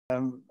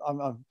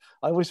I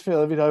always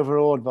feel a bit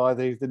overawed by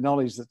the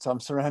knowledge that I'm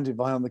surrounded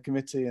by on the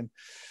committee,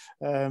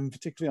 and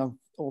particularly on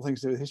all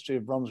things to do with the history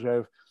of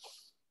Bromsgrove.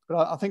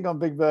 But I think on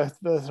Big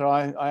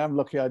Bertha, I am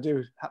lucky. I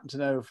do happen to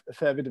know a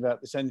fair bit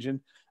about this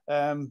engine.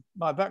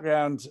 My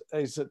background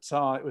is that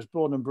I was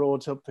born and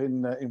brought up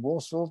in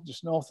Walsall,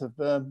 just north of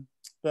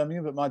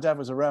Birmingham, but my dad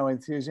was a railway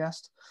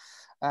enthusiast.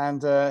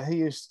 And he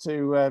used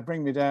to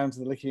bring me down to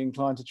the Lickey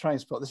Incline to train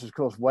spot. This was, of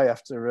course, way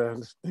after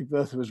Big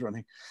Bertha was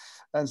running.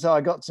 And so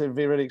I got to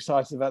be really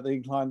excited about the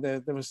incline.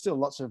 There was still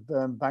lots of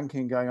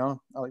banking going on.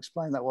 I'll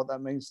explain what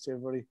that means to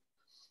everybody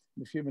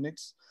in a few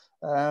minutes.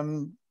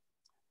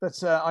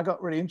 But I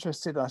got really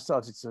interested. I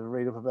started to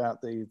read up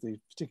about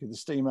particularly the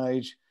steam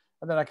age.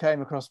 And then I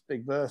came across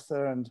Big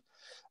Bertha, and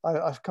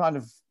I've kind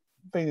of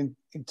been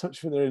in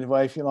touch with her in a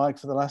way, if you like,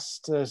 for the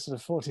last sort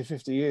of 40,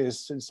 50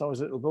 years since I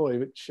was a little boy,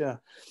 which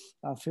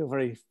I feel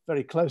very,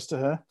 very close to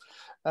her.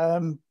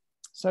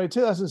 So in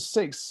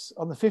 2006,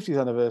 on the 50th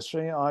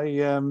anniversary, I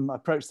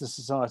approached the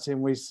Society,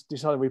 and we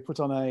decided we put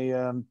on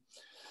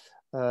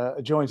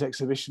a joint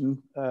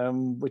exhibition,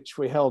 which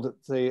we held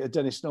at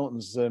Dennis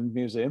Norton's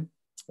museum,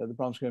 at the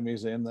Bromsgrove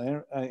Museum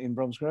there in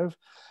Bromsgrove.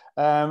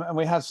 And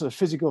we had sort of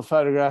physical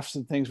photographs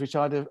and things which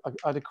I'd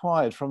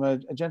acquired from a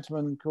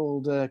gentleman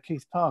called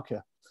Keith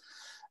Parker,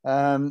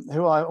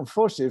 who I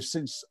unfortunately have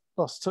since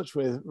lost touch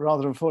with,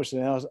 rather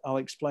unfortunately. I'll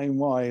explain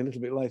why a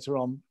little bit later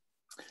on.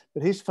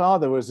 But his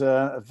father was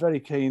a very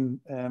keen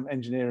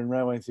engineer and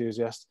railway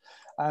enthusiast,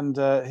 and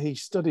he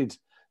studied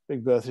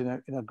Big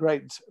Bertha in a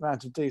great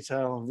amount of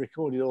detail, and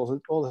recorded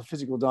all the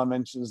physical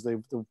dimensions,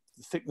 the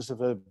thickness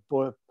of a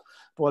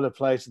boiler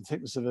plate, and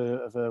thickness of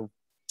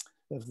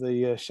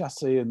the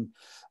chassis, and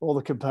all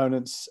the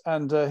components.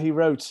 And he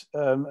wrote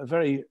a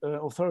very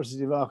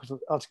authoritative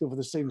article for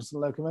the Stevenson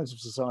Locomotive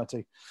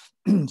Society.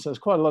 So there's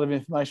quite a lot of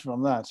information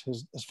on that.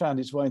 Has found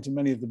its way into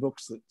many of the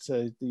books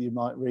that you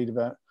might read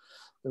about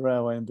the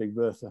railway and Big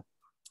Bertha.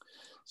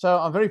 So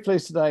I'm very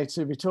pleased today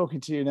to be talking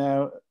to you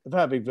now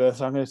about Big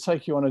Bertha. I'm going to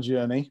take you on a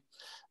journey,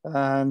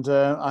 and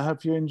I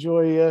hope you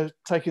enjoy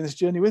taking this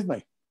journey with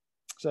me.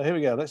 So here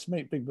we go. Let's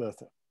meet Big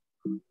Bertha.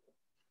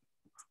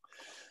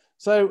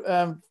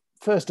 So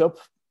first up,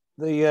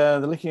 the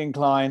Lickey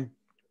Incline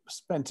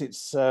spent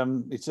its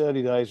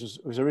early days,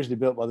 was originally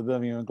built by the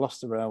Birmingham and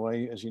Gloucester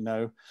Railway, as you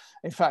know.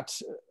 In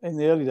fact, in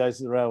the early days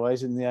of the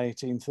railways, in the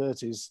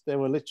 1830s, there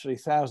were literally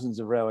thousands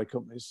of railway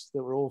companies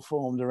that were all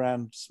formed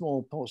around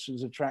small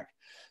portions of track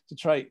to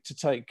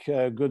take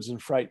goods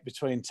and freight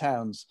between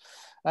towns.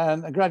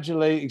 And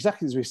gradually,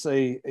 exactly as we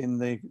see in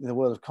the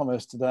world of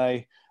commerce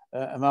today,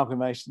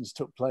 amalgamations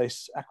took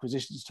place,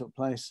 acquisitions took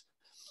place,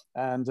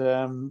 and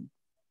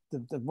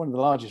one of the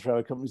largest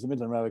railway companies, the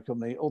Midland Railway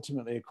Company,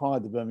 ultimately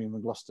acquired the Birmingham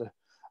and Gloucester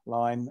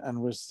line,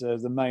 and was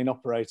the main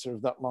operator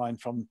of that line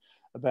from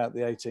about the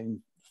 1850s,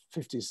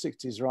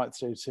 60s, right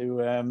through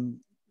to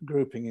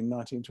grouping in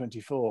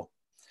 1924.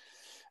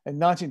 In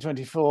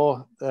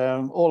 1924,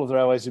 all of the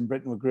railways in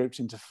Britain were grouped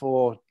into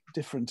 4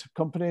 different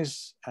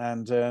companies,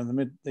 and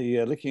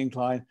the Lickey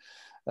Incline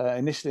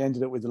initially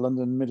ended up with the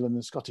London, Midland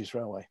and Scottish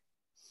Railway.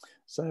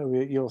 So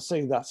you'll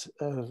see that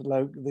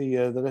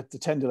the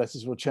tender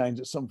letters will change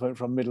at some point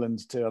from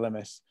Midland to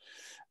LMS.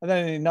 And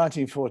then in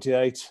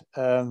 1948,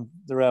 the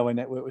railway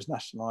network was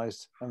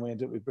nationalised, and we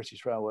ended up with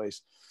British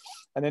Railways.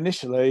 And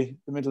initially,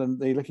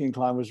 the Lickey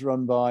Incline was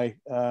run by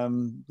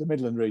the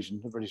Midland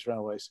region of British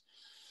Railways.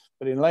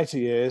 But in later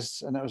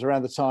years, and that was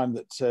around the time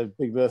that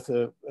Big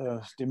Bertha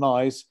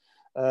demise,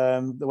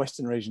 the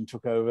Western region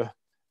took over,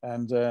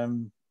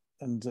 and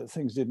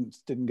things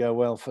didn't go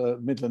well for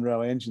Midland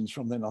Railway engines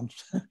from then on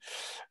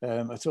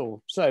at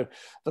all. So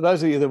for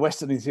those of you, the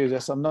Western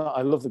enthusiasts, I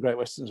love the Great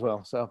Western as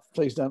well. So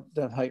please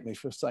don't hate me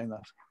for saying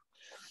that.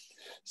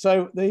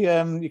 So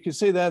you can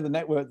see there the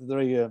network that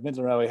the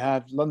Midland Railway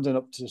had: London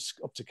up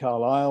to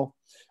Carlisle,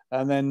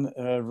 and then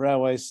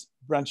railways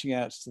branching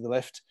out to the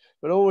left.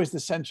 But always the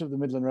centre of the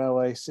Midland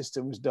Railway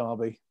system was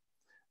Derby,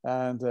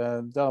 and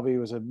Derby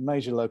was a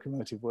major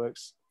locomotive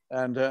works,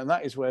 and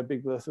that is where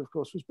Big Bertha, of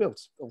course, was built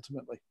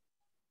ultimately.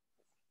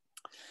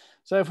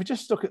 So if we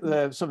just look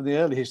at some of the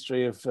early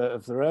history of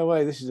the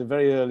railway, this is a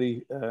very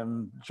early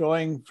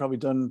drawing, probably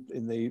done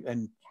in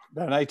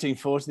around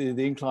 1840.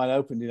 The incline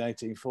opened in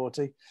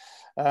 1840,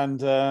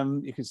 and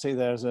you can see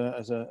there as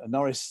a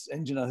Norris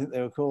engine, I think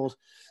they were called,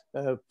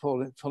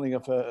 pulling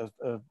up a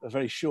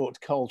very short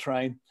coal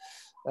train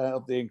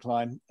up the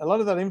incline. A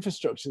lot of that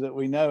infrastructure that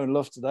we know and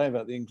love today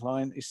about the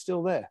incline is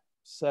still there.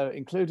 So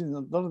including a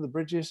lot of the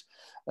bridges,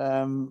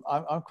 I'm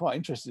quite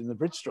interested in the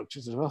bridge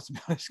structures as well, to be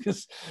honest,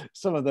 because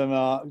some of them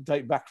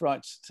date back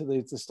right to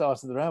the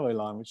start of the railway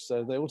line, which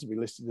they ought to be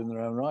listed in their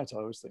own right, I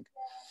always think.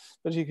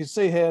 But you can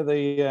see here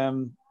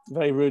the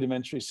very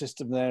rudimentary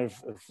system there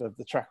of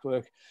the track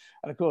work.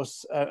 And of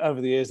course,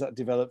 over the years that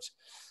developed.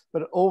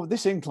 But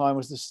this incline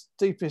was the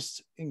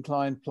steepest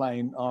inclined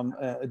plane on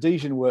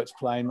adhesion works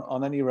plane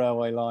on any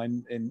railway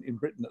line in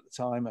Britain at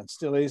the time, and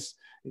still is.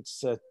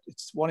 It's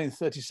 1 in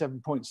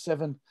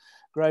 37.7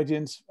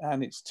 gradient,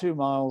 and it's 2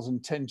 miles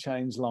and 10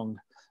 chains long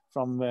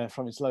from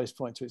its lowest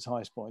point to its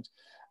highest point.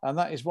 And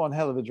that is one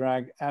hell of a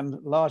drag. And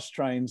large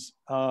trains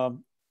are,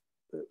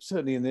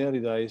 certainly in the early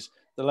days,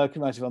 the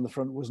locomotive on the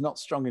front was not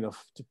strong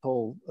enough to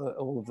pull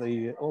all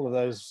of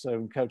those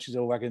coaches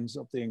or wagons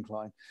up the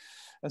incline.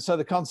 And so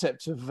the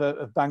concept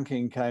of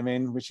banking came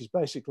in, which is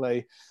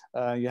basically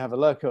you have a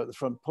loco at the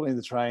front pulling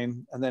the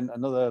train, and then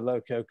another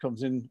loco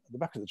comes in at the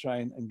back of the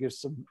train and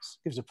gives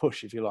a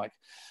push, if you like,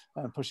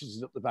 and pushes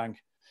it up the bank.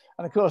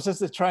 And of course, as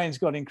the trains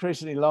got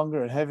increasingly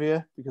longer and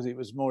heavier, because it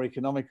was more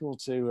economical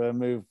to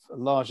move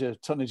larger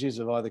tonnages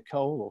of either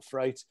coal or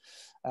freight,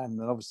 and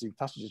then obviously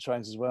passenger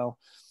trains as well,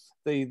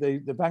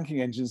 the banking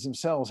engines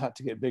themselves had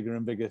to get bigger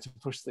and bigger to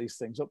push these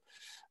things up.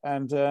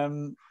 And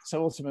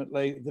so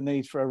ultimately, the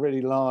need for a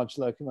really large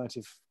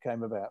locomotive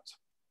came about.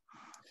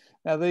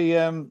 Now,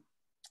 the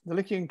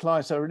Lickey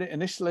Incline, so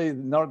initially,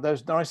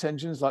 those Norris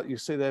engines, like you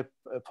see they're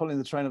pulling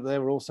the train up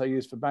there, were also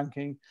used for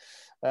banking.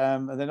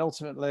 And then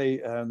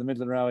ultimately, the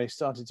Midland Railway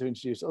started to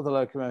introduce other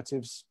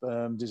locomotives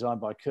designed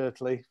by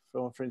Kirtley,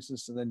 for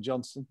instance, and then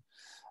Johnston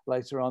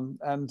later on.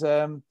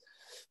 And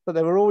but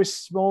they were always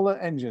smaller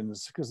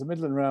engines, because the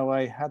Midland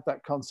Railway had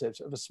that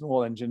concept of a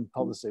small engine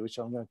policy, which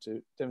I'm going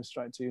to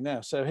demonstrate to you now.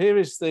 So here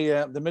is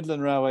the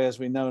Midland Railway as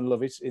we know and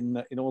love it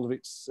in all of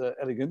its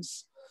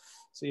elegance.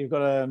 So you've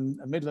got a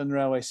Midland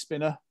Railway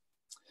spinner.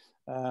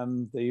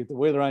 The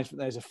wheel arrangement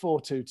there is a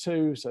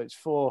 4-2-2, so it's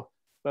 4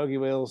 bogie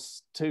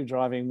wheels, 2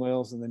 driving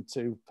wheels, and then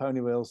 2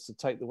 pony wheels to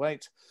take the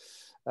weight.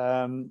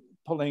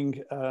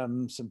 Pulling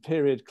some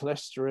period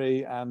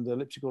clerestory and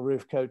elliptical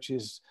roof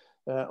coaches,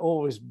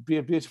 always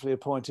beautifully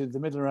appointed. The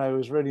Midland Railway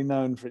was really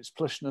known for its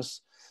plushness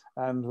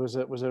and was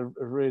a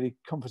really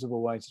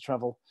comfortable way to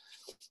travel.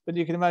 But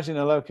you can imagine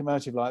a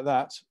locomotive like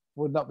that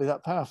would not be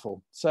that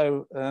powerful.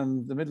 So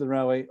the Midland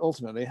Railway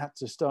ultimately had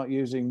to start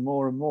using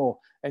more and more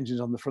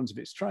engines on the front of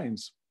its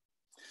trains.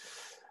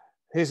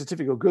 Here's a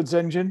typical goods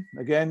engine.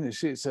 Again,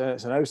 it's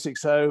an 060,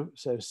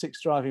 so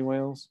 6 driving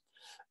wheels.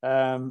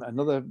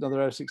 Another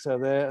 060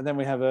 there, and then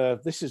we have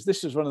this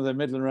was one of the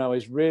Midland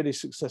Railway's really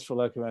successful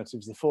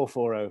locomotives, the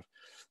 440,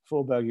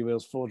 4 bogie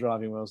wheels, 4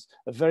 driving wheels,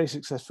 a very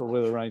successful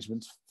wheel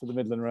arrangement for the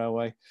Midland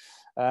Railway.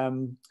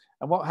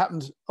 And what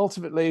happened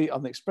ultimately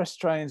on the express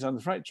trains, on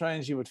the freight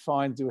trains, you would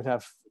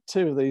have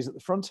 2 of these at the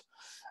front,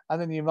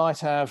 and then you might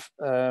have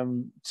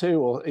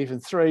 2 or even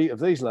 3 of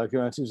these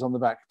locomotives on the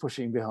back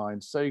pushing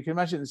behind. So you can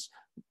imagine this,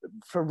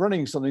 for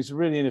running something, it's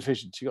really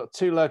inefficient. You've got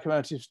 2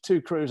 locomotives,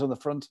 2 crews on the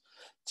front,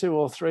 2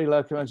 or 3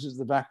 locomotives at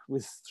the back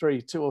with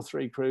 2 or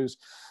 3 crews.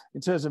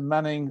 In terms of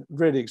manning,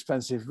 really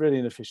expensive, really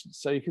inefficient.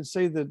 So you can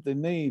see that the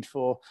need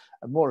for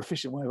a more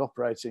efficient way of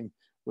operating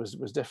was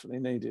definitely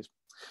needed.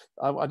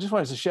 I just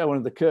wanted to show one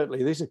of the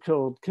Kirtley. These are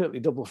called Kirtley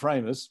double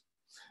framers.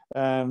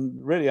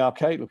 Really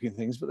archaic looking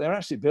things, but they're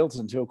actually built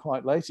until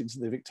quite late into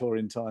the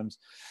Victorian times,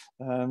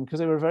 because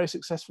they were a very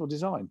successful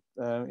design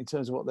in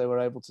terms of what they were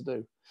able to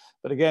do.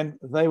 But again,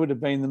 they would have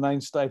been the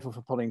main staple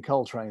for pulling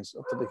coal trains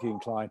up the Lickey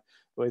Incline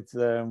with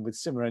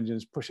Simmer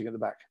engines pushing at the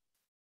back.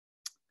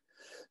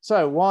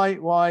 So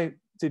why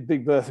did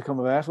Big Bertha come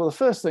about? Well, the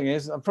first thing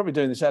is, I'm probably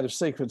doing this out of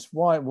sequence,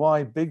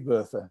 why Big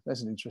Bertha?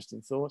 That's an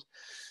interesting thought.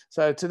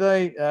 So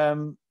today,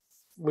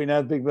 we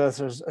know Big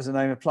Bertha as a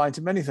name applying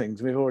to many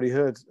things. We've already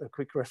heard a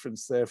quick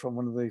reference there from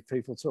one of the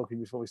people talking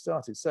before we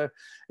started. So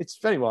it's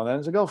very well known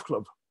as a golf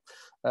club.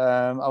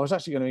 I was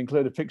actually going to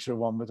include a picture of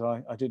one, but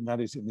I didn't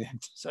add it in the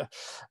end. So,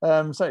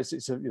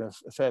 it's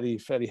a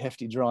fairly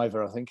hefty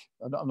driver, I think.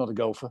 I'm not a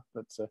golfer,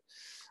 but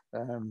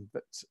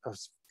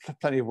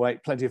plenty of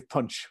weight, plenty of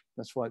punch.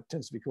 That's why it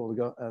tends to be called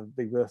a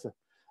Big Bertha.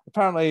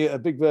 Apparently, a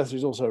Big Bertha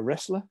is also a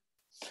wrestler.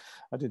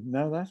 I didn't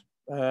know that.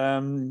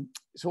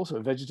 It's also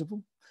a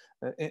vegetable.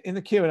 In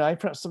the Q&A,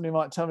 perhaps somebody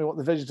might tell me what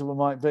the vegetable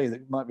might be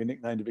that might be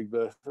nicknamed a Big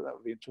Bertha. That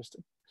would be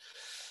interesting.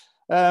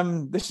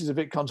 This is a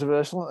bit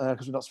controversial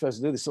because we're not supposed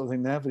to do this sort of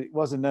thing now, but it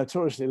was a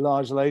notoriously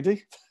large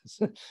lady.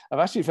 I've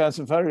actually found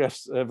some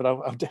photographs, but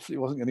I definitely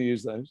wasn't going to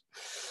use those.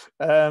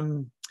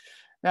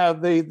 Now,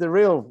 the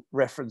real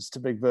reference to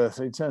Big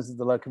Bertha in terms of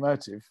the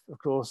locomotive, of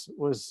course,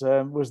 was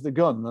the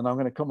gun, and I'm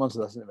going to come on to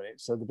that in a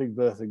minute. So the Big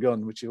Bertha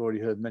gun, which you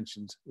already heard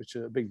mentioned, which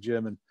is a big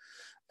German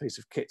piece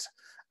of kit.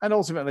 And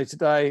ultimately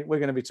today, we're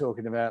going to be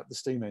talking about the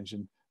steam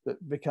engine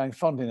that became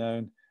fondly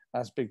known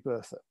as Big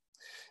Bertha.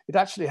 It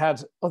actually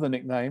had other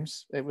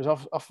nicknames. It was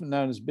often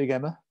known as Big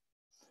Emma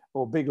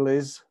or Big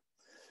Liz,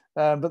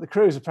 but the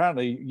crews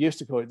apparently used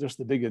to call it just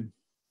the Big Un,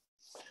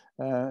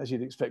 as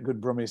you'd expect good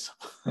Brummies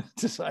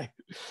to say.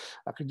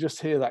 I can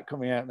just hear that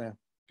coming out now.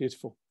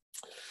 Beautiful.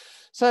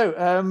 So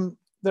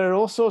there are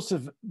all sorts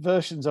of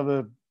versions of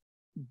a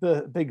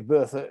Big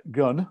Bertha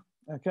gun,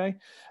 okay?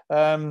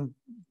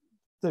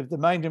 The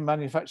main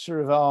manufacturer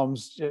of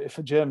arms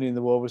for Germany in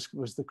the war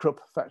was the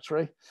Krupp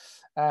factory,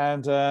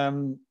 and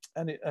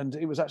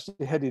it was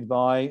actually headed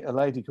by a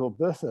lady called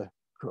Bertha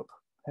Krupp,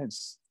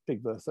 hence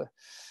Big Bertha.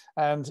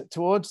 And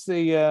towards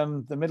the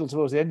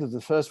towards the end of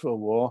the First World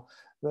War,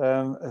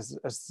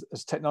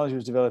 as technology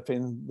was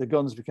developing, the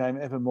guns became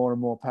ever more and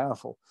more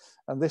powerful.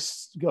 And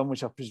this gun,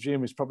 which I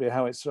presume is probably a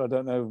howitzer, I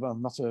don't know,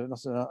 I'm not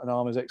an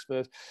armours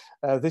expert.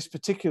 This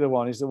particular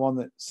one is the one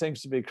that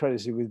seems to be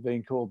credited with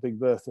being called Big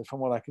Bertha, from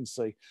what I can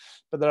see.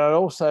 But there are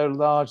also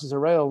there's a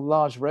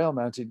large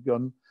rail-mounted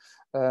gun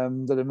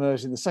that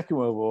emerged in the Second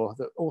World War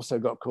that also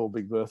got called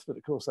Big Bertha. But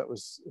of course, that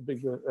was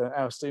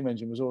our steam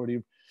engine was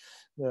already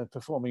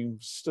performing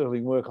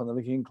sterling work on the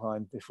Lickey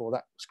Incline before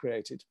that was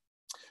created.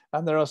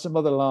 And there are some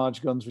other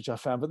large guns which I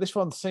found, but this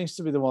one seems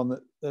to be the one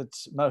that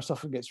most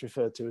often gets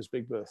referred to as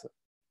Big Bertha.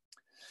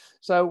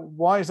 So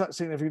why is that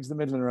significant to the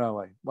Midland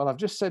Railway? Well, I've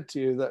just said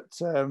to you that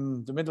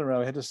the Midland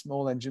Railway had a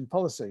small engine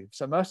policy.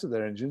 So most of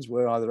their engines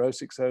were either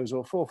 060s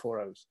or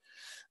 440s.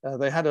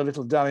 They had a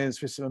little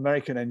dalliance with some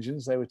American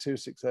engines. They were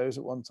 260s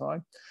at one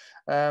time.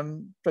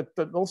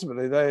 But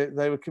ultimately,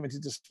 they were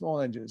committed to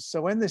small engines.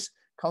 So when this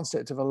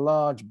concept of a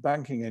large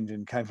banking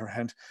engine came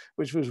around,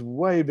 which was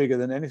way bigger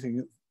than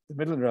anything the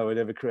Midland Railway had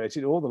ever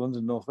created, or the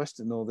London North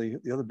Western, or the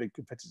other big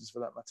competitors for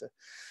that matter.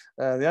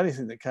 The only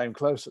thing that came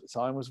close at the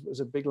time was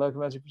a big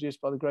locomotive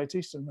produced by the Great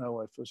Eastern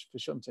Railway for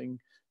shunting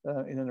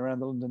in and around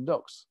the London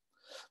docks.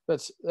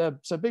 But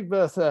so Big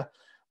Bertha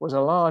was a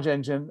large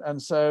engine,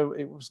 and so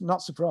it was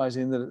not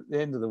surprising that at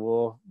the end of the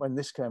war, when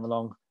this came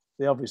along,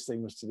 the obvious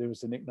thing was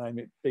to nickname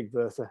it Big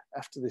Bertha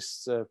after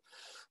this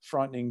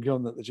frightening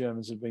gun that the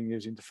Germans had been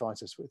using to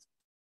fight us with.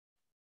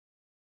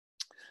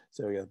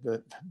 So yeah,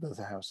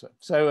 Bertha Hauser.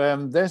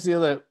 So there's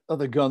the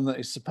other gun that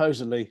is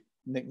supposedly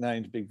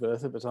nicknamed Big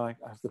Bertha, but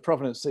the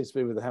provenance seems to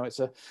be with the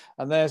howitzer.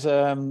 And there's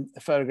a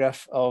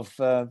photograph of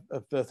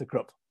Bertha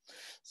Krupp.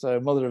 So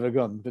mother of a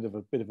gun, bit of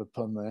a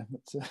pun there.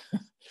 But,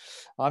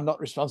 I'm not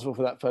responsible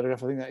for that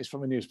photograph. I think that is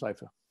from a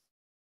newspaper.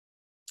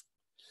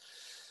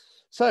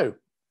 So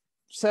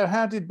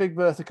how did Big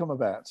Bertha come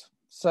about?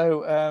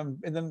 So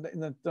in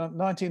the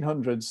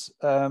 1900s,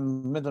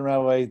 Midland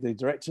Railway, the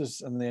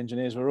directors and the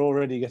engineers were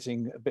already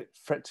getting a bit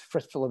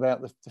fretful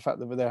about the fact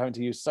that they're having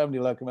to use so many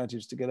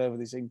locomotives to get over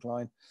this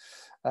incline.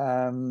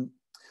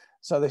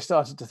 So they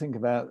started to think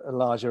about a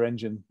larger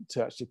engine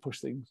to actually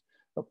push things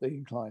up the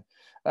incline.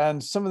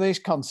 And some of these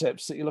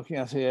concepts that you're looking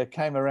at here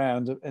came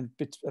around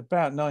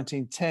about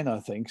 1910,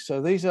 I think.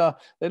 So they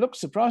look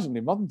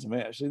surprisingly modern to me,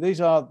 actually. These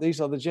are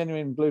the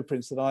genuine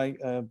blueprints that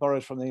I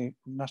borrowed from the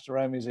National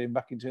Rail Museum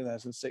back in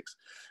 2006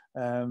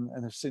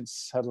 and have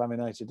since had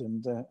laminated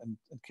and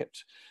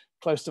kept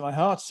close to my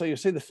heart. So you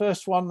see the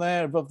first one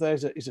there above there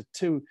is a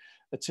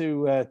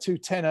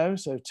 210,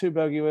 so 2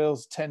 bogie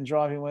wheels, 10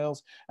 driving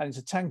wheels, and it's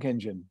a tank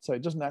engine. So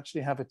it doesn't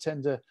actually have a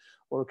tender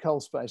or a coal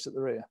space at the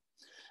rear.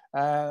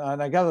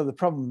 And I gather the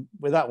problem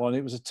with that one,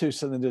 it was a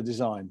 2-cylinder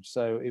design.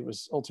 So it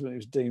was ultimately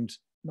deemed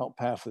not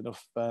powerful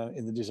enough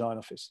in the design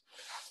office.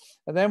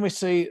 And then we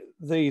see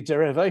the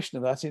derivation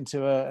of that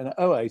into an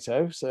 080,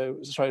 an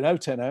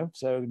 010,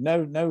 so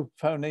no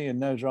pony and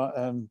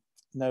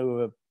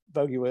no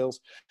bogie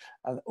wheels,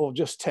 or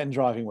just 10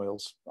 driving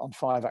wheels on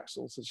 5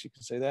 axles, as you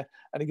can see there.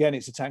 And again,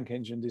 it's a tank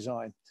engine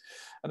design.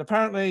 And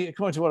apparently,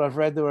 according to what I've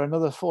read, there were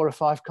another 4 or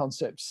 5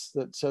 concepts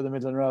that the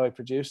Midland Railway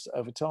produced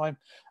over time.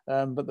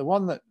 But the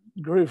one that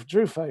drew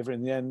favour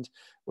in the end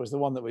was the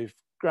one that we've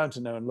grown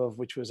to know and love,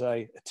 which was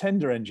a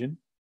tender engine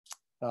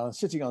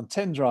sitting on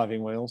 10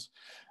 driving wheels,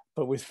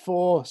 but with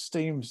 4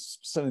 steam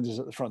cylinders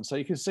at the front. So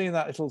you can see in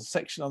that little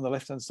section on the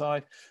left-hand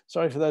side.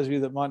 Sorry for those of you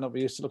that might not be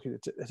used to looking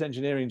at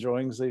engineering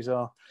drawings. These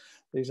are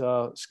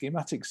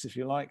schematics, if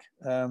you like,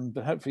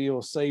 but hopefully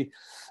you'll see,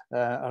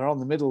 and on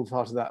the middle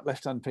part of that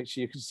left-hand picture,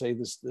 you can see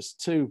there's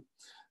 2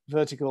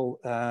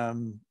 vertical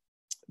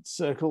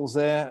circles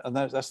there, and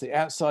that's the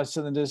outside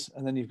cylinders,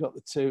 and then you've got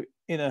the 2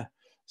 inner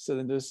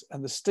cylinders,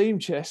 and the steam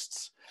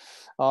chests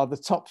are the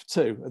top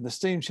 2, and the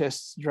steam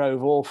chests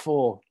drove all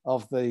 4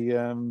 of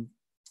the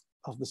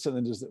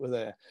cylinders that were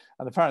there.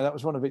 And apparently that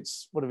was one of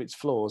its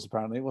flaws.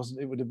 Apparently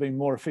it would have been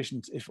more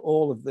efficient if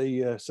all of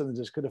the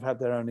cylinders could have had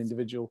their own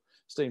individual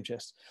steam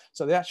chest.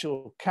 So the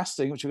actual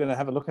casting, which we're going to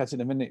have a look at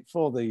in a minute,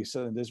 for the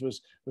cylinders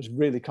was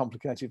really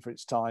complicated for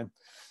its time.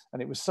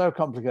 And it was so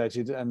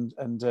complicated and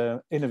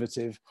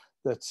innovative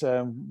that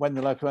when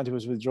the locomotive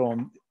was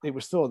withdrawn, it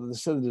was thought that the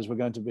cylinders were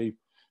going to be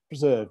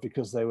preserved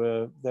because they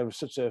were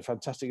such a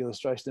fantastic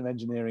illustration of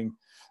engineering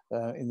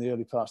in the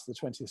early parts of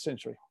the 20th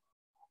century.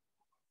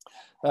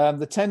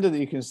 The tender that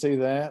you can see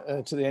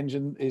there to the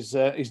engine is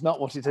not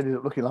what it ended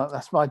up looking like.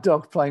 That's my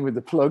dog playing with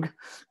the plug.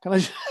 Can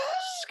I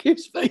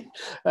excuse me?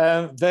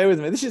 Bear with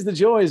me. This is the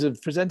joys of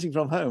presenting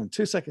from home.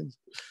 2 seconds.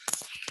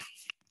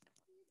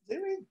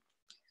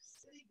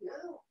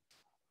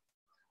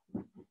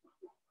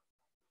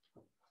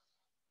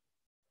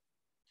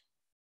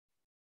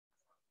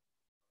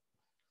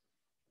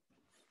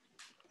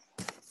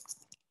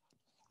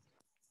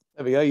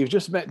 There we go. You've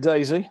just met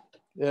Daisy,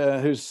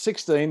 who's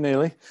 16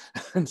 nearly,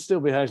 and still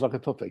behaves like a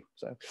puppy.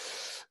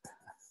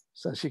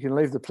 So she can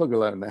leave the plug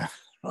alone now.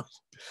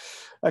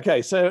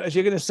 Okay, so as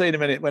you're going to see in a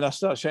minute, when I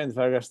start showing the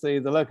photographs, the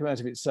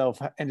locomotive itself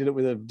ended up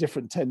with a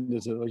different tender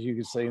to, as you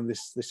can see in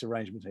this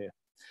arrangement here.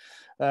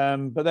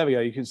 But there we go.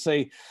 You can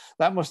see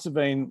that must have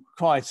been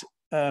quite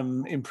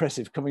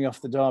impressive coming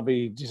off the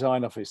Derby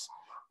design office,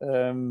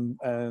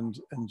 and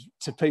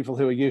to people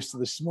who are used to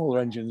the smaller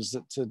engines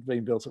that had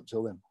been built up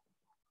till then.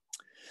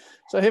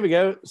 So here we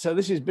go. So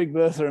this is Big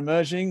Bertha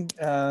emerging.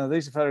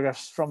 These are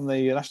photographs from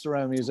the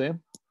Alastair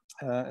Museum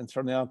and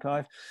from the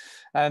archive.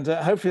 And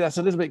hopefully that's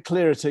a little bit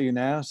clearer to you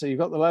now. So you've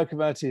got the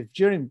locomotive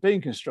during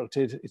being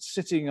constructed. It's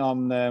sitting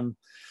on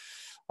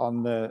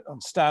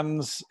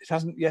stands. It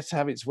hasn't yet to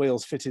have its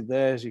wheels fitted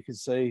there, as you can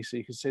see. So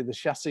you can see the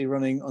chassis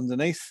running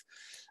underneath.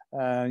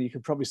 You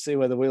can probably see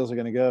where the wheels are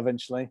going to go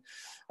eventually.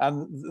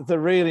 And the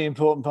really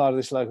important part of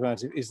this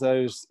locomotive is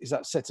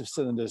that set of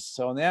cylinders.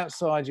 So on the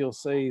outside, you'll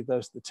see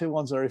the two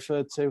ones I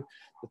referred to.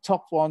 The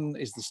top one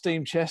is the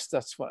steam chest.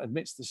 That's what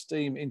admits the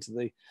steam into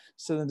the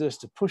cylinders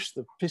to push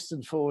the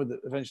piston forward that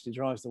eventually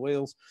drives the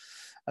wheels.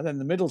 And then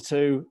the middle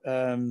two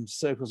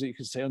circles that you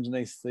can see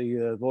underneath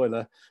the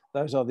boiler,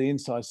 those are the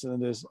inside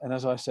cylinders. And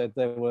as I said,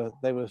 they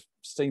were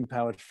steam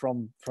powered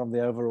from the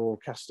overall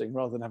casting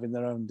rather than having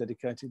their own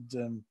dedicated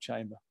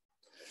chamber.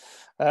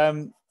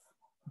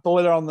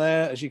 Boiler on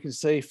there, as you can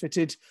see,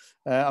 fitted.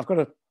 I've got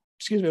a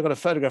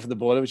photograph of the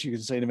boiler, which you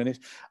can see in a minute.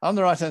 On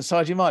the right-hand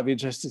side, you might be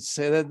interested to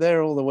see that there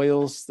are all the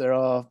wheels. There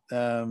are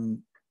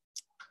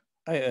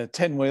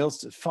 10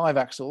 wheels, 5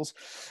 axles.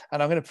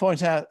 And I'm going to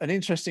point out an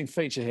interesting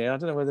feature here. I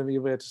don't know whether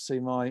you'll be able to see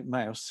my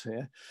mouse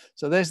here.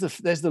 So there's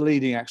the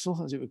leading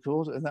axle, as it were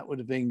called, and that would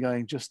have been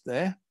going just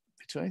there.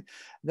 Between.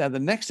 Now the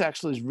next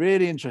axle is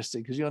really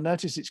interesting because you'll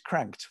notice it's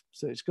cranked.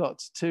 So it's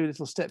got 2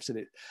 little steps in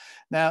it.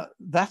 Now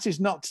that is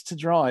not to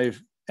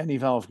drive any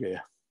valve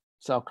gear.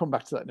 So I'll come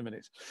back to that in a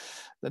minute.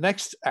 The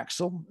next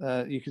axle,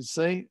 you can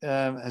see,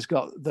 has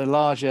got the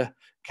larger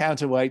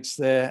counterweights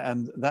there,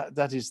 and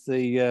that is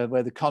the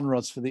where the con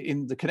rods for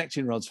the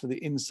connecting rods for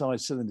the inside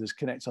cylinders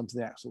connect onto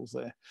the axles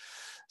there.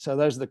 So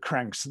those are the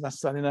cranks, and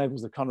that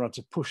enables the con rod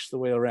to push the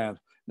wheel around.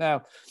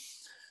 Now,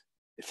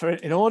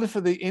 in order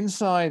for the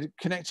inside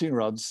connecting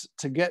rods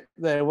to get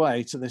their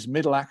way to this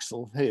middle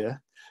axle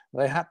here,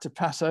 they had to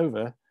pass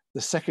over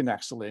the second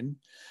axle in,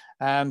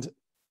 and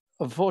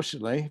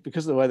unfortunately,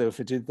 because of the way they were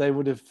fitted, they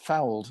would have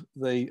fouled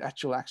the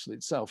actual axle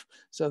itself.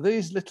 So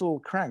these little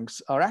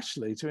cranks are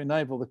actually to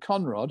enable the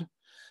con rod,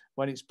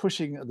 when it's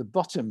pushing at the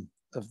bottom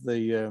of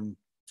the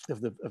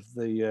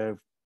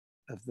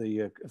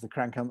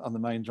crank on the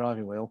main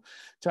driving wheel,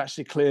 to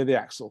actually clear the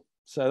axle.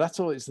 So that's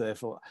all it's there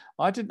for.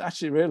 I didn't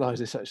actually realise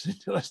this actually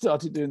until I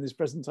started doing this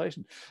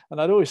presentation, and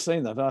I'd always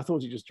seen that, and I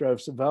thought it just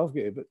drove some valve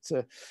gear. But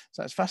so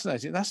that's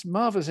fascinating. That's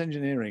marvellous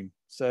engineering.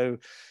 So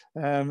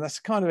that's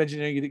the kind of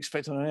engineering you'd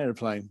expect on an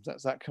aeroplane.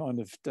 That's that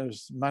kind of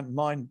those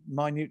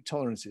minute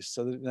tolerances,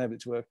 so that it enabled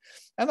it to work,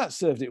 and that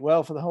served it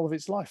well for the whole of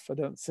its life. I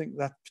don't think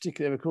that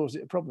particularly ever caused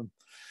it a problem.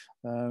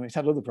 It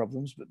had other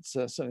problems, but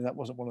certainly that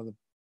wasn't one of them.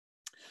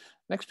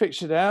 Next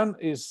picture down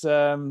is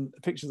a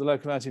picture of the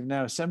locomotive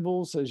now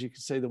assembled. So as you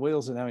can see, the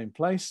wheels are now in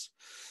place.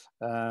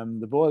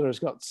 The boiler has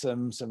got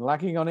some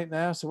lagging on it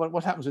now. So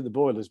what happens with the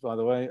boilers, by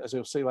the way, as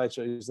you'll see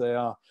later, is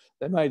they're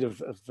made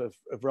of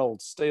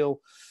rolled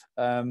steel,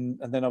 and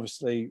then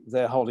obviously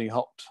they're holding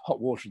hot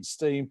water and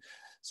steam.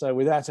 So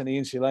without any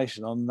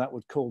insulation on, that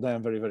would cool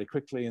down very, very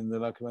quickly, and the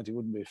locomotive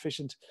wouldn't be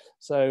efficient.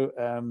 So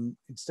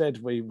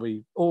instead,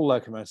 all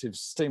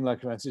locomotives, steam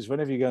locomotives,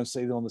 whenever you go and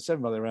see them on the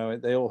 7 Mile Railway,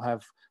 they all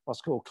have what's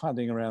called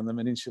cladding around them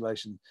and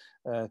insulation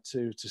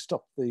to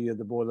stop the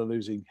boiler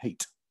losing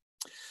heat.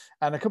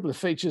 And a couple of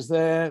features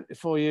there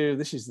for you.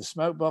 This is the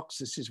smoke box.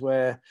 This is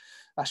where,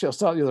 actually, I'll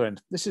start at the other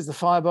end. This is the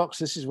firebox.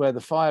 This is where the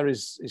fire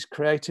is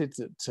created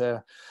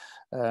that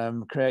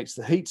creates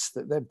the heat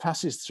that then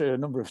passes through a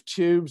number of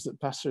tubes that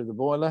pass through the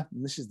boiler.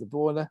 And this is the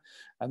boiler,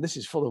 and this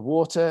is full of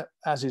water,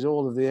 as is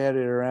all of the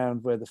area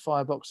around where the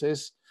firebox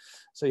is.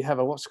 So you have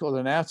what's called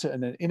an outer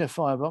and an inner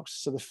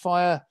firebox. So the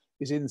fire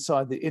is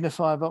inside the inner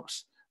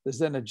firebox. There's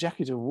then a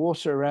jacket of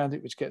water around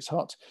it, which gets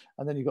hot.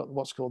 And then you've got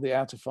what's called the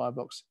outer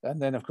firebox. And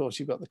then, of course,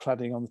 you've got the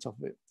cladding on the top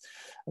of it.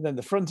 And then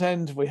the front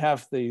end, we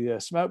have the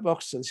smoke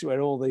box. So this is where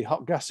all the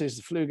hot gases,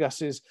 the flue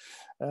gases,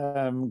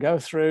 go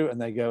through,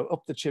 and they go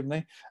up the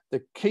chimney.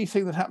 The key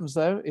thing that happens,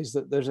 though, is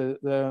that there's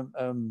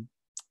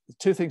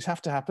two things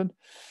have to happen.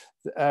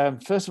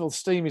 First of all,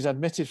 steam is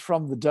admitted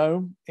from the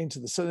dome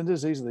into the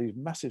cylinders. These are these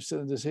massive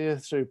cylinders here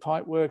through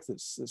pipework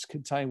that's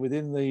contained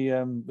within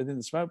the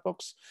smoke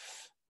box.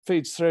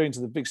 Feeds through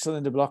into the big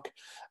cylinder block,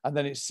 and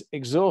then it's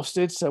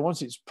exhausted. So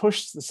once it's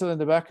pushed the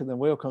cylinder back and the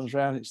wheel comes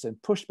round, it's then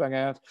pushed back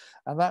out,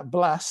 and that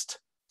blast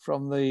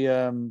from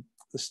the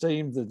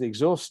steam, the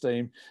exhaust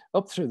steam,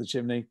 up through the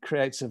chimney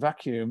creates a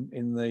vacuum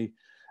in the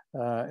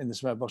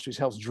smoke box, which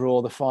helps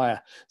draw the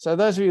fire. So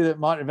those of you that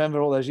might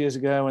remember all those years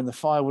ago when the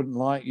fire wouldn't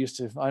light,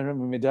 I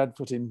remember my dad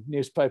putting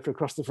newspaper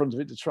across the front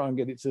of it to try and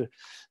get it to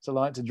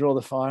light, to draw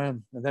the fire,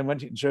 and then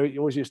when it drew it,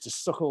 you always used to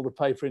suck all the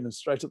paper in and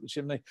straight up the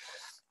chimney.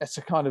 It's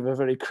a kind of a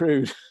very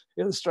crude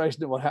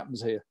illustration of what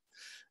happens here.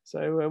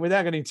 So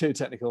without getting too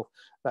technical,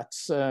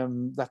 that's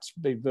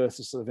Big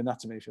Bertha's sort of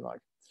anatomy, if you like.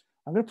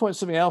 I'm going to point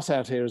something else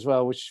out here as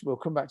well, which we'll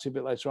come back to a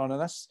bit later on, and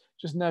that's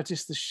just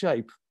notice the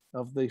shape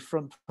of the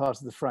front part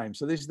of the frame.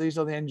 So these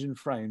are the engine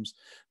frames,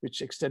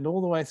 which extend all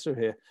the way through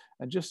here.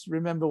 And just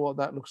remember what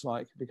that looks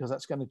like, because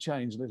that's going to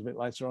change a little bit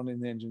later on in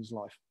the engine's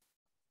life.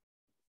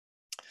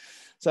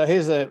 So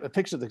here's a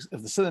picture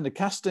of the cylinder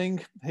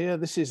casting. Here,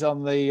 this is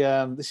on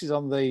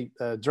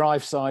the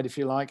drive side, if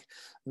you like.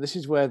 And this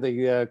is where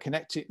the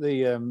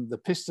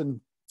the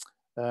piston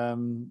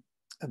and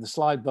the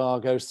slide bar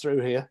goes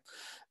through here,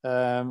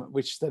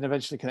 which then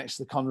eventually connects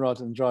to the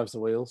conrod and drives the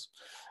wheels.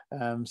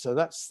 So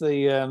that's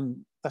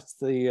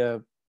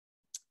the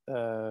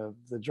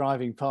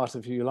driving part,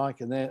 if you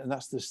like, and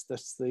that's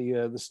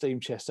the steam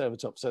chest over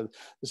top. So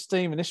the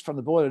steam from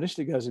the boiler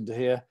initially goes into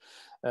here.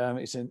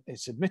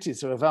 It's admitted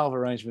through a valve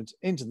arrangement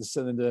into the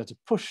cylinder to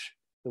push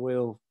the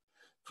wheels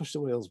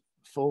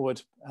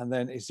forward, and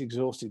then it's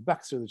exhausted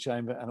back through the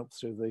chamber and up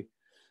through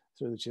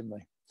the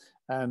chimney.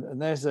 And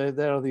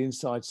there are the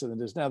inside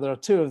cylinders. Now there are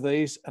two of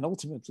these, and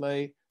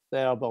ultimately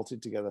they are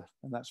bolted together,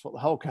 and that's what the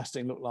whole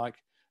casting looked like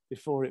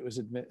before it was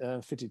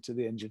fitted to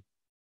the engine.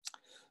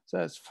 So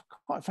it's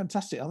quite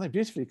fantastic. I think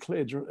beautifully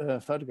cleared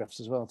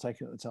photographs as well,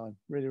 taken at the time.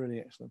 Really, really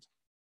excellent.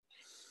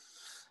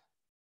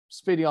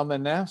 Speeding on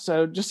then now.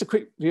 So just a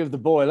quick view of the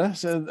boiler.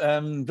 So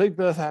Big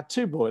Bertha had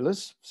two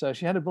boilers. So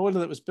she had a boiler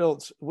that was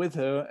built with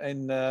her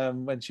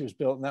when she was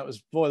built, and that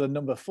was boiler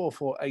number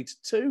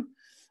 4482.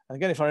 And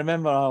again, if I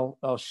remember,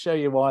 I'll show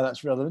you why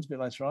that's relevant a bit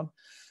later on.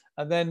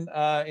 And then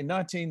in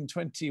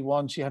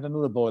 1921, she had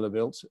another boiler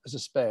built as a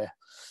spare.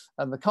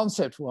 And the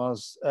concept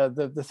was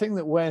the thing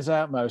that wears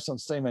out most on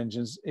steam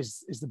engines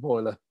is the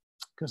boiler,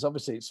 because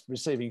obviously it's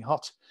receiving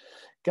hot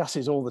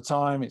gases all the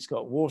time. It's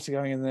got water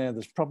going in there.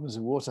 There's problems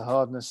with water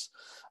hardness.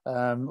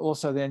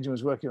 Also, the engine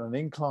was working on an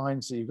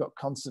incline, so you've got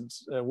constant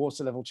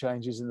water level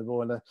changes in the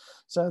boiler.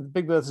 So the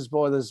Big Bertha's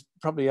boilers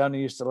probably only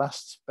used to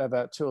last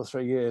about 2 or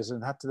 3 years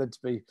and had to then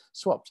be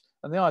swapped.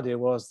 And the idea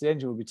was the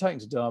engine would be taken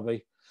to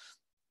Derby,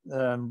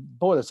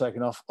 boiler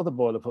taken off, other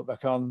boiler put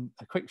back on,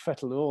 a quick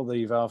fettle of all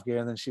the valve gear,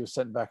 and then she was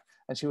sent back,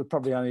 and she would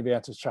probably only be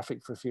out of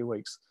traffic for a few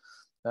weeks.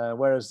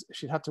 Whereas if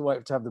she'd had to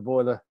wait to have the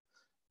boiler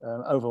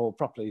overhauled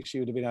properly, she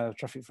would have been out of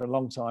traffic for a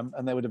long time,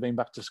 and they would have been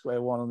back to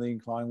square one on the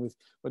incline with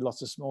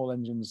lots of small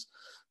engines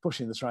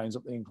pushing the trains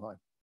up the incline.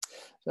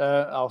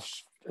 A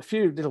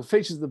few little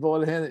features of the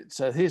boiler here.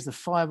 So here's the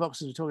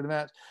fireboxes we're talking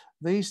about.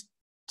 These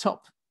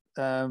top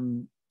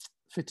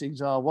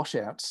fittings are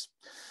washouts.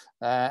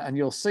 And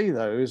you'll see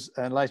those,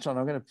 and later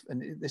on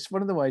and it's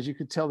one of the ways you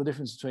could tell the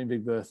difference between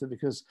Big Bertha,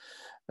 because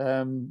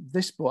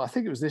this boiler, I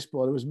think it was this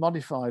boiler, was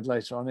modified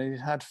later on, and it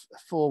had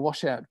 4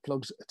 washout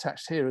plugs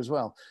attached here as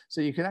well.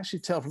 So you can actually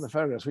tell from the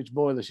photographs which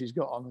boiler she's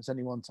got on at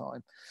any one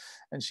time.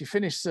 And she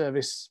finished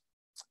service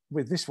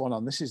with this one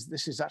on. This is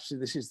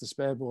the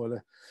spare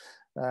boiler.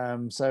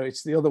 So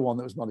it's the other one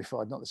that was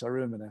modified, not this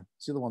Aruma now.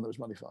 It's the other one that was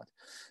modified.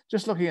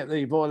 Just looking at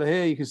the boiler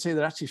here, you can see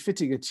they're actually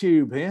fitting a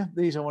tube here.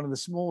 These are one of the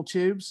small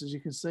tubes, as you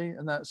can see,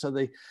 and so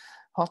the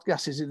hot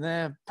gases in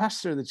there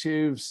pass through the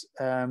tubes,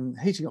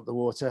 heating up the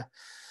water,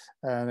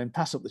 and then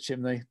pass up the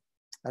chimney.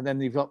 And then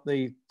you've got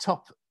the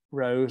top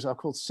rows are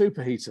called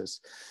superheaters.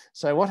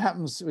 So what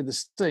happens with the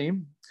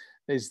steam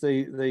is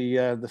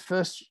the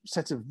first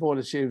set of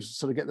boiler tubes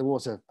sort of get the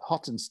water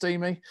hot and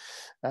steamy.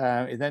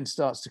 It then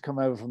starts to come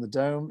over from the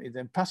dome. It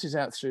then passes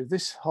out through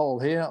this hole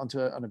here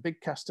on a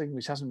big casting,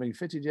 which hasn't been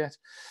fitted yet.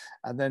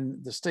 And then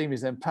the steam is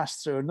then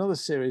passed through another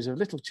series of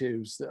little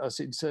tubes that are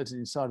inserted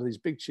inside of these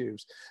big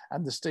tubes,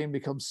 and the steam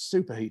becomes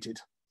superheated.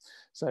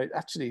 So it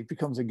actually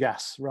becomes a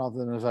gas rather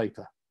than a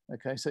vapor.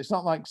 Okay, so it's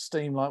not like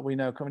steam like we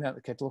know coming out of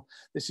the kettle.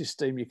 This is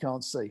steam you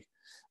can't see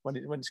when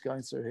it's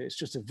going through here. It's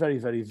just a very,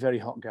 very, very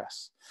hot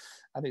gas.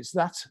 And it's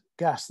that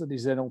gas that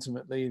is then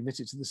ultimately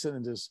emitted to the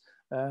cylinders,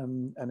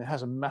 and it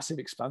has a massive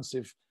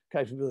expansive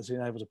capability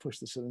and able to push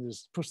the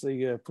cylinders, push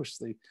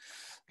the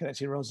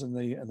connecting rods and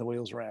the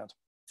wheels around.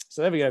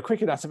 So there we go,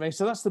 quick anatomy.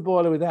 So that's the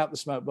boiler without the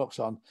smoke box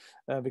on,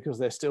 because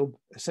they're still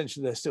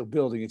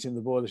building it in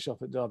the boiler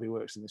shop at Derby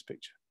Works in this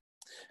picture.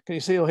 Can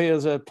you see here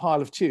there's a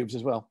pile of tubes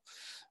as well?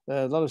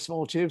 A lot of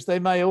small tubes. They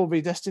may all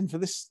be destined for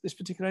this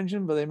particular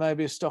engine, but they may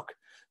be a stock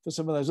for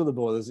some of those other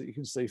boilers that you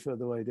can see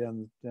further away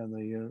down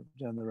the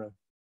road.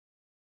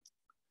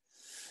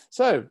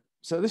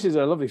 So this is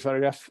a lovely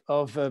photograph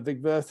of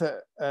Big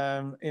Bertha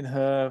in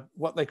her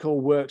what they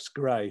call works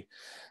grey.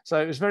 So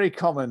it was very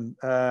common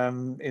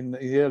in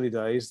the early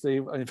days.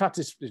 In fact,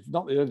 it's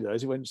not the early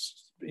days.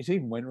 It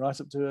even went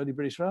right up to early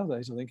British Rail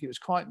days. I think it was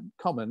quite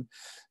common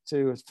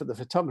for the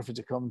photographer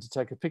to come to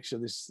take a picture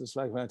of this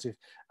locomotive.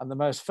 And the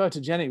most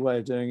photogenic way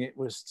of doing it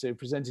was to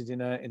present it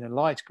in a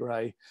light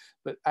grey,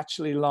 but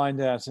actually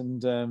lined out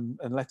and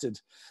lettered,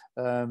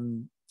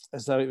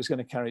 as though it was going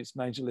to carry its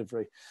major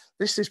livery.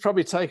 This is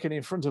probably taken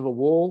in front of a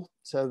wall.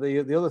 So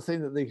the other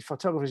thing that the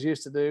photographers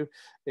used to do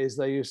is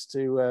they used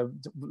to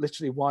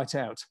literally white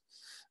out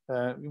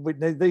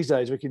These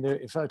days we can do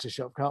it in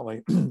Photoshop, can't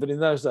we? But in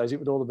those days it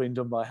would all have been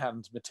done by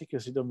hand,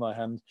 meticulously done by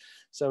hand.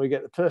 So we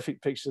get the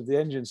perfect picture of the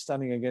engine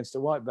standing against a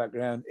white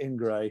background in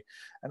grey.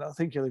 And I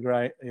think you'll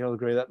agree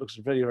that looks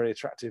very, very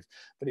attractive,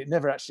 but it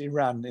never actually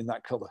ran in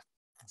that colour.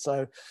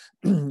 So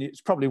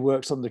it's probably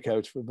works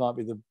undercoat, but might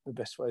be the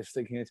best way of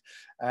thinking it.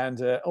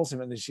 And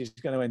ultimately she's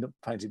going to end up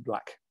painted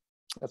black.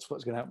 That's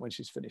what's going to happen when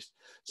she's finished.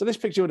 So this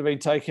picture would have been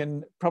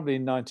taken probably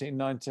in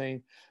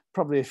 1919,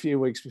 probably a few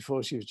weeks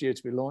before she was due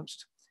to be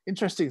launched.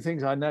 Interesting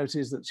things I note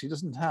is that she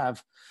doesn't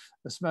have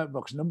a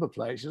smokebox number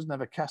plate. She doesn't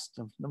have a cast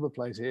number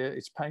plate here.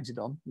 It's painted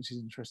on, which is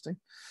interesting.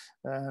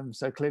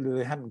 So clearly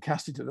they hadn't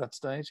cast it at that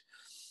stage.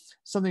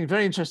 Something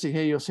very interesting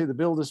here, you'll see the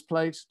builder's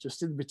plate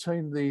just in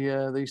between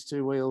these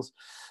two wheels.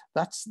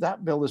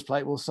 That builder's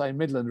plate will say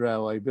Midland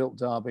Railway, built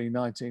Derby,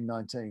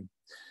 1919.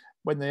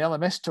 When the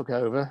LMS took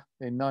over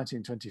in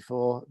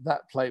 1924,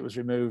 that plate was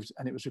removed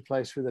and it was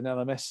replaced with an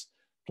LMS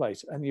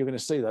plate. And you're going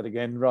to see that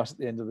again right at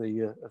the end of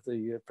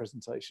the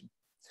presentation.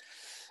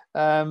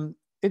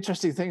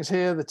 Interesting things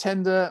here. The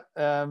tender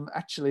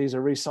actually is a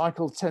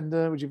recycled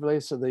tender, would you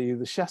believe? So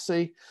the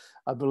chassis,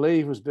 I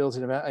believe, was built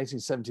in about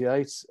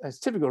 1878. As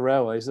typical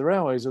railways, the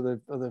railways are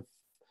the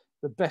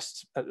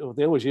best, or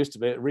they always used to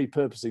be, at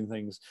repurposing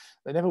things.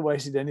 They never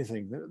wasted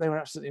anything. They were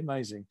absolutely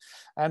amazing.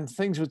 And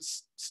things would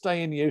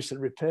stay in use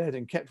and repaired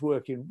and kept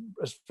working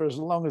for as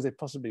long as they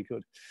possibly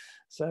could.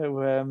 So,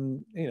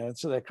 you know,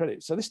 to their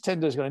credit. So this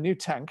tender's got a new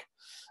tank,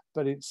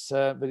 but it's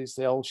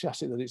the old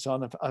chassis that it's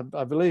on.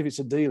 I believe it's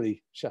a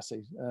Dealey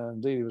chassis.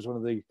 Dealey was one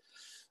of the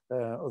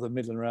other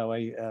Midland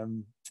Railway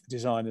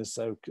designers.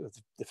 So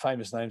the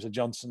famous names are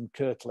Johnson,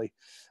 Kirtley,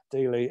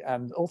 Dealey,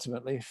 and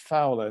ultimately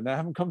Fowler. Now I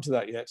haven't come to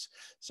that yet.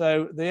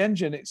 So the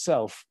engine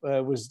itself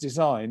was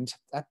designed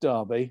at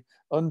Derby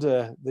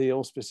under the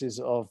auspices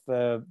of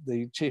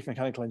the chief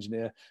mechanical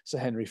engineer, Sir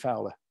Henry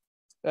Fowler,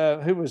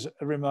 who was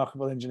a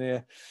remarkable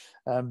engineer.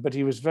 But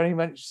he was very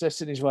much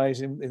set in his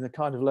ways in the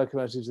kind of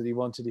locomotives that he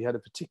wanted. He had a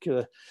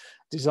particular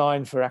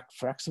design for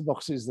axle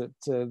boxes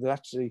that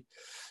actually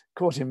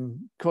caught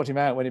him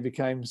out when he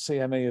became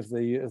CME of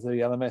the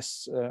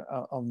LMS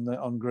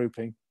on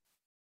grouping.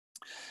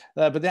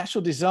 But the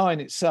actual design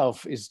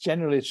itself is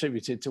generally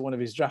attributed to one of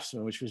his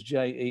draftsmen, which was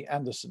J.E.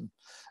 Anderson.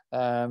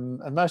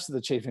 And most of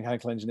the chief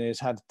mechanical engineers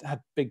had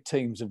big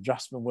teams of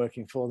draftsmen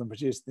working for them,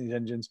 producing these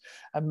engines,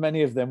 and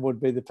many of them would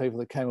be the people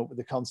that came up with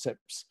the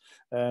concepts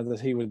that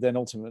he would then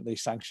ultimately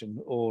sanction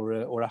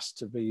or ask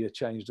to be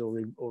changed or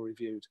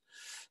reviewed.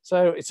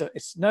 So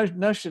it's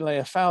notionally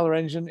a Fowler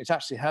engine. It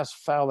actually has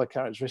Fowler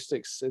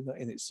characteristics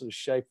in its sort of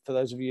shape. For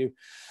those of you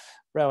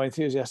railway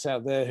enthusiasts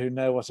out there who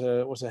know what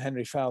a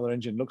Henry Fowler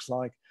engine looks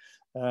like,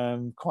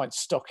 quite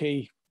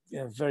stocky, you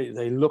know,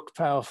 they look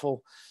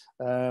powerful.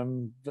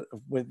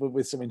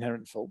 With some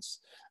inherent faults,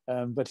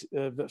 but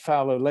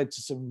Fowler led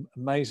to some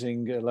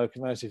amazing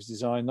locomotives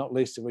design, not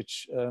least of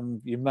which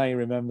you may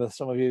remember,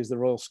 some of you, is the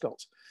Royal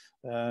Scot,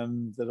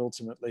 that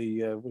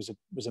ultimately was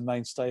a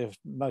mainstay of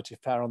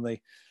motive power on the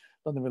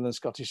London Midland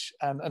Scottish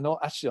and not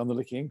actually on the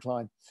Lickey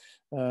Incline,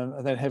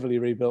 and then heavily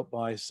rebuilt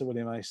by Sir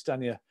William A.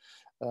 Stanier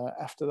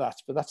after that.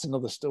 But that's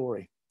another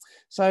story.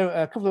 So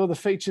a couple of other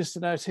features to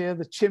note here.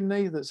 The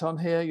chimney that's on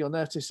here, you'll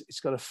notice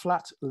it's got a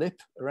flat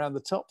lip around the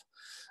top.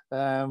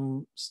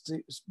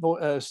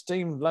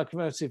 Steam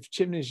locomotive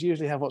chimneys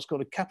usually have what's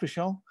called a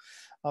capuchon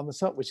on the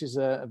top, which is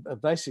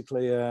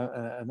basically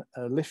a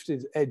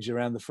lifted edge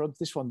around the front.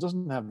 This one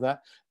doesn't have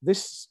that.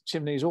 This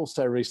chimney is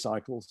also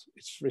recycled.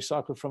 It's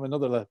recycled from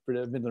another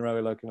Midland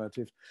Railway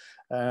locomotive,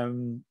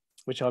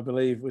 which I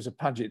believe was a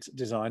Paget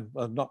design.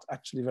 I'm not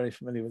actually very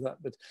familiar with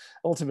that, but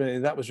ultimately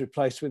that was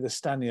replaced with a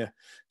Stanier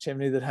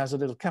chimney that has a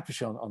little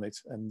capuchon on it.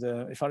 And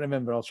if I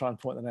remember, I'll try and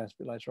point that out a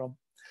bit later on.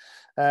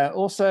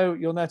 Also,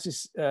 you'll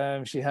notice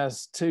she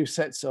has two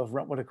sets of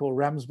what are called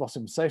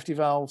Ramsbottom safety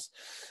valves.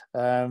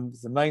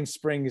 The main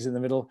spring is in the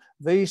middle.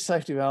 These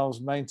safety valves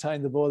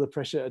maintain the boiler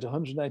pressure at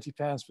 180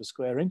 pounds per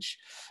square inch.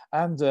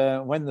 And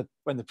when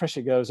the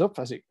pressure goes up,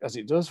 as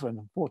it does when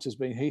the water's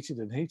being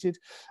heated,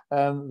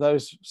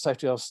 those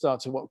safety valves start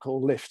to what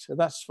called lift. And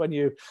that's when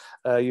you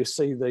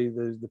see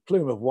the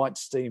plume of white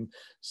steam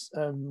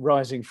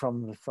rising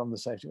from the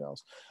safety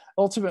valves.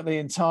 Ultimately,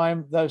 in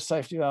time, those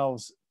safety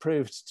valves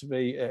proved to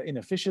be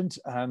inefficient,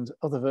 and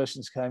other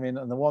versions came in,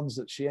 and the ones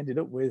that she ended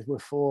up with were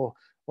for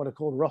what are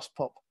called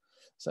Ross-Pop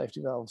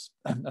safety valves.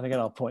 And again,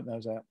 I'll point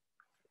those out.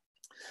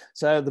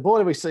 So the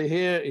boiler we see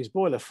here is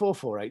boiler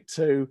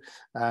 4482.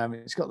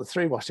 It's got the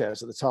 3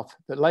 washouts at the top,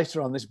 but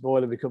later on this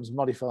boiler becomes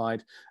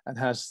modified and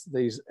has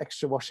these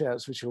extra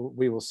washouts, which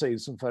we will see in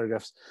some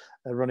photographs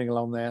running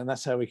along there, and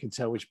that's how we can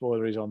tell which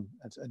boiler is on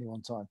at any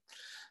one time.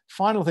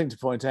 Final thing to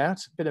point out,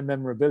 a bit of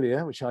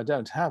memorabilia, which I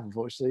don't have,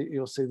 unfortunately.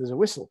 You'll see there's a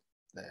whistle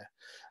there.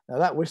 Now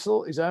that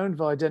whistle is owned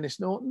by Dennis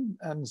Norton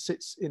and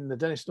sits in the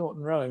Dennis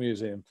Norton Railway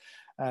Museum.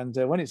 And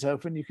when it's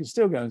open, you can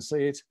still go and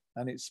see it.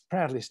 And it's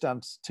proudly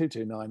stamped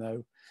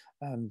 2290,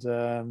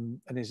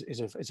 and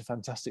is a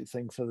fantastic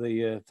thing for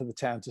the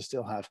town to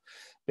still have.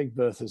 Big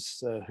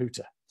Bertha's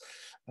hooter.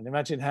 And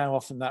imagine how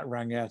often that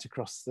rang out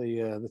across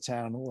the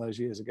town all those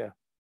years ago.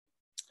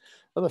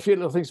 Other few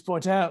little things to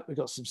point out: we've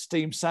got some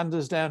steam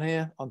sanders down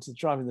here onto the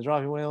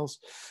driving wheels.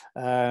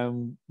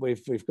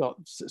 We've got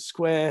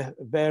square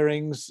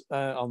bearings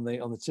on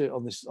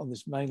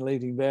this main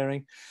leading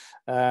bearing.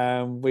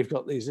 We've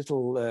got these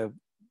little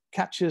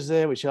catchers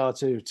there, which are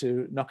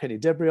to knock any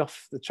debris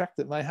off the track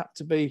that may happen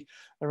to be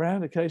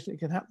around. Occasionally, it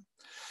can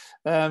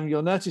happen.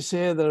 You'll notice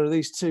here there are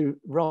these two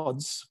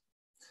rods.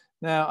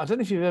 Now, I don't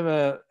know if you've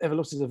ever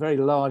looked at a very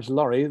large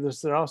lorry.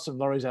 There are some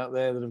lorries out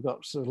there that have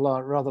got sort of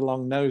rather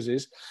long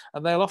noses,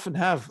 and they'll often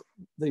have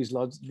these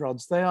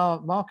rods. They are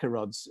marker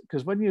rods,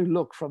 because when you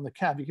look from the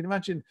cab, you can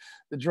imagine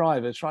the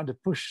driver trying to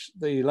push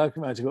the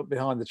locomotive up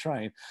behind the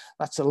train.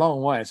 That's a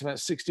long way. It's about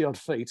 60 odd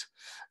feet.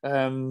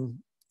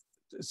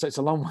 So it's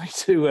a long way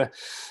to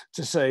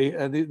say.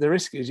 The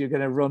risk is you're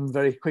going to run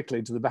very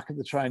quickly to the back of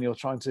the train. You're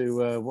trying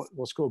to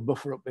what's called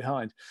buffer up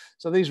behind.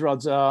 So these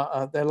rods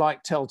they're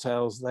like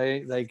telltales.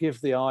 They give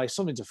the eye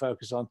something to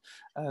focus on,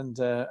 and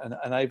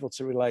able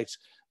to relate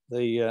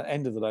the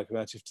end of the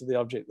locomotive to the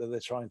object that they're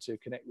trying to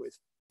connect with.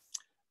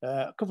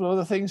 A couple of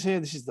other things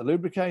here. This is the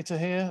lubricator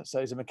here.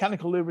 So it's a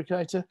mechanical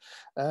lubricator,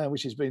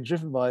 which is being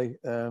driven by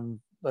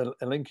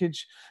a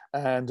linkage,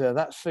 and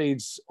that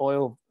feeds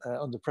oil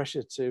under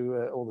pressure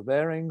to all the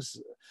bearings,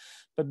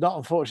 but not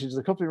unfortunately to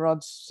the coupling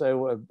rods.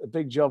 So a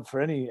big job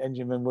for any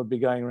engineman would be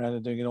going around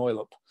and doing an oil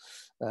up.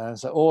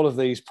 So all of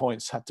these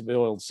points had to be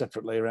oiled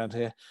separately around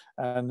here,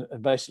 and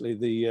basically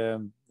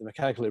the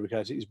mechanical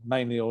lubricator is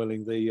mainly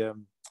oiling the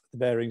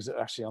bearings that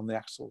are actually on the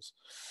axles.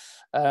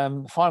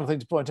 Final thing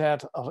to point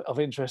out of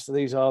interest,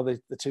 these are the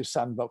two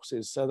sand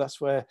boxes. So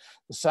that's where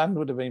the sand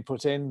would have been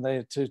put in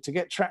to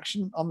get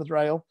traction on the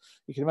rail.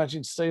 You can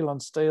imagine steel on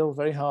steel,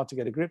 very hard to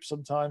get a grip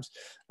sometimes.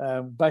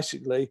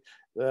 Basically,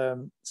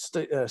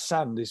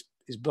 sand is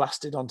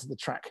blasted onto the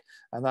track,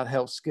 and that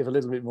helps give a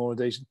little bit more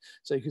adhesion.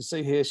 So you can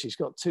see here she's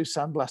got two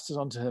sand blasters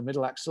onto her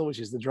middle axle, which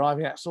is the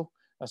driving axle.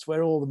 That's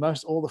where all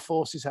the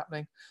force is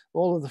happening.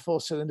 All of the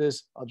 4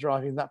 cylinders are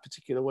driving that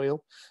particular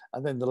wheel,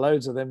 and then the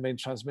loads are then being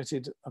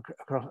transmitted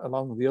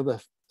along the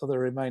other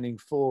remaining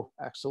 4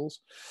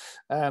 axles.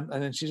 And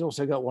then she's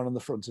also got one on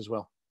the front as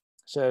well.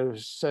 So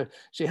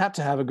she had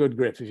to have a good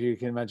grip, if you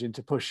can imagine,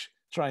 to push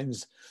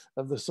trains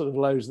of the sort of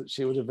loads that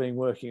she would have been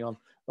working on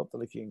up the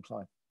Lickey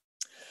Incline.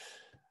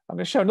 I'm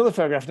going to show another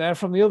photograph now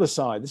from the other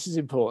side. This is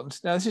important.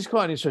 Now, this is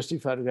quite an interesting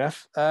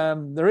photograph.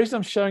 The reason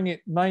I'm showing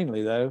it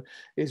mainly, though,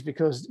 is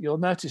because you'll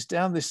notice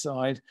down this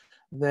side,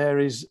 there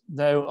is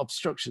no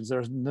obstructions.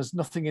 There's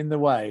nothing in the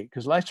way,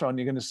 because later on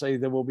you're going to see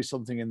there will be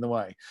something in the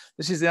way.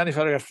 This is the only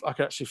photograph I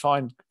could actually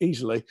find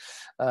easily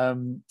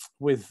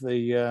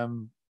without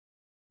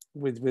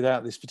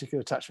this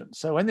particular attachment.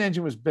 So when the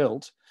engine was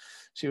built,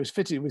 she was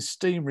fitted with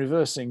steam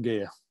reversing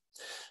gear.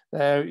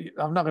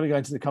 I'm not going to go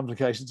into the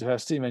complications of how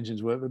steam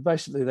engines work, but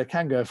basically they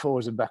can go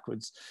forwards and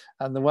backwards.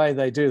 And the way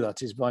they do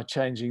that is by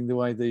changing the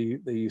way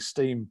the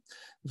steam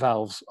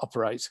valves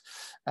operate.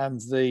 And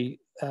the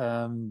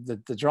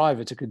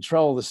driver, to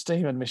control the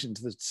steam admission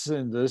to the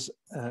cylinders,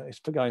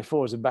 for going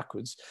forwards and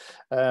backwards,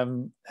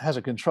 has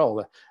a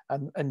controller.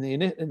 And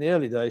in the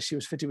early days, she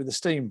was fitted with a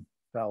steam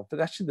valve, but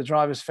actually the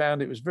drivers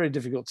found it was very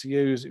difficult to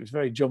use. It was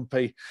very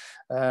jumpy.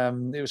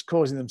 It was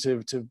causing them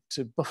to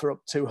buffer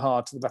up too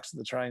hard to the backs of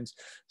the trains.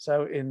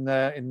 So in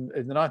the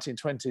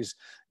 1920s,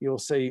 you'll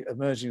see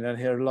emerging down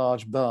here a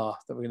large bar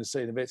that we're going to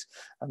see in a bit,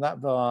 and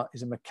that bar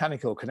is a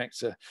mechanical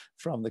connector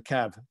from the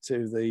cab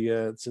to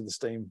the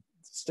steam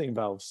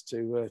valves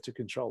to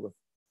control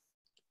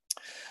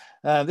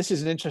them. This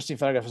is an interesting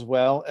photograph as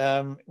well.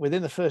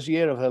 Within the first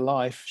year of her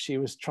life, she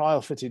was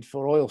trial fitted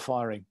for oil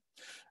firing.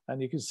 And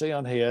you can see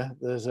on here,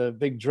 there's a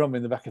big drum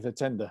in the back of her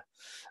tender.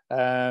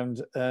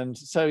 And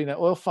so, you know,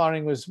 oil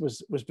firing was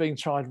being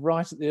tried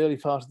right at the early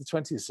part of the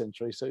 20th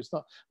century. So it's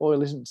not,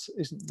 oil isn't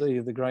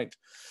the great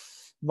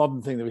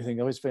modern thing that we think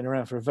of. It's been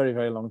around for a very,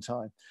 very long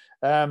time.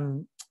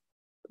 The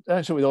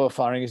issue with oil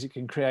firing is it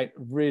can create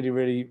really,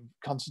 really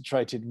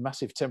concentrated,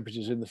 massive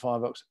temperatures in the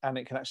firebox, and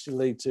it can actually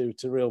lead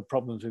to real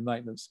problems with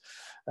maintenance.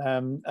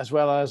 As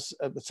well as,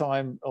 at the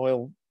time,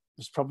 oil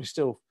was probably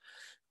still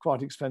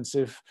quite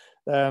expensive.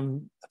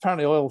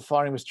 Apparently oil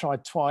firing was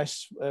tried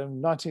twice,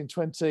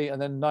 1920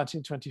 and then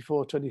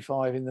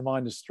 1924-25 in the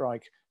miners'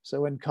 strike.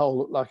 So when coal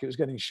looked like it was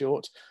getting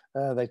short,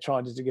 they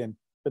tried it again.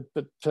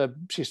 But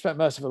she spent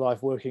most of her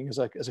life working as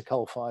a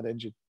coal-fired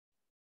engine.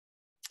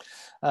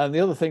 And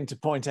the other thing to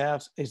point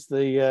out is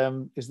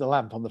the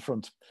lamp on the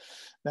front.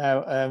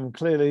 Now,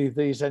 clearly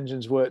these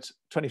engines worked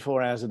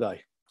 24 hours a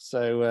day.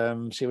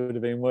 So she would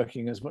have been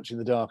working as much in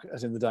the dark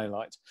as in the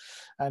daylight.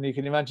 And you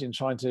can imagine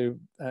trying to,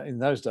 in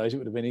those days, it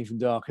would have been even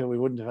darker. We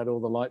wouldn't have had all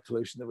the light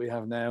pollution that we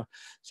have now.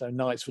 So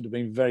nights would have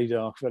been very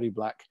dark, very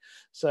black.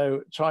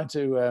 So trying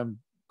to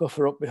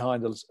buffer up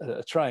behind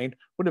a train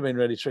would have been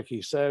really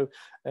tricky. So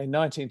in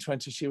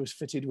 1920, she was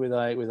fitted with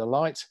a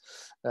light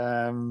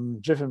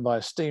driven by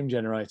a steam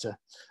generator,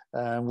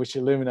 which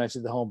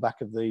illuminated the whole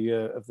back of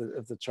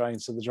the train,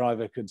 so the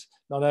driver could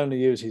not only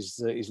use his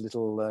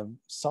little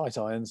sight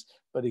irons,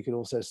 but he could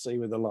also see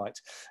with the light.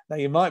 Now,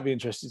 you might be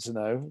interested to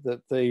know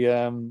that the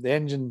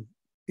engine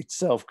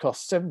itself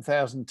cost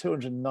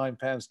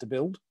 £7,209 to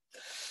build,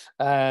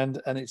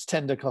 and its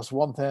tender cost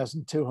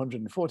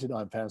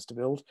 £1,249 to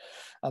build,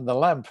 and the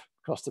lamp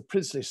cost a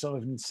princely sum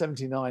of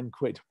 79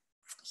 quid.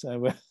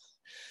 So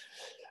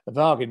a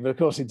bargain, but of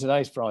course in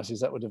today's prices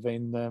that would have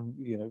been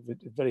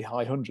very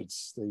high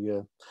hundreds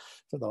for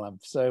the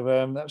lamp. So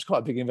that was quite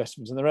a big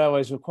investment, and the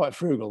railways were quite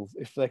frugal.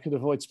 If they could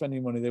avoid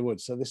spending money, they would.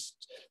 So this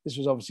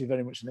was obviously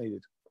very much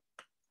needed.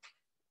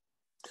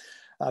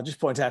 I'll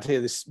just point out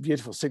here this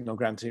beautiful signal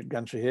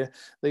gantry here.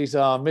 These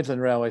are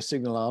Midland Railway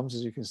signal arms,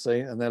 as you can see,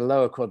 and they're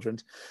lower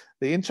quadrant.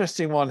 The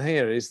interesting one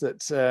here is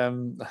that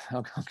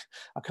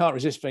I can't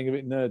resist being a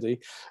bit nerdy.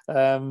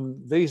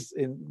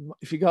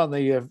 If you go on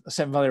the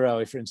Severn Valley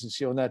Railway, for instance,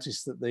 you'll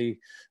notice that the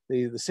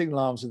signal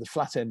arms with the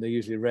flat end are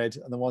usually red,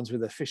 and the ones with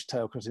the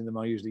fishtail cut in them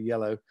are usually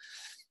yellow.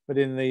 But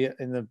in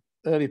the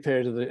early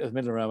period of the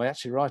Midland Railway,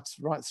 actually right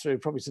through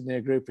probably to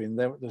near grouping,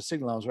 the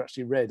signal arms were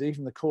actually red.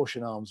 Even the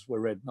caution arms were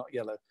red, not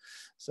yellow.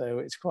 So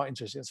it's quite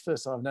interesting. It's the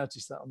first time I've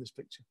noticed that on this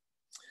picture.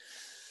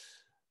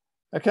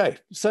 Okay,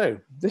 so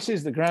this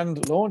is the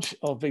grand launch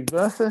of Big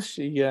Bertha.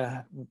 She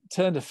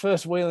turned her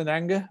first wheel in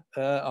anger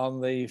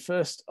on the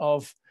 1st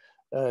of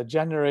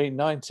January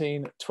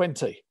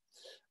 1920.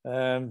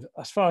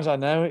 As far as I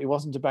know, it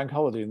wasn't a bank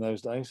holiday in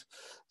those days,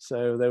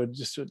 so they would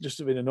just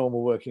have been a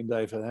normal working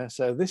day for her.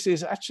 So this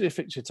is actually a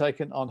picture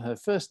taken on her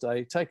first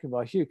day, taken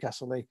by Hugh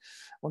Castley,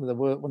 one of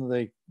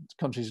the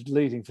country's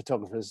leading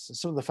photographers.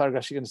 Some of the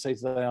photographs you're going to see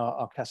today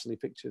are Castley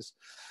pictures,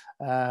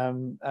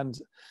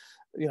 and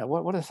you know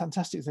what a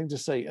fantastic thing to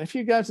see. And if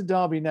you go to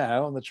Derby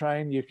now on the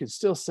train, you can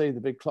still see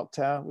the big clock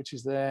tower which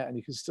is there, and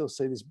you can still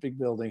see this big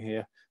building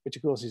here, which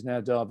of course is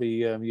now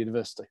Derby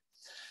University.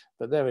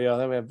 But there we are,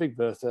 there we have Big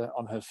Bertha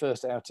on her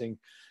first outing,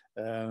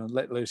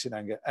 let loose in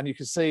anger. And you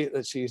can see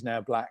that she's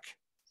now black,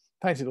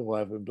 painted all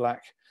over in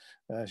black.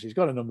 She's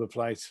got a number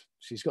plate.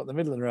 She's got the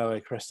Midland Railway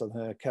crest on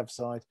her cab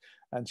side,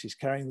 and she's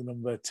carrying the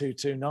number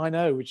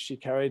 2290, which she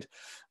carried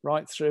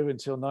right through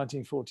until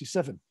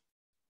 1947.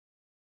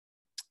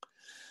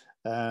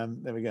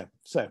 There we go.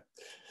 So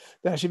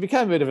now she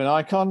became a bit of an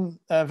icon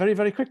very,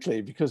 very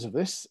quickly because of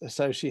this.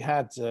 So she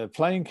had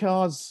playing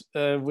cards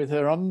with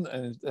her on,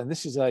 and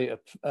this is a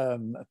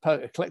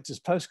collector's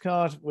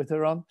postcard with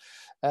her on.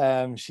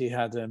 She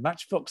had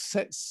matchbox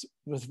sets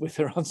with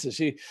her on. So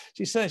she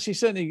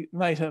certainly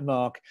made her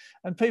mark,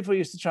 and people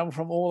used to travel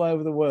from all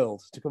over the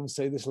world to come and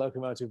see this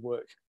locomotive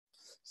work.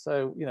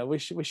 So you know we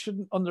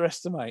shouldn't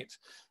underestimate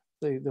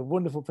the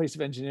wonderful piece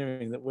of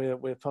engineering that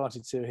we're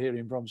party to here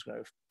in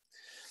Bromsgrove.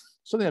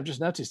 Something I've just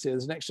noticed here,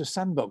 there's an extra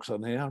sandbox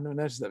on here. I've never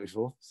noticed that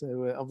before.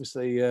 So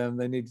obviously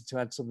they needed to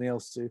add something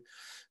else to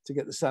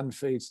get the sand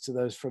feeds to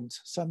those front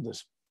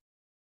sanders.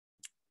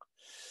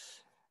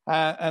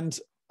 And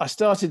I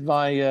started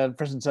my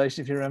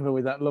presentation, if you remember,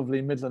 with that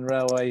lovely Midland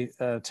Railway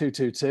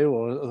 222,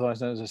 or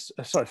otherwise known as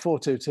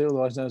 422,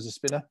 otherwise known as a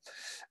spinner,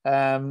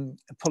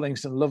 pulling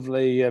some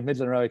lovely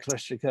Midland Railway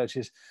clerestory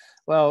coaches.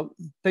 Well,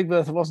 Big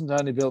Bertha wasn't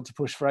only built to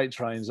push freight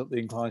trains up the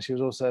incline, she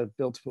was also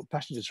built to put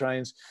passenger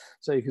trains.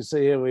 So you can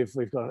see here we've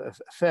got a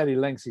fairly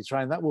lengthy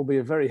train. That will be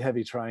a very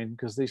heavy train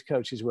because these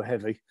coaches were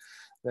heavy.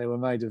 They were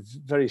made of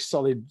very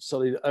solid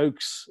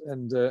oaks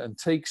and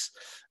teaks,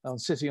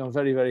 sitting on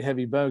very, very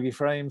heavy bogie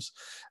frames.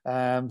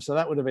 So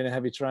that would have been a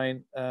heavy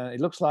train.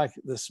 It looks like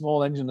the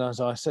small engine,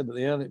 as I said at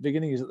the early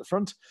beginning, is at the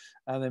front,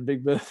 and then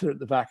Big Bertha at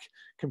the back,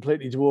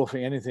 completely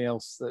dwarfing anything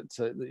else that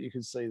you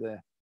can see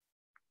there.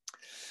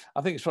 I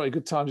think it's probably a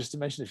good time just to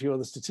mention a few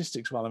other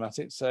statistics while I'm at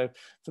it. So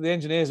for the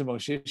engineers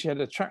amongst you, she had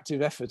an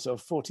attractive effort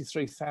of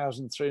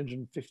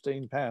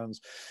 £43,315.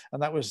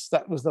 And that was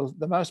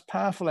the most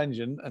powerful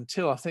engine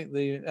until I think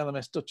the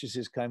LMS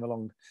Duchesses came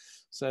along.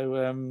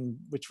 So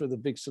which were the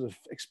big sort of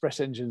express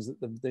engines that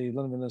the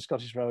London and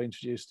Scottish Railway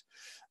introduced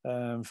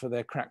for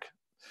their crack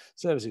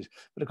services.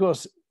 But of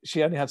course,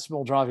 she only had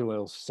small driving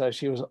wheels. So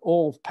she was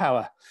all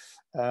power,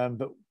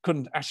 but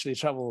couldn't actually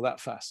travel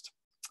that fast.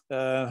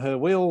 Her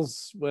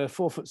wheels were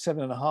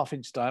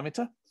 4'7.5"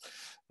 diameter.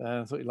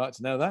 I thought you'd like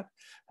to know that.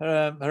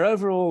 Her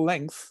overall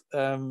length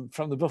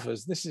from the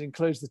buffers, this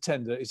includes the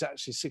tender, is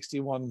actually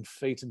 61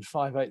 feet and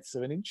 5/8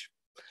 of an inch.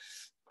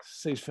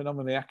 Seems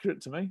phenomenally accurate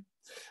to me.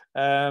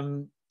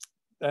 And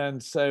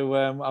so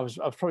I was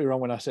probably wrong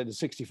when I said a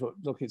 60-foot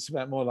look. It's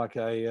about more like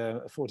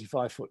a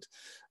 45-foot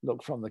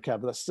look from the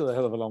cab, but that's still a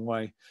hell of a long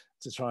way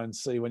to try and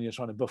see when you're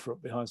trying to buffer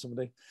up behind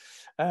somebody.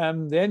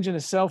 The engine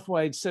itself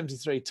weighed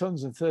 73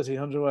 tons and 13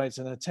 hundredweights,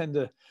 and a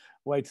tender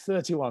weighed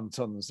 31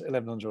 tons,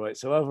 11 hundredweights.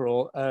 So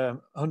overall,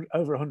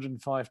 over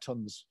 105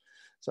 tons.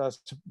 So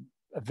that's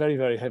a very,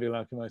 very heavy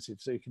locomotive.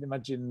 So you can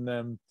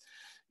imagine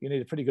you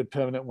need a pretty good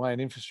permanent way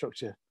and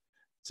infrastructure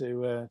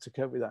to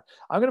cope with that.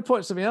 I'm going to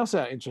point something else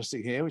out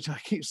interesting here, which I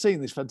keep seeing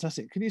this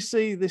fantastic. Can you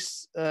see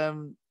this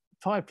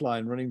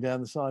pipeline running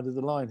down the side of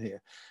the line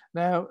here?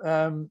 Now,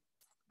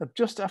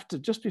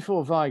 just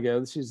before Vigo,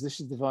 this is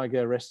the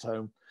Vigo rest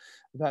home,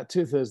 about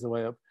 2/3 of the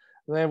way up,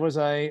 there was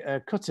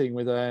a cutting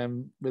with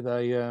a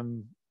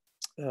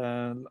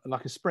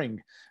like a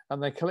spring,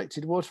 and they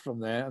collected water from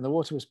there, and the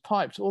water was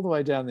piped all the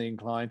way down the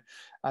incline,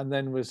 and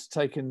then was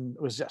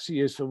actually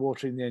used for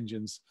watering the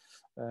engines,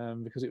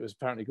 because it was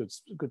apparently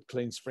good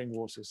clean spring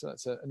water. So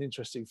that's an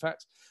interesting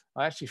fact.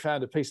 I actually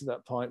found a piece of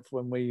that pipe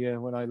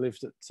when I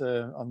lived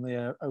on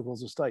the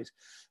Ogles estate,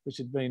 which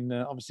had been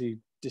obviously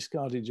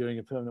discarded during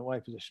a permanent way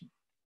position.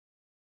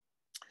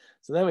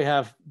 So there we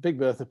have Big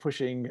Bertha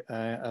pushing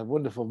a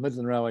wonderful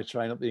Midland Railway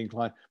train up the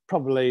incline,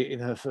 probably in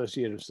her first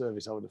year of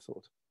service, I would have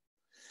thought.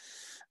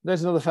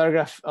 There's another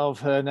photograph of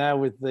her now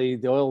with the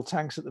oil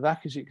tanks at the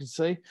back, as you can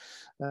see,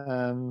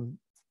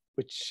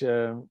 which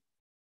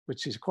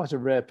is quite a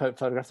rare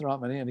photograph. There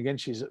aren't many. And again,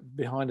 she's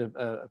behind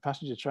a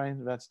passenger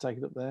train, about to take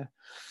it up there.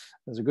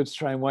 There's a goods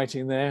train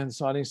waiting there and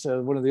siding.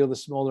 So one of the other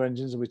smaller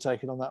engines will be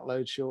taken on that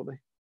load shortly.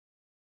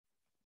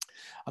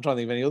 I'm trying to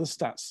think of any other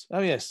stats. Oh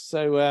yes,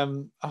 so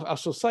I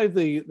shall save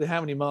the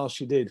how many miles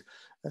she did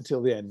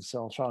until the end. So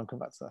I'll try and come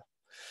back to that.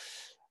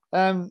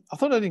 I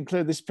thought I'd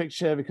include this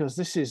picture because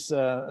this is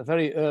a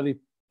very early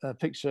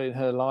picture in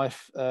her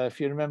life. If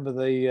you remember,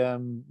 the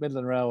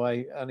Midland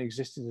Railway only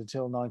existed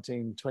until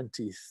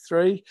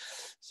 1923.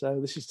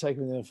 So this is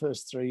taken in her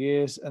first 3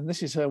 years. And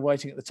this is her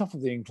waiting at the top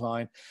of the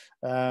incline,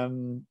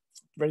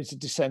 ready to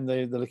descend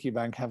the Lickey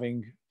bank,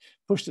 having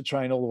pushed the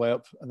train all the way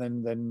up and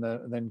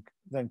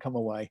then come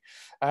away.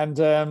 And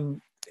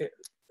those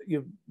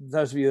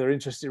of you that are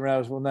interested in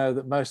rails will know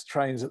that most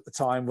trains at the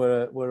time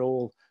were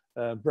all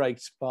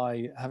braked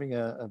by having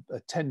a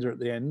tender at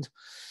the end,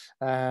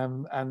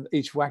 and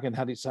each wagon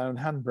had its own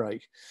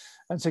handbrake.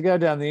 And to go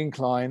down the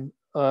incline,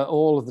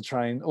 all of the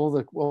train, all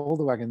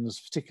the wagons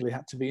particularly,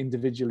 had to be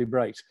individually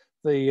braked.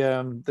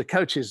 The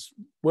coaches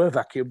were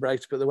vacuum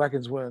braked, but the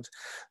wagons weren't.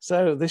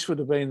 So this would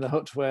have been the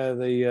hut where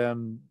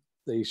the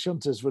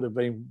shunters would have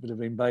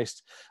been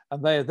based,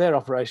 and their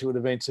operation would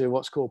have been to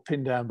what's called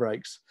pin down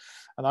brakes.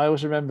 And I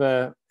always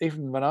remember,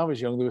 even when I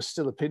was young, there was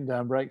still a pin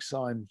down brake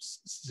sign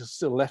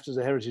still left as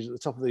a heritage at the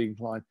top of the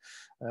incline,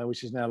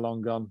 which is now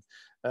long gone,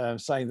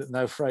 saying that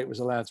no freight was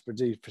allowed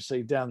to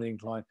proceed down the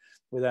incline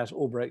without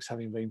all brakes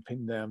having been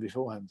pinned down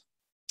beforehand.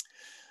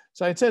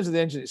 So in terms of the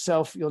engine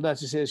itself, you'll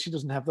notice here she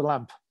doesn't have the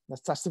lamp.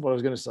 That's what I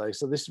was going to say.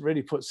 So this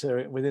really puts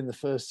her within the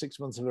first 6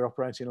 months of her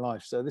operating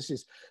life. So this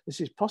is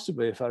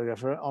possibly a photograph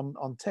of her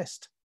on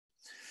test.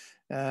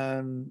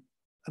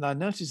 And I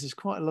noticed there's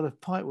quite a lot of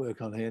pipe work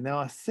on here. Now,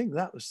 I think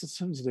that was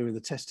something to do with the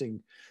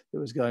testing that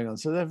was going on.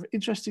 So they're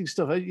interesting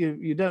stuff.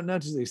 You don't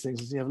notice these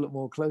things until you have a look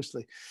more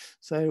closely.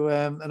 So,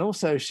 and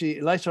also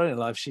later on in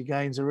life, she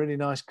gains a really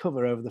nice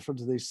cover over the front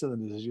of these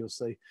cylinders, as you'll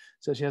see.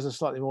 So she has a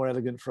slightly more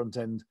elegant front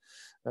end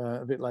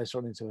a bit later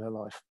on into her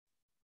life.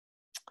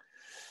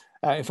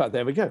 In fact,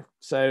 there we go.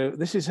 So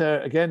this is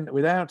her again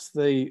without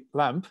the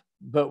lamp,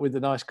 but with the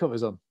nice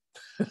covers on.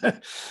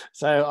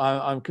 So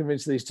I'm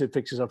convinced these two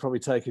pictures are probably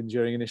taken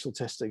during initial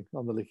testing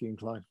on the Lickey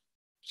Incline.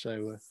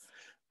 So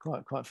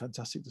quite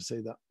fantastic to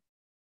see that.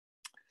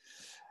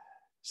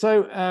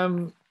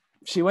 So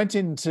she went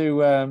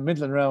into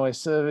Midland Railway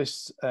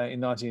service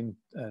in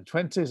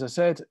 1920, as I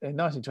said. In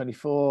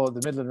 1924,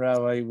 the Midland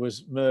Railway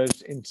was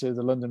merged into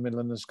the London,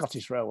 Midland and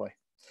Scottish Railway.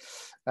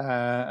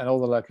 And all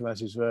the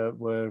locomotives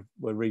were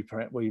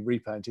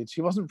repainted.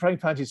 She wasn't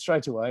pre-painted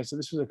straight away, so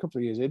this was a couple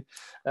of years in.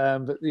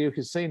 But you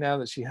can see now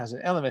that she has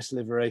an LMS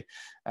livery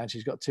and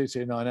she's got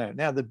 2290.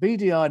 Now, the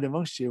beady-eyed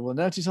amongst you will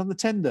notice on the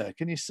tender,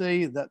 can you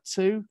see that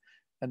 2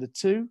 and a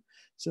 2?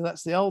 So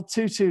that's the old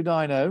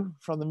 2290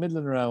 from the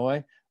Midland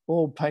Railway,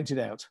 all painted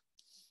out.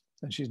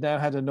 And she's now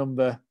had a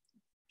number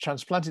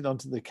transplanted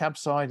onto the cab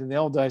side. In the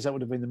old days, that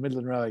would have been the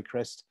Midland Railway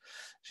crest.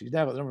 She's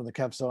now got the number on the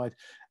cab side,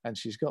 and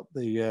she's got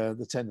the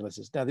tender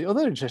letters. Now, the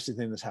other interesting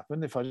thing that's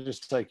happened, if I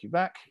just take you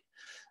back,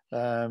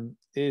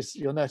 is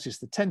you'll notice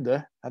the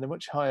tender had a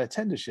much higher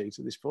tender sheet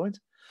at this point,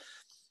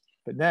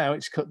 but now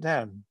it's cut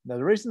down. Now,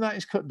 the reason that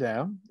is cut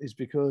down is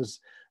because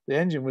the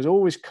engine was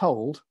always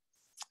cold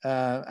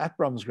at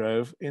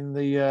Bromsgrove at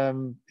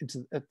the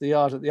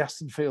yard at the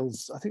Aston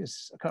Fields. I think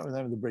I can't remember the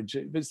name of the bridge,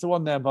 but it's the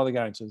one down by the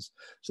Garringtons.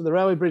 So the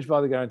railway bridge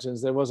by the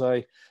Garringtons, there was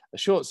a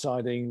short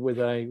siding with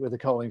a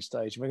coaling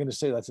stage. And we're going to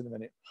see that in a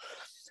minute.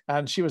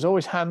 And she was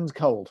always hand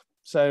coaled.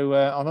 So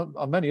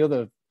on many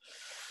other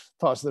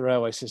parts of the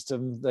railway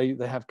system, they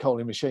have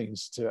coaling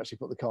machines to actually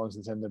put the coal into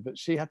the tender, but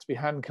she had to be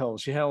hand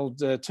coaled. She held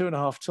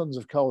 2.5 tons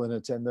of coal in her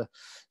tender.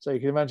 So you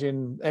can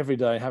imagine every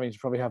day having to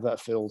probably have that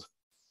filled.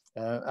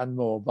 And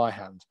more by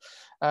hand,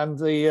 and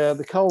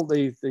the coal,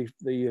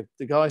 the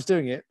guys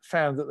doing it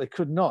found that they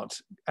could not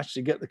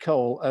actually get the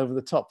coal over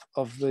the top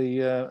of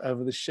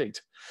the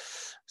sheet,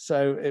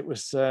 so it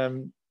was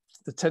the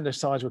tender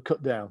sides were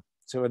cut down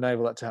to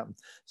enable that to happen.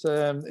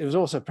 So it was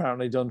also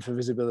apparently done for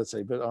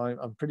visibility, but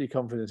I'm pretty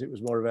confident it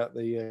was more about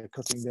the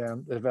cutting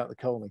down, about the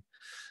coaling.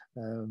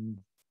 So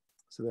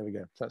there we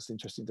go. That's the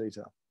interesting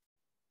detail.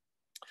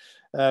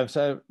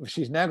 So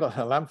she's now got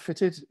her lamp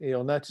fitted.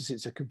 You'll notice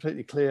it's a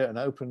completely clear and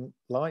open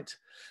light,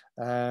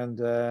 and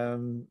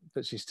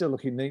but she's still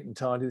looking neat and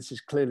tidy. This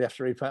is clearly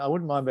after repaint. I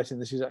wouldn't mind betting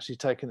this is actually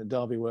taken at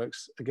Derby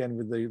Works, again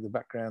with the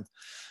background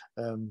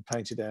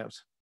painted out.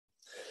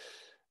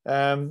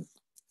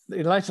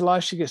 In later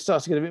life, she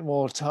starts to get a bit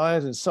more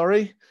tired and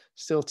sorry.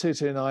 Still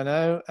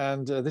 2290,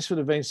 and this would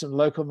have been some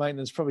local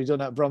maintenance probably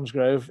done at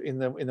Bromsgrove in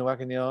the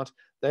wagon yard.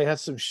 They had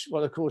some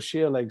what are called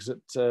shear legs at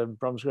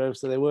Bromsgrove,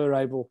 so they were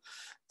able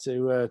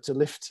to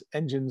lift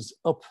engines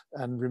up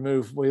and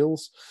remove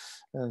wheels.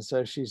 And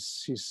so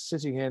she's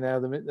sitting here now,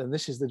 and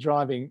this is the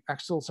driving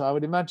axle. So I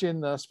would imagine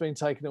that's been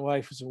taken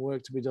away for some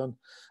work to be done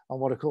on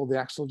what are called the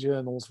axle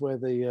journals, where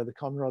the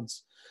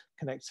conrods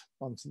connect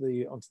onto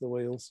the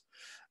wheels,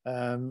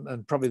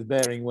 and probably the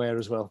bearing wear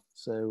as well.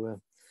 So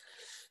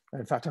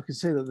in fact, I can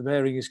see that the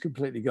bearing is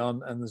completely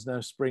gone, and there's no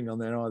spring on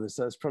there either.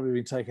 So it's probably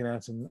been taken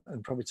out and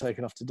probably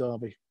taken off to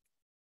Derby.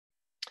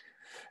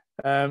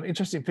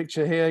 Interesting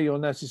picture here. You'll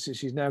notice that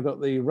she's now got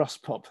the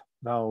rust pop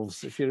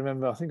valves. If you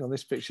remember, I think on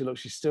this picture, look,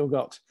 she's still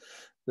got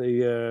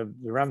the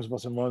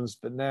Ramsbottom ones,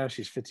 but now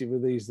she's fitted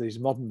with these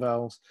modern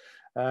valves.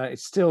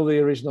 It's still the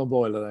original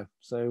boiler though.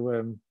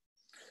 So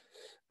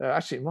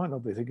actually, it might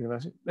not be thinking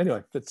about it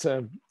anyway. But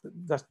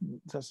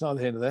that's neither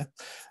here nor there.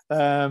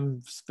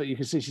 But you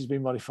can see she's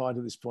been modified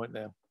at this point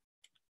now.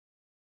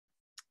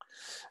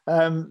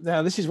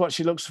 Now, this is what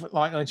she looks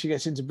like when she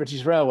gets into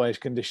British Railways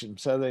condition.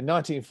 So, in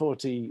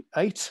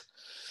 1948,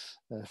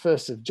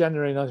 1st of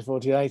January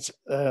 1948,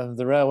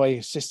 the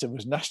railway system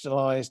was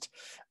nationalised,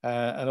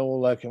 and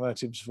all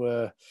locomotives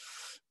were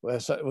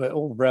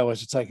all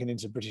railways were taken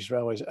into British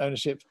Railways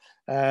ownership.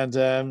 And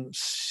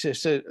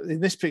so in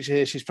this picture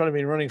here, she's probably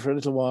been running for a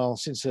little while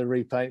since her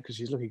repaint because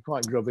she's looking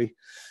quite grubby.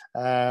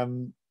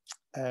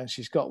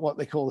 She's got what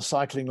they call the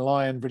Cycling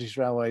Lion British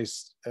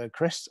Railways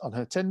crest on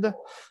her tender.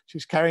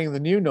 She's carrying the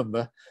new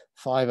number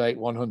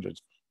 58100.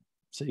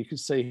 So you can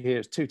see here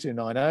it's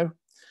 2290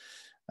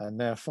 and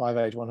now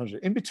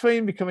 58100. In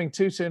between becoming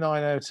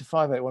 2290 to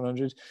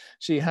 58100,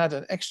 she had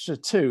an extra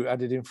 2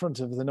 added in front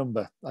of the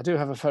number. I do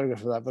have a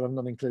photograph of that, but I've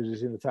not included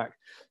it in the pack.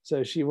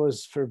 So she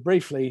was, for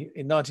briefly,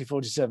 in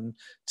 1947,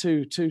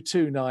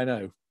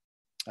 22290.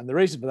 And the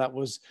reason for that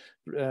was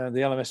the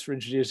LMS were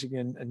introducing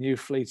a new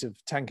fleet of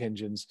tank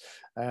engines,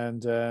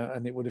 and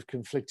it would have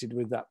conflicted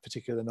with that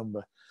particular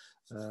number.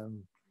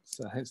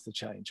 So hence the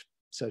change.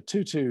 So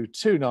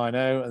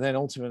 22290, and then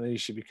ultimately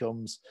she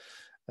becomes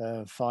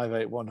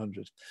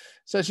 58100.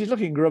 So she's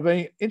looking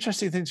grubby.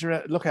 Interesting thing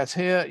to look at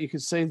here, you can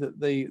see that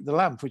the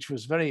lamp, which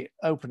was very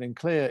open and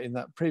clear in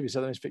that previous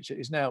LMS picture,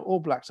 is now all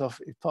blacked off,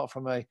 apart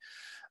from a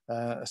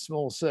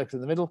small circle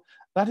in the middle.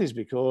 That is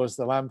because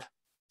the lamp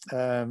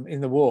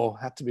in the war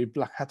had to be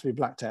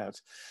blacked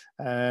out,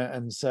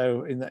 and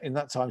so in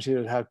that time she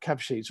would have cab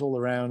sheets all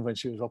around when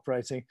she was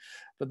operating,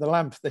 but the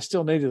lamp, they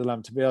still needed the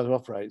lamp to be able to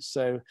operate,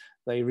 so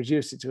they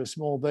reduced it to a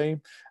small beam,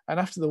 and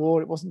after the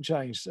war it wasn't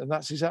changed, and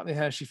that's exactly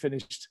how she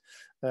finished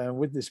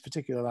with this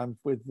particular lamp,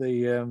 with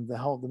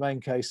the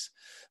main case,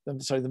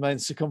 the main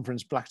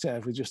circumference blacked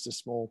out with just a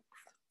small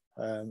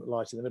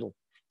light in the middle.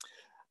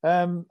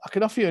 I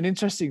can offer you an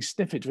interesting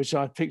snippet which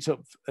I picked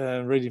up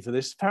reading for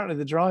this. Apparently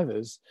the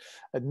drivers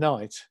at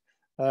night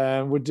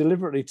would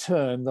deliberately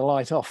turn the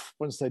light off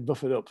once they'd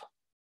buffered up,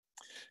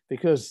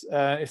 because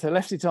if they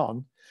left it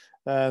on,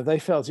 they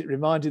felt it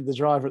reminded the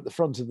driver at the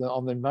front of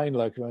on the main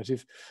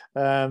locomotive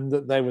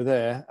that they were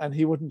there, and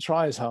he wouldn't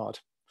try as hard.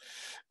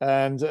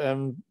 And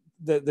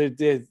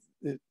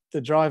the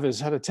drivers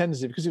had a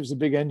tendency, because it was a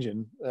big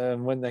engine,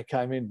 when they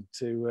came in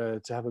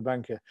to have a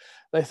banker,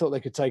 they thought they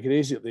could take it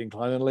easy up the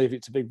incline and leave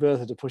it to Big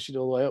Bertha to push it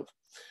all the way up.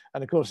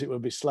 And of course it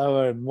would be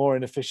slower and more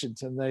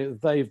inefficient, and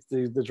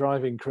the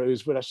driving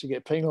crews would actually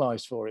get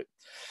penalised for it.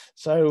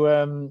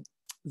 So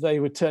they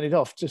would turn it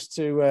off just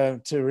to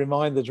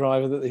remind the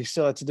driver that he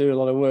still had to do a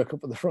lot of work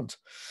up at the front,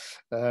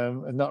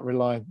 and not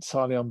rely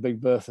entirely on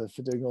Big Bertha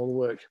for doing all the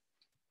work.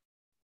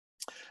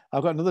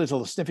 I've got another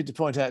little snippet to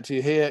point out to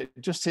you here.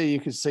 Just here you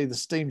can see the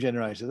steam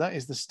generator. That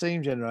is the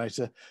steam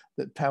generator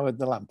that powered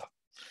the lamp.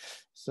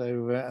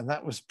 So, and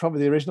that was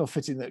probably the original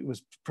fitting that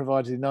was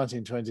provided in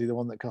 1920, the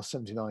one that cost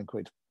 79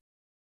 quid.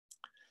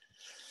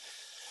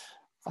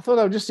 I thought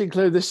I would just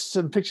include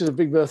some pictures of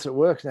Big Bertha at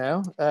work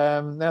now.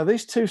 Now,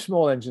 these two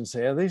small engines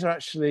here, these are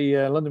actually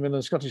London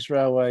Midland Scottish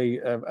Railway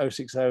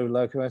 060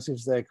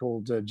 locomotives. They're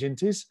called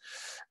Ginties.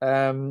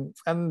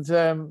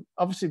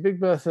 Obviously, Big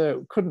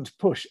Bertha couldn't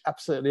push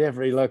absolutely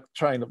every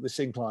train up this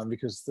incline,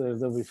 because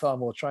there'll be far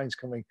more trains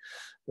coming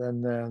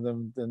than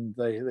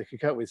they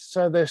could cope with.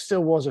 So there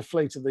still was a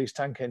fleet of these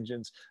tank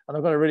engines. And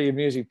I've got a really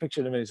amusing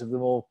picture in a minute of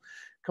them all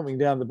coming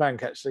down the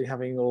bank, actually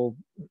having all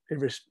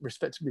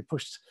respectively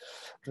pushed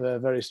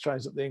various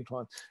trains up the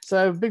incline.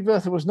 So Big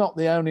Bertha was not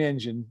the only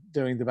engine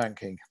doing the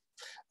banking.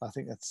 I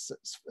think that's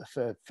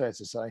fair to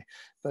say,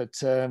 but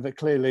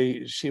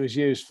clearly she was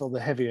used for the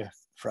heavier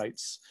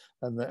freights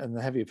and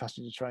the heavier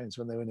passenger trains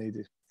when they were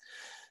needed.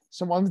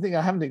 So one thing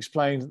I haven't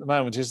explained at the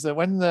moment is that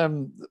when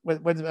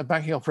a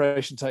banking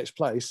operation takes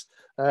place,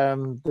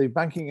 the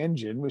banking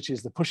engine, which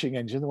is the pushing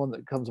engine, the one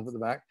that comes up at the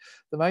back,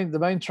 the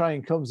main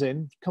train comes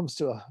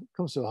to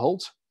a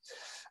halt,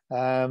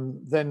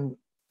 then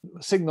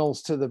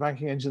signals to the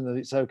banking engine that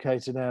it's okay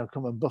to now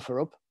come and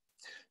buffer up.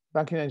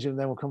 Banking engine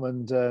then will come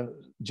and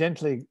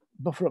gently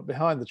buffer up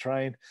behind the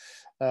train.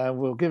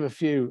 We'll give a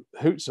few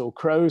hoots or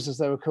crows, as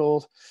they were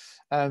called.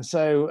 And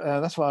so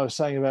that's why I was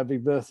saying about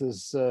Big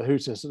Bertha's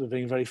hooter sort of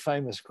being very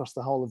famous across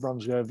the whole of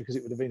Bromsgrove, because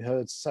it would have been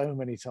heard so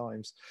many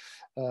times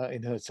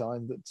in her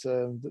time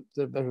that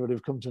everybody would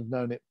have come to have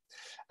known it.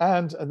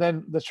 And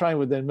then the train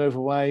would then move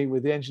away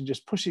with the engine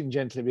just pushing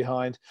gently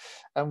behind,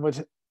 and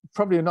would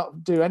probably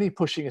not do any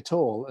pushing at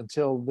all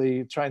until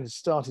the train had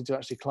started to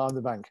actually climb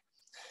the bank.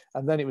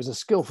 And then it was a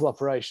skillful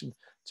operation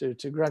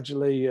to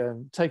gradually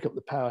take up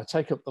the power,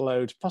 take up the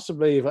load,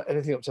 possibly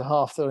anything up to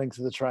half the length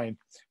of the train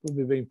would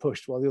be being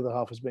pushed while the other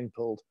half was being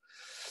pulled.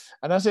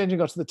 And as the engine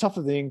got to the top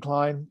of the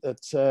incline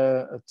at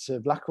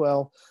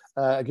Blackwell,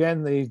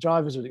 again, the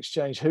drivers would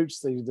exchange hoots.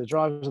 The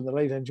drivers on the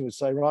lead engine would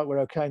say, right,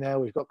 we're okay now,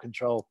 we've got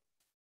control.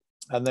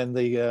 And then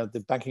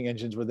the banking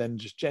engines would then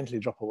just gently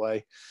drop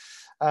away.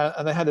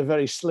 And they had a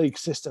very sleek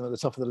system at the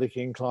top of the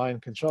Lickey Incline,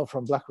 controlled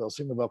from Blackwell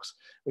signal box,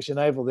 which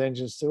enabled the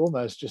engines to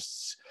almost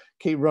just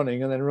keep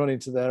running and then run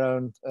into their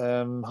own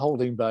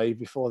holding bay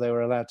before they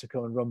were allowed to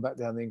come and run back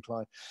down the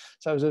incline.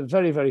 So it was a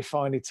very, very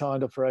finely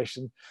timed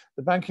operation.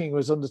 The banking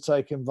was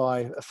undertaken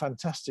by a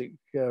fantastic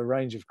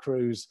range of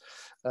crews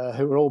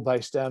who were all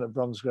based down at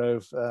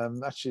Bromsgrove,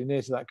 actually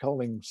near to that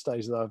coaling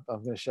stage that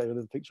I'm going to show you a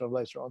little picture of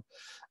later on.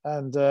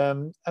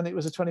 And it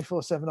was a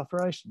 24/7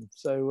 operation.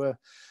 So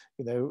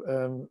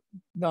you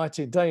know,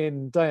 day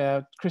in, day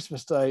out,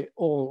 Christmas Day,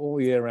 all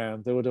year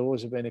round, there would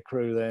always have been a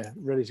crew there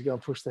ready to go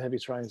and push the heavy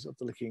trains up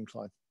the Lickey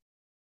Incline.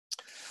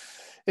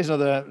 Here's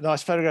another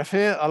nice photograph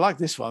here. I like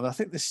this one. I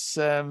think this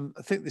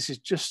is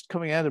just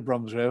coming out of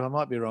Bromsgrove. I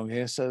might be wrong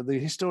here. So the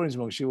historians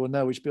amongst you will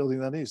know which building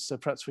that is. So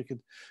perhaps we could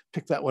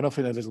pick that one up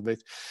in a little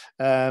bit.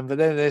 But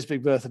then there's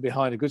Big Bertha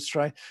behind a goods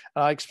train.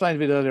 I explained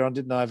a bit earlier on,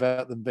 didn't I,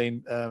 about them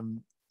being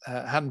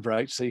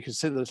handbrake. So you can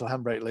see the little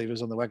handbrake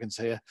levers on the wagons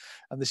here.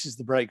 And this is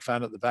the brake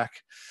van at the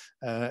back,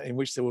 in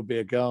which there would be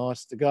a guard.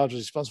 The guard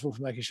was responsible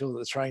for making sure that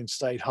the train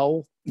stayed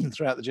whole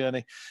throughout the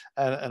journey,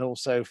 and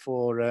also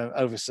for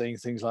overseeing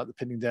things like the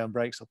pinning down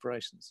brakes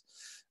operations.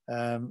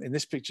 In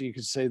this picture, you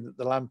can see that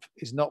the lamp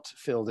is not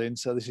filled in.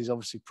 So this is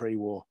obviously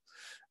pre-war.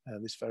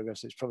 This photograph,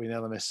 so it's probably an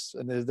LMS,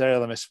 and they're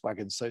LMS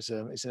wagons. So it's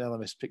an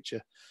LMS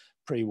picture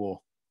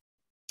pre-war.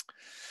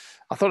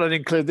 I thought I'd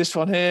include this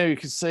one here. You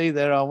can see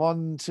there are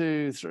 1,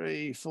 2,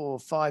 3, 4,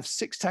 5,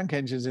 6 tank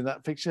engines in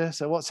that picture.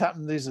 So what's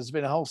happened is there's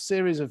been a whole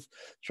series of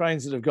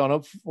trains that have gone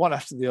up one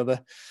after the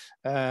other.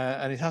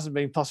 And it hasn't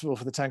been possible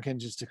for the tank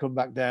engines to come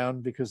back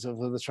down because of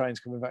the trains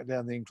coming back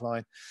down the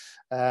incline.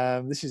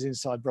 This is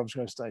inside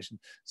Bromsgrove station.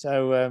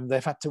 So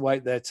they've had to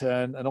wait their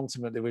turn. And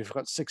ultimately, we've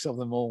got 6 of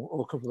them,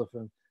 all coupled up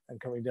and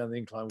coming down the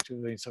incline, which would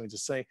have been something to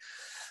see.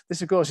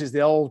 This, of course, is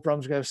the old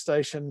Bromsgrove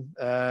station,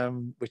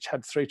 which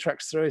had 3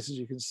 tracks through it, as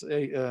you can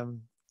see.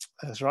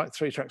 That's right,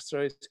 3 tracks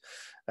through it.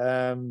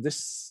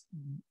 This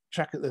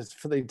track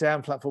for the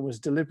down platform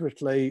was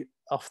deliberately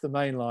off the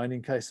main line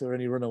in case there were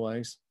any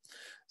runaways.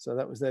 So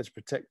that was there to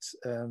protect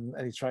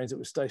any trains that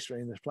were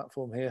stationary in this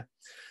platform here.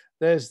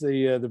 There's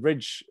the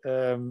bridge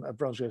at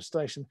Bromsgrove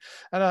station,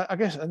 and I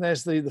guess, and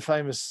there's the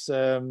famous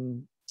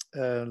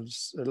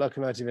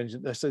locomotive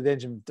engine. So the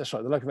engine, that's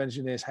right, the locomotive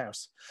engineer's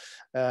house,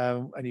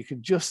 and you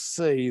can just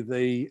see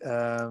the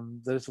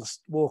little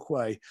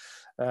walkway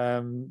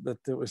that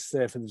was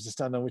there for them to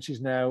stand on, which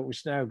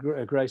now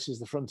graces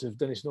the front of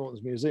Dennis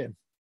Norton's museum.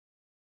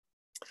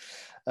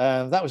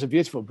 That was a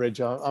beautiful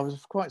bridge. I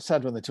was quite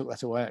sad when they took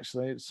that away,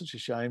 actually. It's such a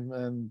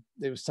shame.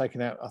 It was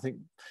taken out, I think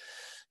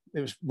it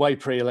was way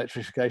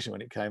pre-electrification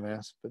when it came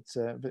out, but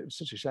it was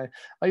such a shame.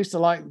 I used to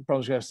like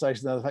Bromsgrove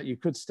station, though, the fact you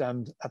could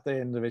stand at the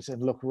end of it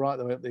and look right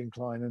the way up the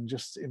incline and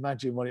just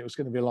imagine what it was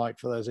going to be like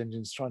for those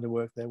engines trying to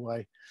work their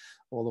way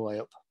all the way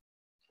up.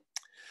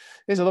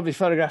 Here's a lovely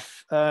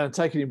photograph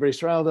taken in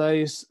British Rail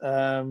days,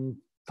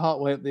 part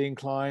way up the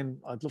incline.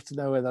 I'd love to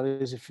know where that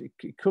is. If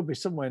it could be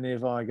somewhere near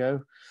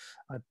Vigo.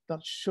 I'm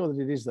not sure that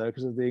it is, though,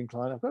 because of the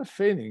incline. I've got a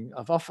feeling,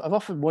 I've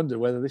often wondered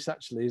whether this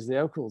actually is the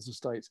Oakles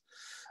estate,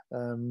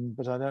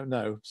 but I don't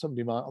know.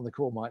 Somebody might on the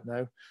call might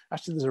know.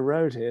 Actually, there's a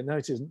road here. No,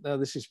 it isn't. No,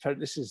 this is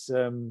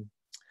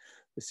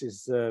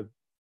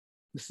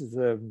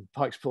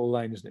Pikes Pool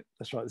Lane, isn't it?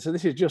 That's right. So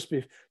this is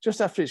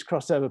just after it's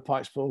crossed over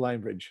Pikes Pool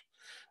Lane Bridge,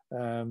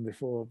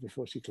 before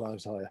she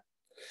climbs higher.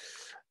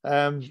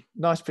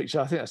 Nice picture.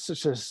 I think that's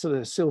such a sort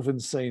of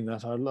sylvan scene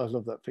that I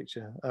love that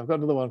picture. I've got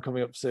another one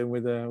coming up soon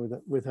with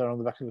her on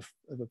the back of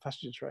a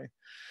passenger train,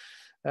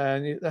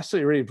 and that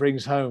sort of really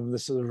brings home the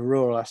sort of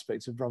rural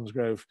aspects of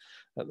Bromsgrove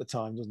at the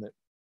time, doesn't it?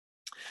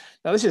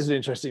 Now this is an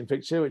interesting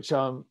picture which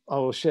I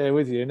will share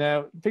with you.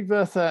 Now Big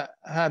Bertha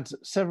had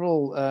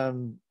several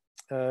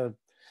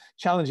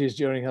challenges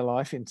during her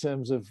life in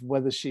terms of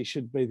whether she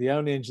should be the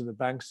only engine that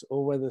banks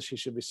or whether she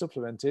should be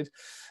supplemented.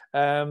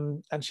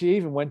 And she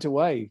even went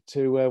away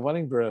to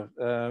Wellingborough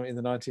in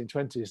the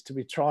 1920s to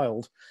be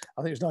trialled.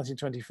 I think it was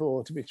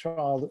 1924, to be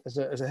trialled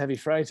as a heavy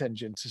freight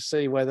engine to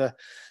see whether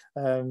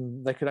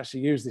they could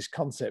actually use this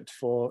concept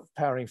for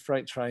powering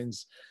freight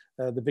trains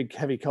the big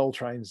heavy coal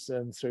trains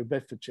through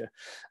Bedfordshire.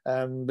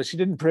 But she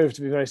didn't prove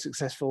to be very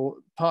successful,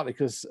 partly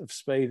because of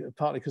speed,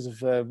 partly because of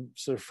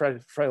sort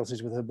of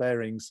frailties with her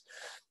bearings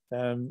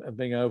and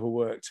being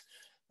overworked.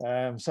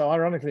 So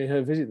ironically,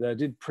 her visit there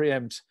did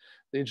preempt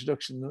the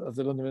introduction of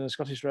the London and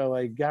Scottish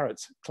Railway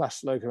Garratt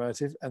class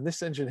locomotive. And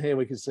this engine here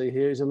we can see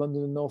here is a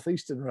London and North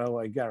Eastern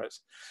Railway Garratt,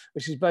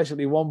 which is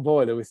basically one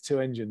boiler with two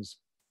engines.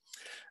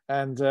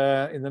 And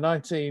in the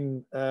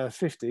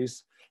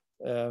 1950s,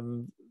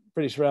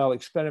 British Rail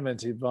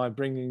experimented by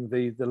bringing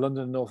the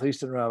London and North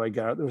Eastern Railway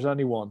Garratt. There was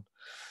only one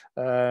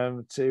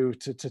to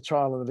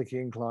trial on the Lickey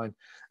Incline,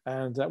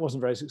 and that wasn't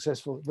very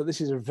successful. But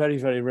this is a very,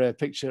 very rare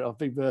picture of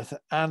Big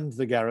Bertha and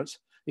the Garratt.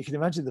 You can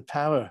imagine the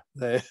power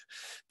there,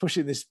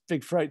 pushing this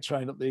big freight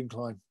train up the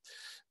incline,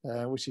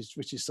 which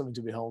is something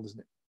to behold,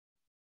 isn't it?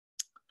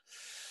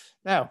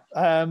 Now,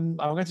 I'm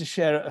going to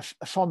share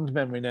a fond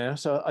memory now.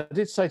 So I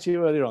did say to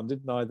you earlier on,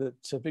 didn't I,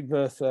 that Big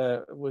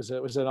Bertha was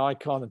an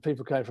icon and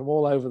people came from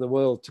all over the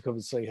world to come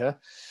and see her.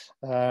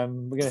 We're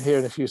going to hear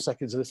in a few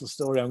seconds a little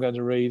story I'm going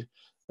to read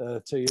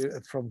to you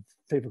from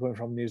people coming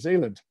from New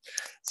Zealand.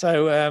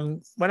 So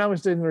when I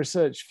was doing the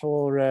research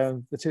for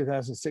the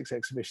 2006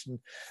 exhibition,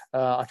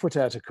 I put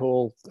out a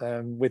call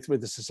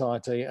with the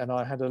Society, and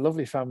I had a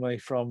lovely family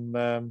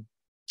from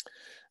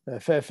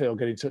Fairfield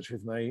get in touch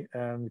with me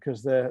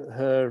because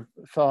her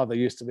father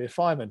used to be a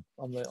fireman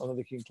on the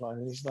Lickey Incline,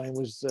 and his name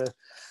was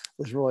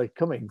Roy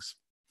Cummings.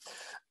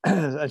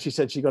 And she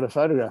said she got a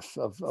photograph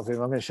of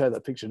him. I'm going to show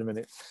that picture in a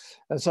minute.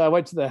 And so I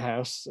went to their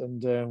house,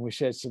 and we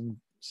shared some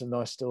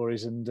nice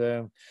stories.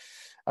 And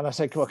I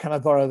said, "Well, can I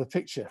borrow the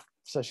picture?"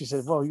 So she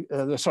said, "Well,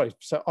 sorry."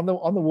 So on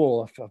the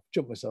wall, I've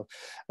jumped myself.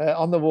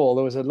 On the wall,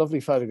 there was a lovely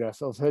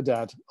photograph of her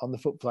dad on the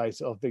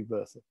footplate of Big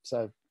Bertha.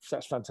 So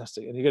that's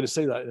fantastic, and you're going to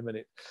see that in a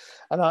minute.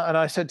 And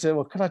I said to her,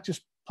 "Well, can I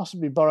just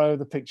possibly borrow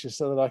the picture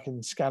so that I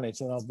can scan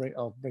it, and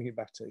I'll bring it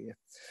back to you?"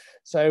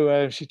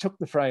 So she took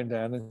the frame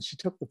down and she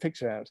took the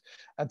picture out,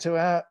 and to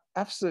our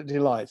absolute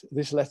delight,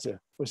 this letter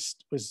was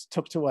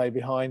tucked away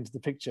behind the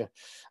picture,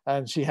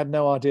 and she had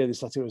no idea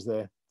this letter was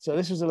there. So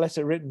this was a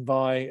letter written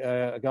by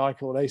a guy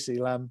called A.C.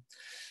 Lamb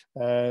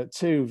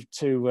to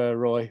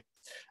Roy,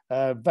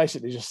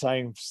 basically just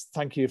saying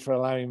thank you for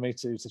allowing me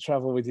to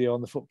travel with you on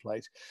the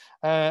footplate.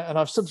 And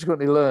I've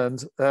subsequently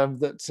learned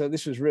that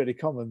this was really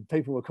common.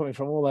 People were coming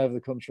from all over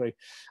the country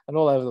and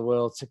all over the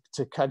world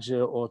to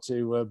cadger or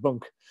to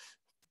bunk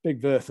Big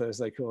Bertha, as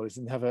they call it,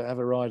 and have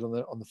a ride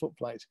on the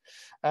footplate.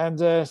 And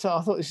so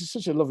I thought this is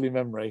such a lovely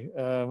memory.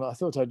 I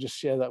thought I'd just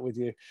share that with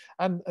you.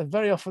 And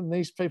very often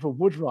these people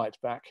would write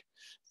back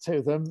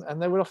to them,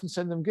 and they would often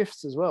send them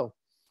gifts as well.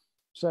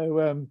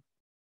 So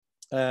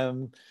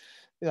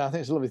yeah, I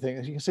think it's a lovely thing.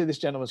 As you can see, this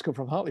gentleman's come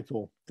from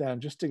Hartlepool down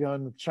just to go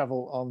and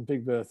travel on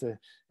Big Bertha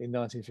in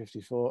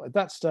 1954. At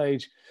that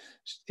stage,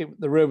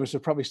 the rumours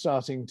were probably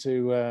starting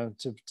to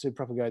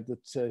propagate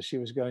that she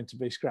was going to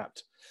be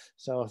scrapped.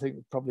 So I think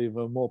probably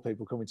there were more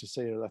people coming to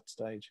see her at that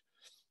stage.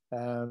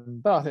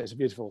 But I think it's a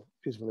beautiful,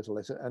 beautiful little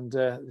letter. And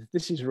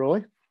this is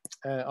Roy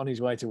on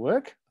his way to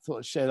work. I thought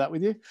I'd share that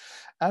with you.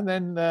 And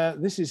then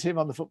this is him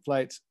on the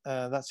footplate.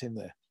 That's him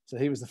there. So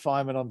he was the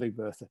fireman on Big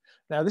Bertha.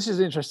 Now, this is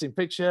an interesting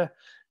picture,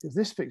 because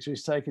this picture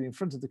is taken in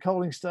front of the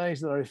coaling stage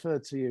that I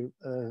referred to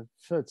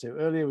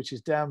earlier, which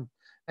is down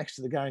next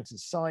to the Garrington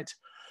site.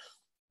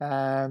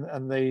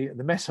 And the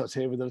mess hut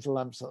here with the little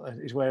lamps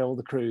is where all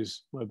the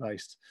crews were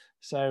based.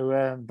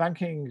 So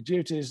banking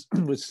duties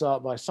would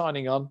start by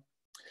signing on,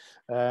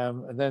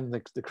 and then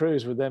the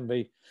crews would then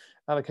be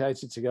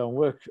allocated to go and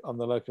work on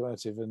the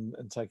locomotive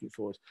and take it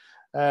forward.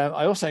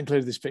 I also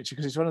included this picture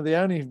because it's one of the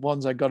only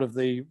ones I got of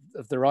the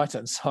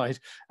right-hand side.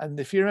 And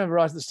if you remember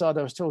right at the start,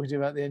 I was talking to you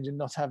about the engine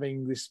not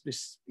having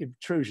this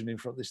intrusion in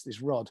front,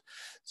 this rod.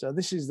 So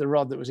this is the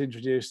rod that was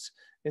introduced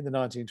in the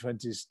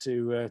 1920s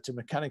to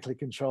mechanically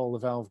control the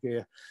valve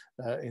gear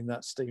in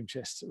that steam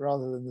chest,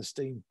 rather than the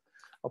steam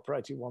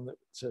operating one that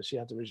she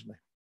had originally.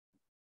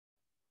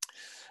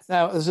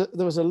 Now,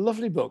 there was a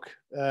lovely book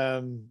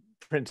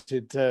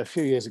printed a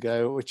few years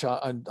ago, which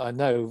I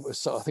know,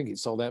 I think it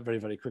sold out very,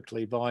 very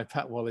quickly, by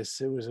Pat Wallace,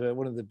 who was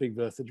one of the Big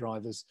Bertha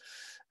drivers,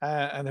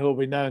 and who will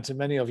be known to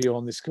many of you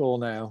on this call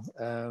now.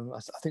 I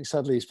think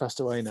sadly he's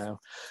passed away now,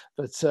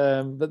 but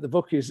the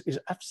book is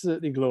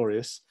absolutely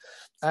glorious.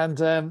 And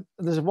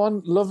there's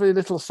one lovely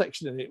little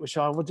section in it which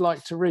I would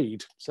like to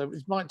read. So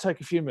it might take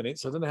a few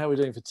minutes. I don't know how we're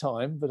doing for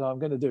time, but I'm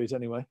going to do it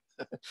anyway,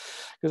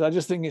 because I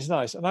just think it's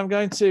nice. And I'm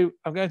going to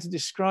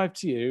describe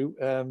to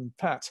you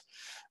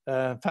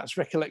Pat's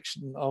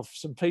recollection of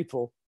some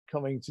people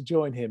coming to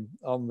join him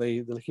on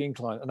the Lickey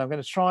Incline. And I'm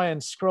going to try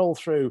and scroll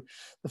through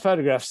the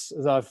photographs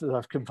that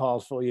I've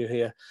compiled for you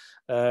here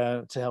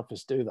to help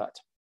us do that.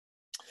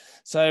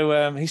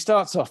 So he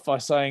starts off by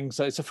saying,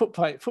 so it's a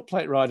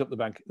footplate ride up the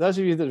bank. Those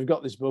of you that have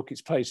got this book,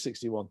 it's page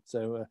 61.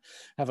 So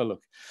have a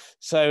look.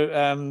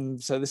 So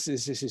this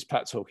is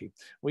Pat talking.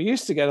 We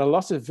used to get a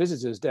lot of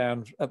visitors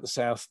down at the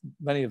south,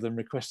 many of them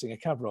requesting a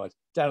cab ride.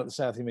 Down at the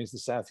south, he means the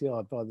South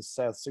Yard by the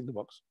South Signal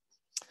Box.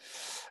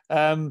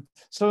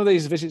 Some of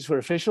these visits were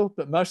official,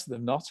 but most of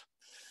them not.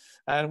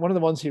 And one of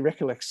the ones he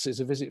recollects is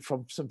a visit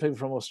from some people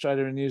from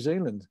Australia and New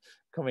Zealand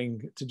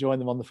coming to join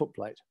them on the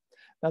footplate.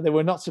 Now, they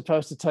were not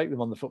supposed to take them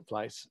on the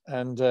footplate,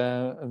 and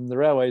the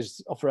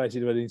railways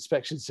operated with an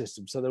inspection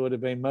system, so there would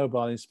have been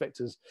mobile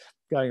inspectors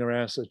going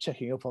around, sort of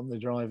checking up on the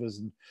drivers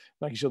and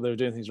making sure they were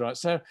doing things right.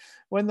 So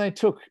when they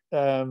took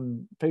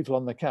people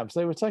on the cabs,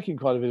 they were taking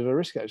quite a bit of a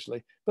risk,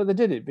 actually, but they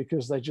did it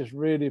because they just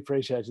really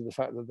appreciated the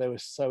fact that they were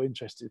so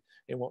interested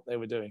in what they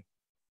were doing.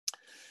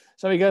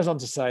 So he goes on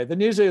to say, the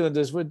New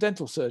Zealanders were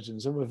dental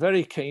surgeons and were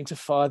very keen to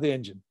fire the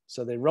engine,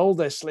 so they rolled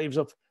their sleeves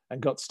up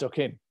and got stuck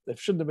in. They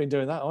shouldn't have been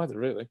doing that either,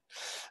 really.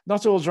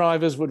 Not all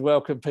drivers would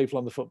welcome people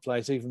on the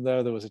footplate, even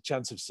though there was a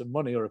chance of some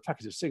money or a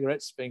packet of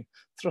cigarettes being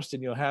thrust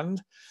in your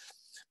hand.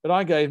 But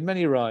I gave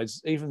many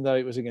rides, even though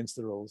it was against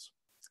the rules.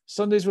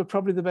 Sundays were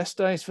probably the best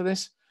days for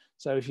this.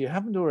 So if you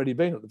haven't already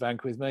been at the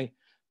bank with me,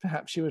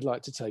 perhaps you would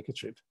like to take a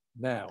trip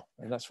now.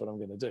 And that's what I'm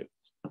going to do.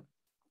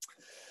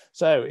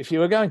 So if you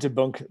were going to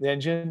bunk the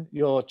engine,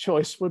 your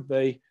choice would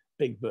be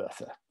Big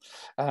Bertha.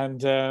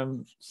 And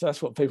so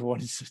that's what people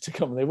wanted to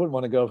come. They wouldn't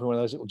want to go up in one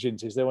of those little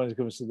ginties. They wanted to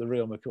come and see the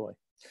real McCoy.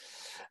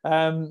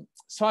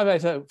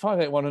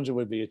 58100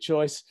 would be a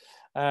choice.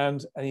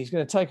 And he's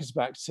going to take us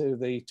back to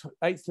the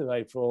 8th of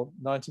April,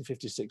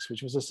 1956,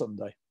 which was a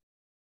Sunday.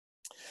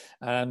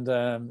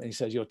 And he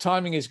says, your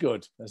timing is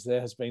good, as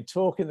there has been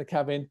talk in the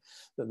cabin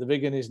that the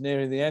big one is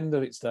nearing the end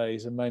of its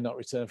days and may not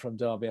return from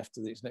Derby after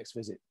its next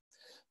visit.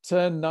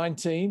 Turn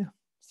 19,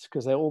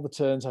 because all the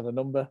turns had a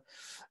number,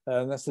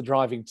 and that's the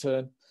driving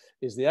turn,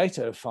 is the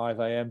 8:05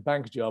 a.m.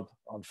 bank job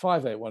on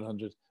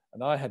 58100,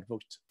 and I had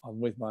booked on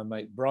with my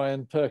mate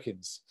Brian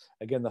Perkins.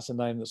 Again, that's a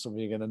name that some of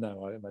you are going to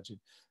know, I imagine.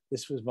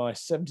 This was my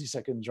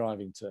 70-second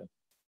driving turn.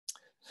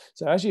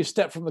 So as you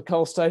step from the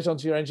coal stage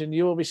onto your engine,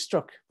 you will be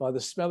struck by the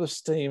smell of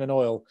steam and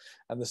oil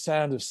and the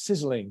sound of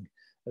sizzling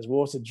as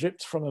water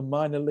dripped from a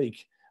minor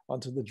leak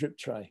onto the drip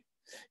tray.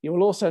 You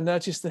will also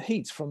notice the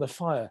heat from the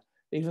fire,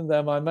 even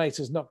though my mate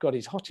has not got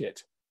it hot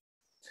yet.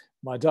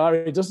 My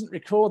diary doesn't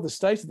record the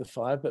state of the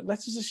fire, but let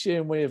us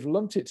assume we have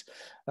lumped it.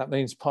 That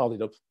means piled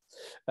it up,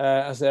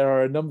 as there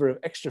are a number of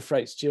extra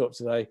freights due up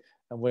today,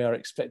 and we are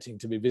expecting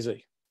to be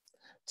busy.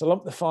 To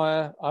lump the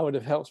fire, I would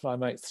have helped my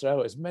mate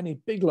throw as many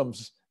big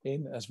lumps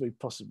in as we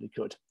possibly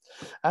could.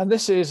 And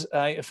this is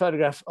a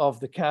photograph of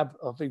the cab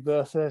of Big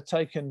Bertha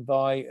taken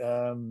by,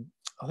 I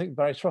think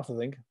Barry Troth,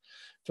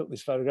 took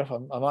this photograph.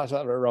 I might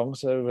have it wrong,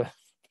 so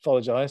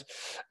apologise.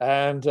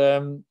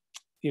 And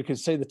you can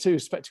see the two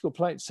spectacle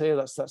plates here.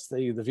 That's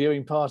the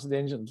viewing part of the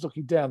engine,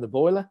 looking down the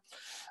boiler.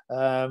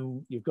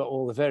 You've got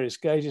all the various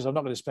gauges. I'm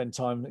not going to spend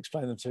time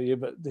explaining them to you,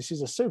 but this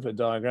is a super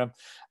diagram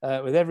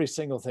with every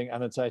single thing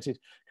annotated.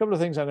 A couple of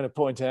things I'm going to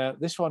point out.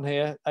 This one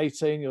here,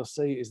 18, you'll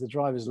see is the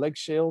driver's leg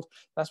shield.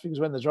 That's because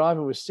when the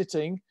driver was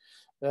sitting,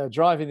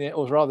 driving,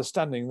 or rather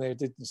standing, they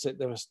didn't sit,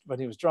 there was, when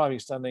he was driving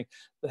standing,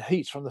 the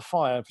heat from the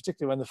fire,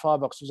 particularly when the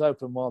firebox was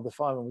open while the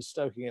fireman was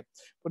stoking it,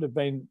 would have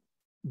been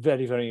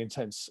very, very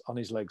intense on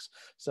his legs.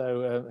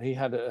 So he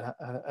had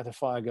a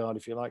fire guard,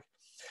 if you like.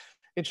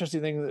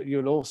 Interesting thing that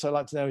you'll also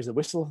like to know is the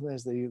whistle.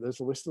 There's the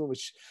little whistle,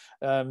 which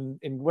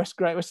in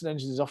Great Western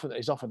engines is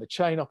often a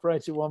chain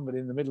operated one, but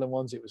in the Midland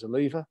ones it was a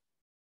lever.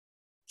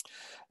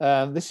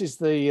 This is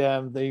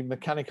the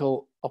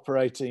mechanical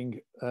operating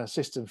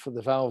system for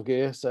the valve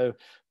gear. So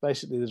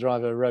basically the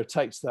driver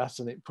rotates that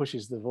and it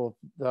pushes the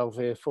valve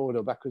gear forward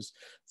or backwards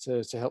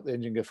to help the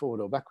engine go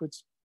forward or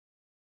backwards.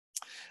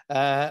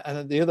 And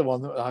then the other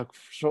one that I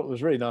thought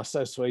was really nice,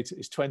 so sweet,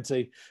 is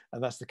 20,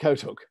 and that's the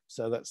coat hook.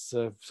 So that's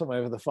some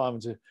way for the fireman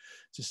to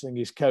sling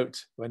his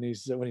coat when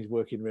he's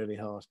working really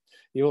hard.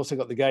 You've also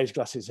got the gauge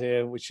glasses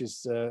here, which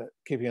is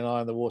keeping an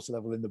eye on the water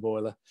level in the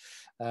boiler,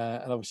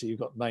 and obviously you've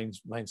got main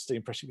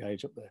steam pressure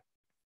gauge up there,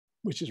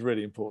 which is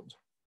really important.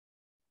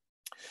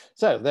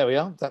 So there we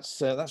are.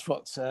 That's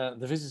what the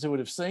visitor would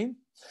have seen.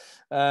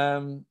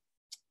 So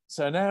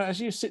now, as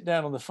you sit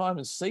down on the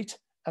fireman's seat,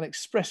 an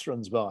express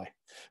runs by.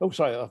 Oh,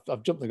 sorry,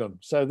 I've jumped the gun.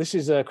 So this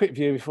is a quick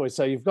view before.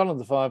 So you've gone on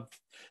the fire,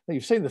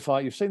 you've seen the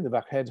fire, you've seen the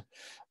back head,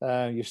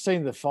 you've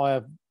seen the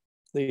fire.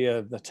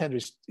 The tender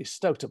is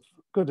stoked up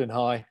good and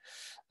high.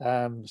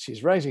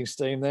 She's raising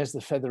steam. There's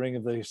the feathering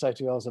of the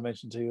safety valves I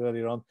mentioned to you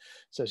earlier on.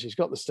 So she's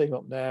got the steam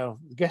up now.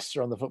 The guests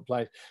are on the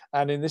footplate.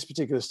 And in this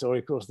particular story,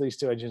 of course, these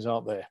two engines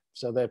aren't there.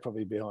 So they're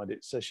probably behind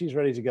it. So she's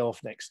ready to go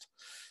off next.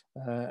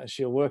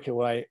 She'll work her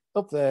way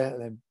up there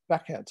and then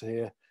back out to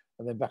here,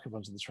 and then back up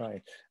onto the train.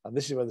 And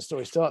this is where the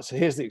story starts. So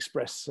here's the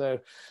express. So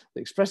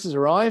the express has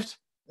arrived,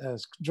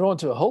 it's drawn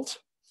to a halt.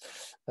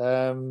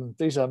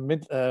 These are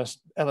LMS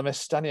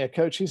Stanier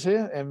coaches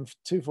here,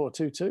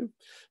 M2422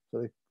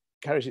 for the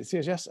carriage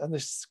enthusiast. And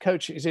this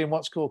coach is in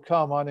what's called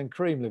carmine and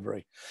cream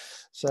livery.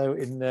 So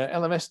in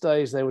LMS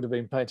days, they would have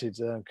been painted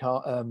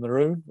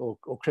maroon or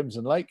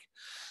crimson lake.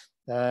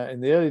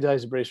 In the early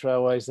days of British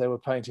Railways, they were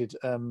painted,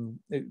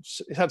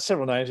 it had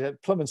several names. It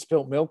had plum and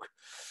spilt milk,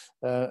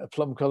 a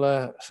plum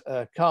colour,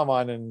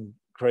 carmine and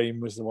cream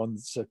was the one.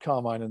 So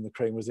carmine and the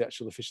cream was the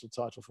actual official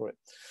title for it.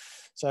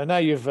 So now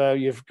you've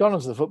gone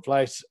onto the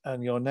footplate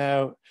and you're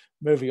now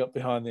moving up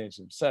behind the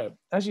engine. So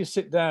as you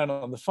sit down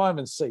on the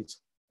fireman's seat,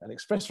 an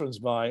express runs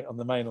by on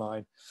the main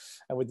line,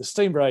 and with the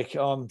steam brake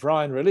on,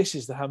 Brian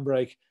releases the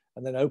handbrake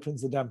and then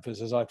opens the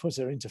dampers as I put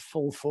her into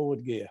full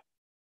forward gear.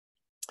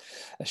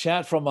 A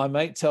shout from my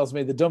mate tells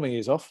me the dummy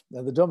is off.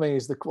 Now the dummy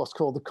is what's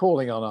called the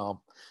calling on arm.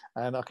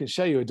 And I can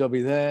show you a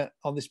dummy there.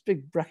 On this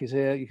big bracket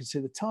here, you can see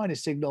the tiny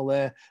signal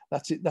there.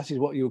 That's it. That is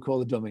what you would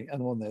call a dummy.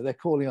 And one there, they're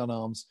calling on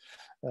arms.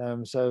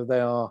 So they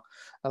are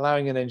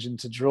allowing an engine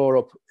to draw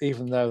up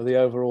even though the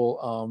overall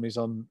arm is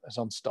on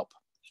stop.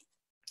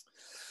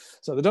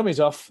 So the dummy's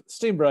off,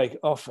 steam brake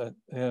off,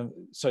 and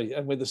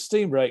with the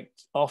steam brake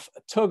off,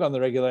 a tug on the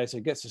regulator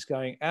gets us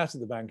going out of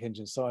the bank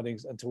engine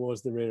sidings and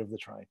towards the rear of the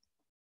train.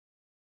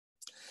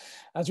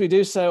 As we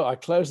do so, I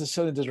close the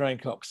cylinder drain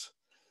cocks.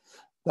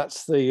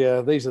 That's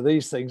these are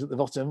these things at the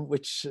bottom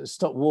which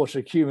stop water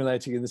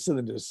accumulating in the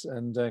cylinders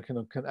and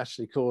can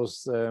actually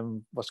cause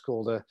what's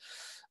called a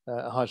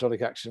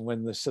hydraulic action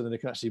when the cylinder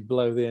can actually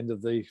blow the end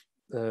of the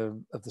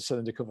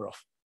cylinder cover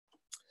off.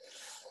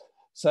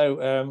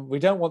 So we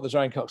don't want the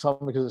drain cocks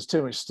on because it's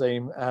too much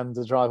steam and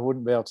the driver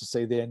wouldn't be able to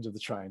see the end of the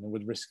train and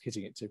would risk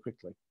hitting it too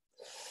quickly.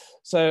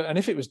 So, and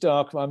if it was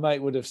dark, my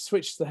mate would have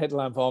switched the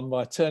headlamp on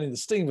by turning the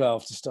steam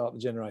valve to start the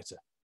generator.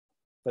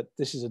 But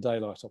this is a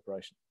daylight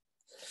operation.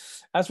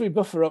 As we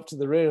buffer up to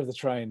the rear of the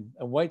train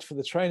and wait for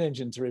the train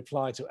engine to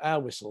reply to our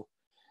whistle,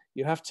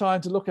 you have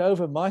time to look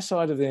over my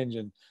side of the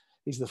engine.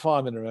 He's the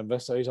fireman, remember,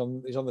 so he's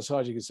on the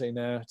side you can see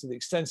now, to the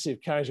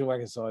extensive carriage and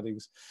wagon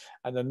sidings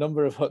and a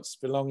number of huts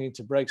belonging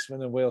to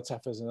brakesmen and wheel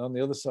tappers, and on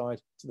the other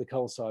side to the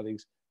coal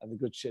sidings and the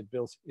goods shed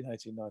built in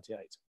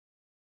 1898.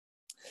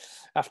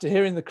 After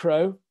hearing the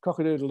crow,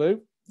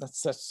 cock-a-doodle-doo,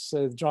 that's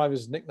the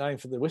driver's nickname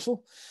for the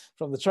whistle,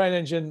 from the train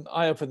engine,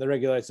 I open the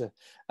regulator.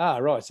 Ah,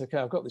 right, okay,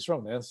 I've got this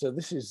wrong now. So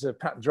this is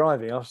Pat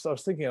driving. I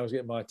was thinking I was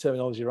getting my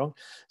terminology wrong.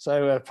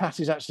 So Pat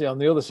is actually on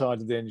the other side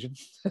of the engine.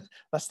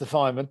 That's the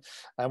fireman,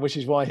 which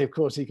is why, of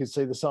course, he could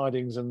see the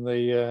sidings and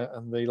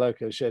the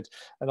loco shed.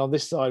 And on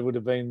this side would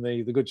have been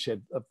the goods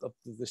shed up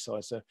this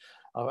side. So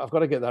I've got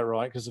to get that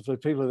right because the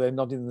people are there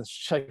nodding and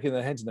shaking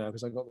their heads now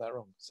because I got that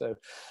wrong. So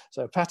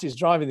Pat is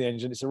driving the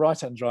engine. It's a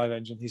right-hand drive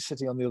engine. He's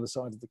sitting on the other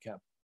side of the cab.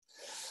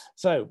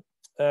 So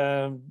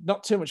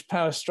not too much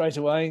power straight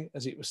away,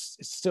 as it's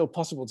still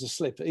possible to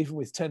slip even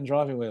with 10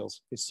 driving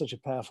wheels. It's such a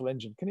powerful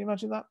engine. Can you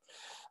imagine that?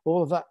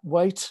 All of that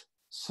weight,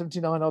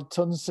 79 odd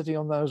tons sitting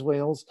on those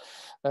wheels,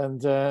 and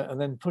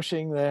then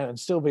pushing there and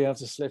still be able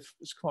to slip.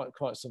 It's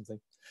quite something.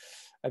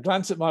 A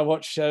glance at my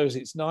watch shows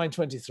it's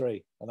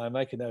 9:23, and I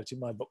make a note in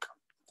my book.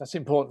 That's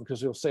important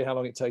because we'll see how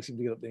long it takes him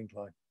to get up the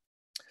incline.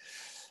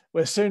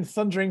 We're soon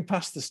thundering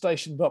past the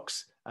station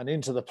box and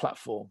into the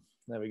platform.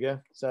 There we go.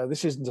 So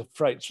this isn't a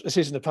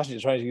passenger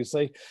train, as you can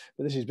see,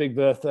 but this is Big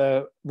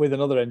Bertha with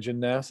another engine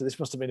now. So this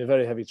must have been a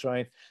very heavy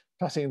train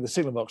passing the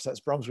signal box. That's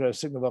Bromsgrove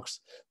signal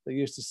box that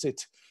used to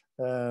sit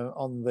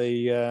on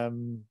the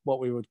what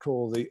we would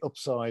call the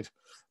upside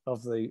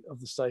of the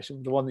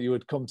station, the one that you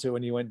would come to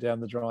when you went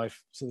down the drive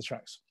to the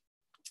tracks.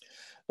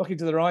 Looking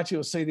to the right,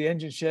 you'll see the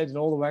engine shed and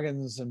all the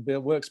wagons and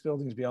works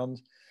buildings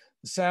beyond.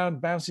 The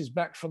sound bounces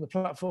back from the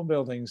platform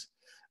buildings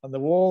and the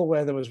wall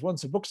where there was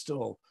once a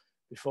bookstall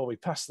before we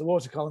pass the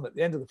water column at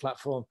the end of the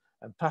platform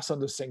and pass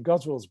under St.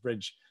 Goswell's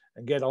Bridge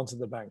and get onto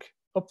the bank,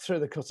 up through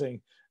the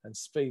cutting, and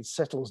speed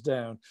settles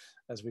down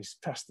as we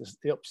pass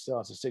the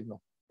upstarter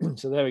signal.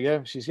 So there we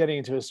go. She's getting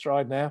into her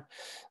stride now.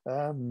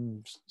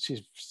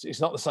 It's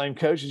not the same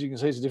coach, as you can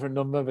see. It's a different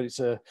number, but it's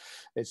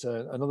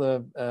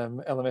another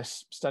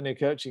LMS standing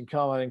coach in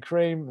carmine and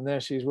cream. And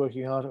there she's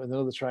working hard with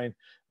another train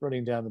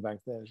running down the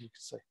bank there, as you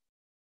can see.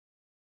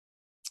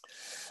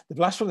 The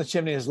blast from the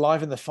chimney has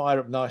livened the fire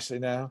up nicely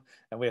now,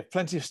 and we have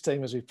plenty of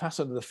steam as we pass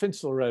under the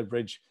Finsel Road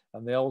Bridge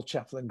and the old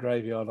chapel and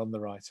graveyard on the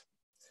right.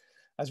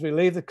 As we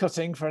leave the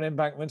cutting for an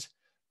embankment,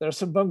 there are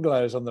some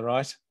bungalows on the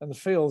right and the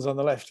fields on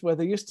the left where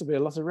there used to be a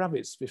lot of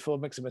rabbits before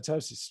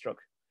myxomatosis struck.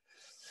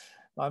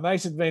 My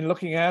mate had been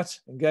looking out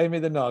and gave me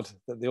the nod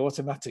that the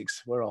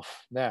automatics were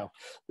off. Now,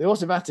 the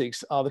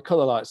automatics are the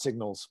colour light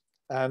signals,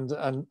 and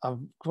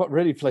I'm quite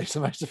really pleased to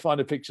manage to find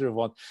a picture of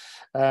one.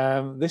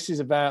 This is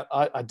about,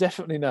 I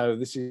definitely know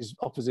this is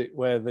opposite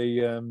where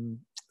the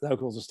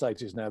locals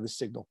estate is now, this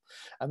signal.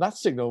 And that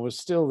signal was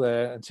still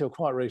there until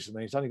quite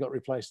recently. It's only got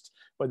replaced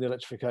when the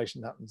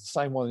electrification happened. The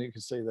same one that you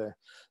can see there.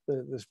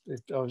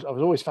 I was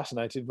always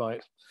fascinated by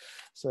it.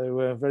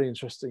 So very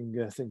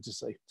interesting thing to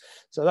see.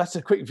 So that's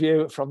a quick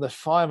view from the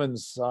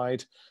fireman's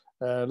side,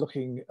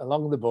 looking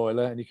along the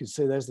boiler, and you can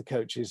see there's the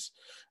coaches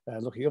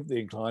looking up the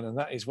incline, and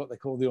that is what they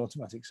call the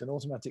automatics, an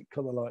automatic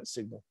colour light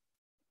signal.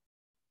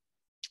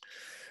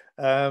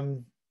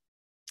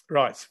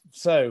 Right,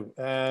 so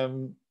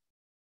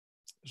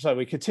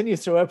we continue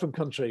through open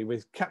country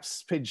with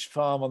Cat's Pidge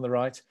Farm on the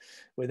right.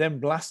 We then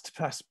blast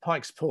past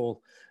Pike's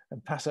Pool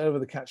and pass over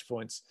the catch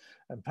points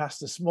and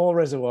past a small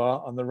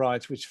reservoir on the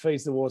right, which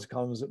feeds the water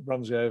columns at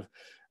Bromsgrove,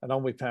 and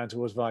on we pound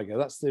towards Vigo.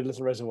 That's the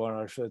little reservoir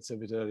I referred to a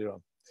bit earlier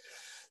on.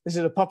 This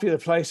is a popular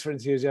place for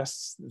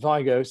enthusiasts.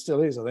 Vigo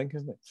still is, I think,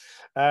 isn't it?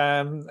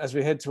 As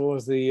we head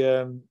towards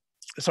the,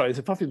 sorry, it's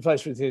a popular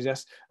place for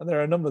enthusiasts, and there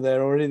are a number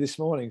there already this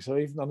morning. So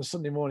even on a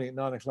Sunday morning at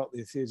 9 o'clock, the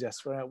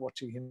enthusiasts were out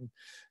watching him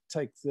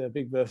take the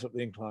Big Bertha up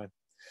the incline.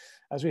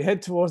 As we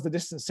head towards the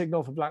distant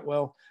signal for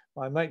Blackwell,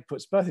 my mate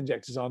puts both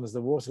injectors on as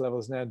the water level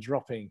is now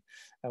dropping,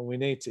 and we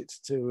need it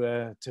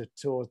to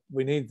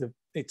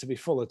be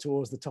fuller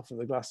towards the top of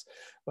the glass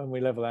when we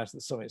level out at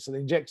the summit. So the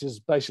injectors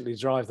basically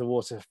drive the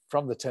water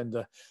from the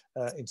tender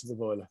into the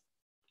boiler.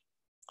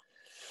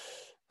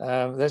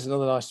 There's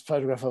another nice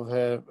photograph of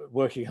her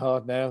working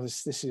hard now.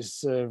 This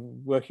is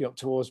working up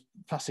towards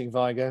passing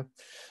Vigo.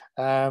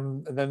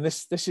 And then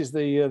this is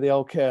the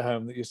old care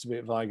home that used to be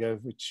at Vigo,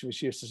 which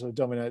used to sort of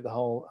dominate the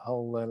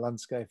whole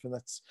landscape. And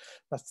that's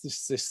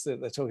this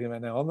that they're talking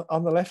about now.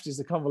 On the left is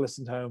the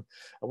convalescent home,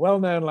 a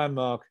well-known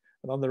landmark,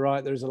 and on the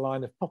right there is a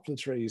line of poplar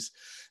trees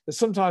that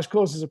sometimes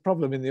causes a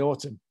problem in the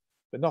autumn,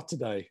 but not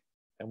today.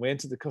 And we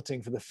enter the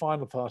cutting for the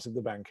final part of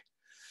the bank,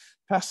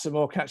 past some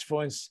more catch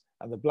points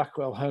and the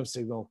Blackwell home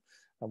signal,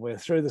 and we're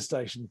through the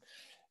station.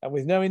 And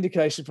with no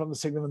indication from the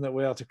signalman that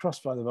we are to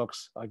cross by the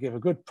box, I give a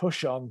good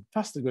push on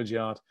past the goods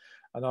yard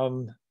and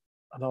on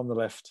the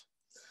left.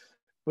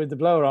 With the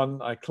blower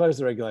on, I close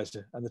the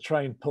regulator and the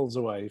train pulls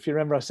away. If you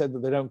remember, I said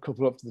that they don't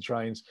couple up to the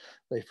trains,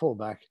 they pull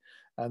back.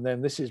 And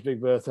then this is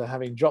Big Bertha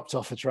having dropped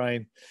off a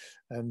train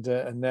and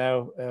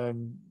now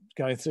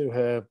going through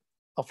her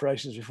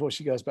operations before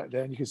she goes back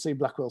down. You can see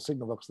Blackwell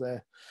signal box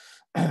there.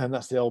 And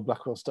that's the old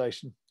Blackwell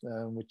station,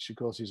 which of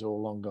course is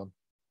all long gone.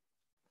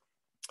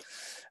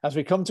 As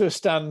we come to a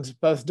stand,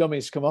 both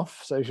dummies come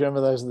off. So if you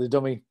remember, those are the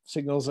dummy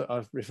signals that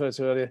I've referred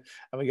to earlier.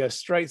 And we go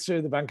straight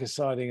through the banker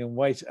siding and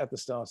wait at the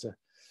starter.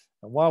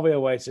 And while we are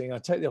waiting, I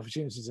take the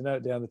opportunity to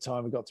note down the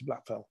time we got to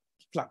Blackwell,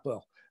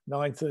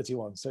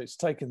 9:31. So it's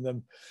taken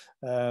them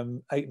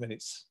 8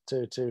 minutes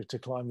to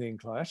climb the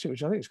incline, actually,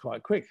 which I think is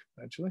quite quick,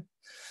 actually.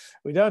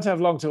 We don't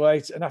have long to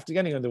wait. And after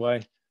getting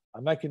underway,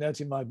 I make a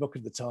note in my book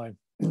of the time,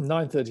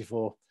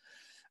 9:34.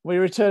 We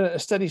return at a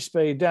steady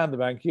speed down the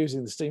bank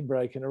using the steam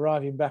brake and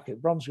arriving back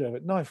at Bromsgrove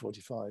at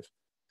 9:45.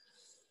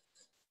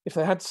 If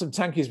they had some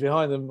tankies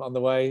behind them on the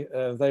way,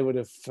 they would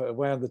have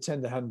wound the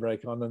tender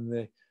handbrake on, and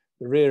the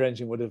rear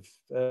engine would have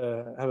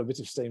a bit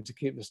of steam to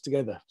keep us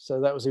together.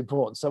 So that was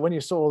important. So when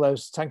you saw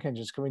those tank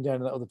engines coming down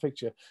in that other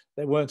picture,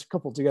 they weren't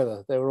coupled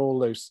together. They were all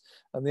loose,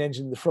 and the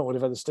engine in the front would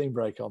have had the steam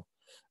brake on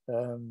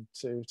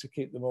to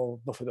keep them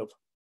all buffered up.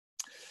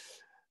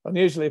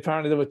 Unusually,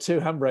 apparently, there were 2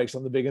 handbrakes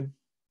on the big one,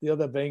 the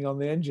other being on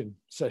the engine.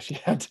 So she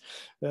had,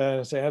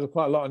 quite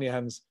a lot on your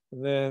hands.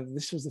 And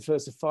this was the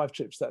first of 5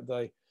 trips that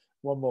day,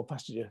 1 more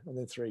passenger, and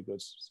then 3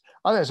 goods.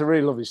 I think it's a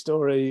really lovely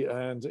story,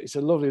 and it's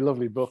a lovely,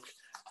 lovely book.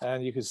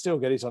 And you can still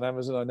get it on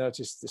Amazon, I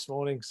noticed this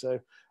morning. So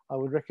I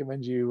would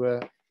recommend you,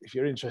 if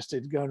you're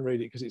interested, go and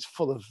read it, because it's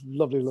full of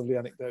lovely, lovely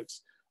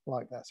anecdotes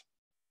like that.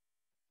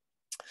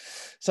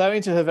 So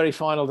into her very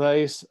final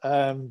days,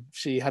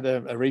 she had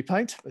a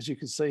repaint, as you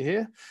can see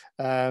here.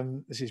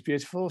 This is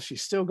beautiful.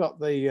 She's still got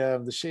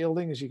the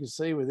shielding, as you can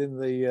see, within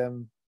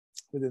the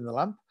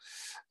lamp.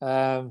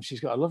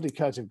 She's got a lovely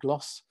coat of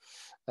gloss,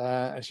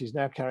 and she's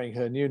now carrying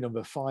her new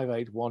number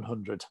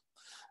 58100.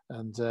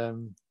 And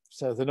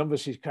so the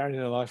numbers she's carrying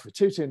in her life were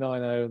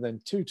 2290, then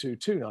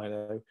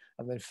 22290,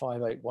 and then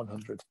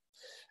 58100.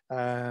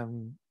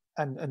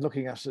 And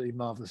looking absolutely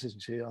marvellous,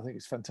 isn't she? I think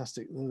it's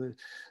fantastic.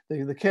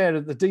 The care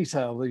of the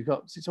detail you've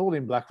got, it's all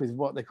in black with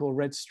what they call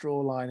red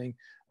straw lining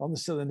on the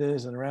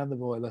cylinders and around the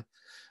boiler.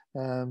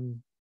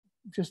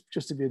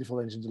 Just a beautiful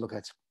engine to look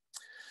at.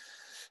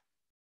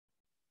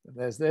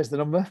 There's the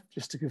number,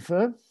 just to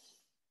confirm.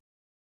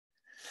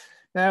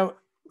 Now,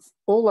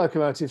 all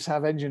locomotives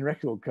have engine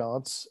record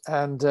cards,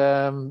 and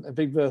a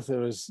Big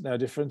Bertha is no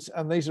different.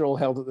 And these are all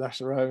held at the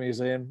National Railway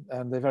Museum,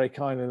 and they very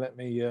kindly let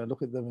me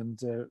look at them and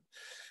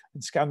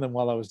scan them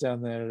while I was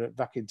down there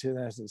back in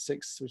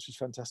 2006, which was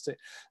fantastic.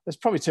 There's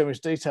probably too much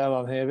detail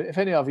on here, but if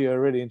any of you are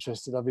really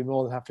interested, I'd be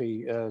more than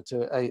happy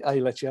to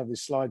let you have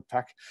this slide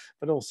pack,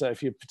 but also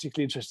if you're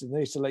particularly interested in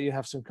these, to let you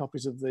have some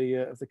copies of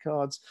the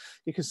cards.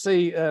 You can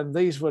see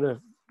these were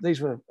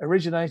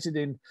originated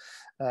in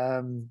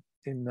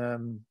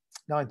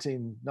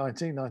 1919,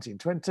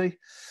 1920.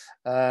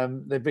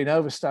 They've been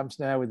overstamped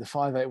now with the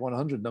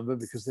 58100 number,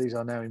 because these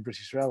are now in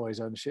British Railways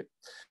ownership.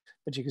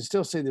 But you can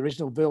still see the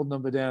original build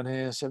number down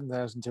here,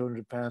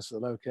 £7,200 for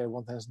the loco,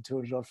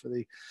 1,200 odd for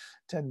the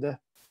tender.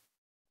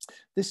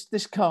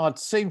 This card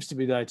seems to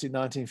be dated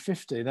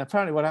 1950. And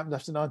apparently what happened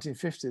after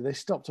 1950, they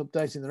stopped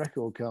updating the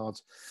record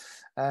cards.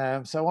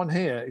 So on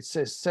here, it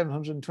says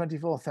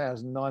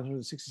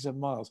 724,967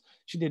 miles.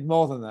 She did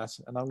more than that.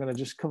 And I'm going to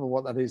just cover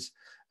what that is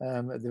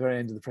at the very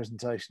end of the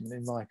presentation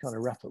in my kind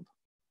of wrap up.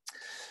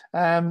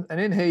 And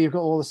in here, you've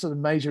got all the sort of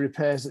major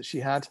repairs that she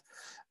had.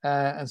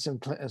 And some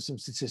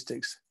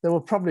statistics. There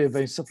will probably have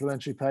been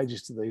supplementary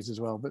pages to these as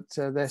well, but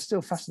they're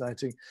still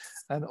fascinating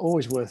and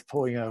always worth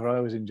poring over. I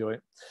always enjoy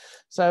it.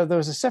 So there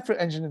was a separate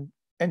engine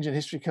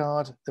history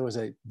card. There was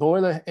a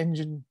boiler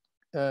engine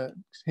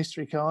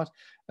history card.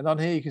 And on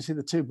here you can see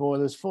the two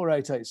boilers,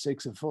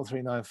 4886 and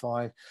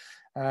 4395.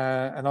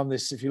 And on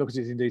this, if you look at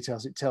it in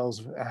details, it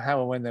tells how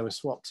and when they were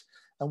swapped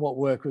and what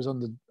work was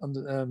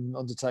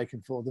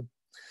undertaken for them.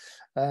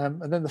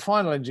 And then the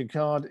final engine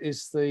card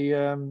is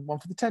the one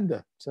for the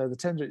tender. So the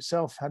tender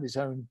itself had its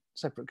own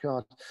separate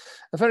card.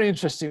 A very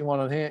interesting one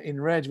on here. In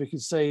red, we can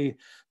see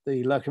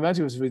the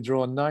locomotive was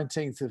withdrawn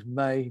 19th of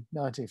May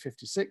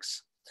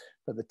 1956,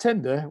 but the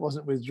tender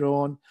wasn't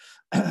withdrawn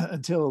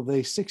until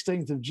the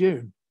 16th of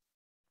June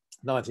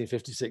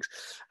 1956.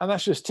 And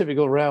that's just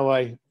typical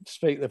railway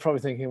speak. They're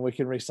probably thinking we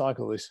can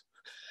recycle this.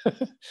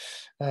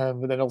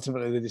 But then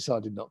ultimately they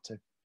decided not to.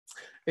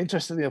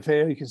 Interestingly, up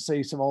here you can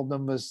see some old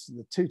numbers,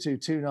 the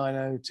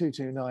 22290,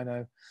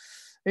 2290.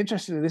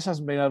 Interestingly, this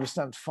hasn't been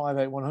overstamped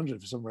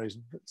 58100 for some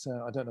reason, but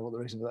I don't know what the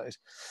reason for that is.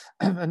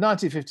 And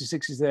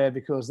 1956 is there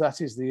because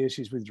that is the year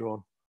she's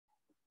withdrawn.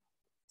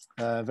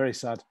 Very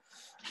sad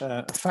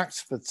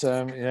fact, but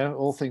you know,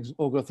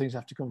 all good things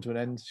have to come to an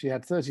end. She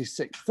had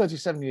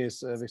 37 years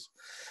service,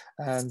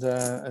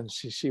 and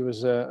she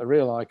was a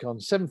real icon.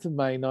 7th of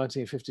May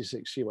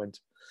 1956 she went.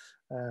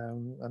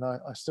 And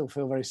I still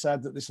feel very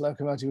sad that this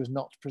locomotive was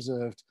not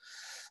preserved.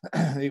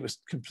 It was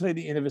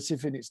completely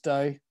innovative in its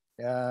day.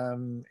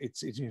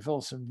 It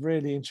involved some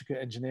really intricate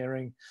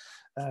engineering.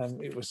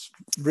 It was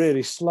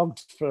really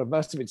slugged for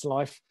most of its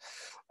life,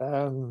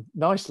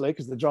 nicely,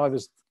 because the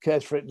drivers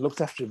cared for it and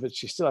looked after it, but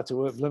she still had to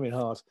work blooming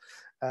hard.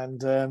 And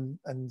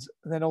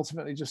then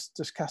ultimately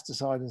just cast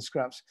aside and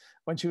scrapped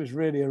when she was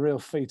really a real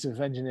feat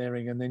of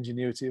engineering and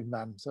ingenuity of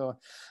man. So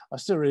I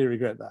still really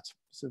regret that.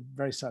 It's a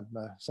very sad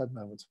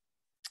moment.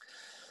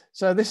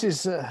 So this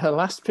is her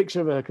last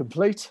picture of her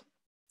complete.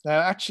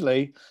 Now,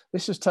 actually,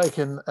 this was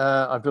taken,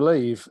 I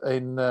believe,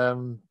 in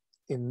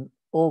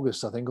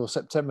August, I think, or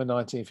September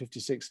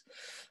 1956,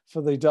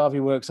 for the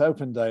Derby Works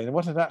Open Day. And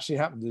what had actually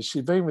happened is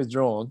she'd been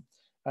withdrawn,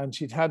 and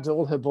she'd had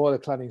all her boiler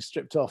cladding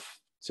stripped off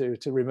to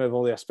remove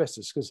all the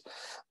asbestos, because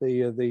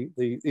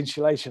the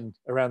insulation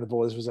around the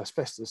boilers was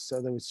asbestos.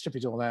 So they would strip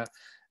it all out,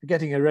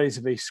 getting her ready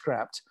to be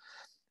scrapped.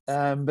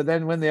 But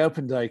then when the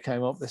Open Day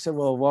came up, they said,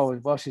 well,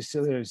 while she's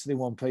still here, it's still in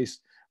one piece,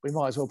 we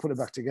might as well put her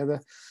back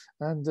together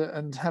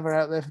and have her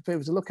out there for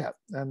people to look at.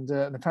 And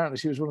apparently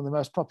she was one of the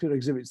most popular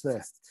exhibits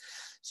there.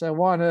 So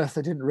why on earth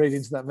they didn't read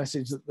into that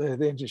message that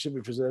the engine should be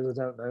preserved,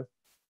 I don't know.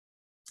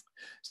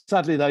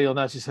 Sadly, though, you'll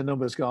notice her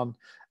number's gone,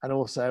 and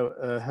also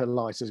her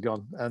light has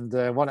gone. And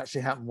what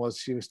actually happened was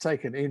she was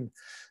taken in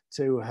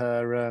to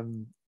her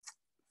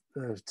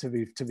to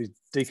be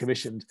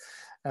decommissioned.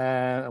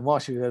 And while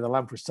she was there, the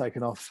lamp was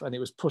taken off, and it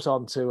was put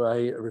onto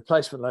a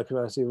replacement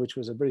locomotive, which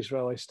was a British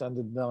Railway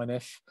Standard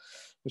 9F,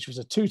 which was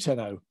a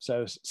 210-0.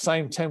 So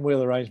same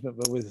 10-wheel arrangement,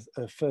 but with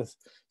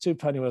two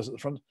pony wheels at the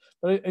front.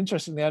 But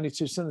interestingly, only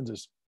 2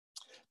 cylinders,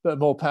 but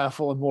more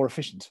powerful and more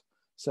efficient.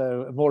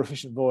 So a more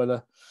efficient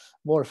boiler,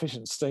 more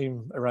efficient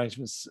steam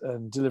arrangements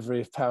and delivery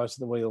of power to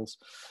the wheels.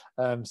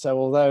 So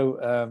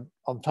although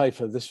on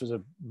paper this was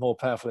a more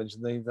powerful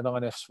engine, the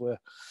 9Fs were,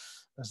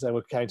 as they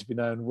were came to be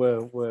known,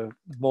 were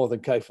more than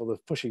capable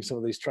of pushing some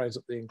of these trains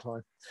up the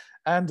incline.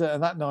 And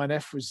that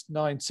 9F was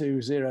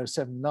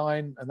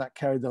 92079, and that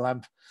carried the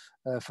lamp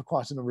for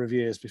quite a number of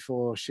years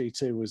before she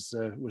too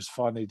was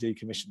finally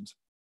decommissioned.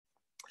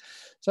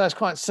 So that's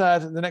quite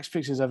sad. The next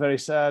pictures are very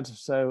sad.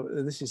 So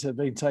this is her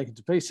being taken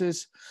to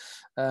pieces.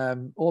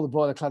 All the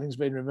boiler cladding's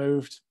been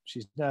removed.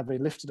 She's now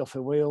been lifted off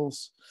her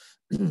wheels.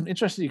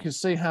 Interesting, you can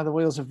see how the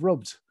wheels have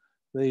rubbed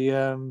the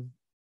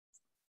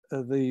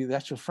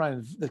actual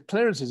frame. The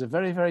clearances are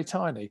very, very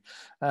tiny,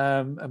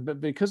 but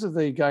because of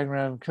the going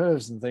around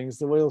curves and things,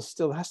 the wheel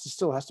still has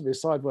to be a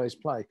sideways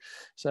play.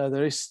 So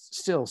there is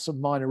still some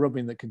minor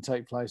rubbing that can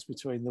take place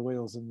between the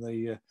wheels and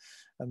the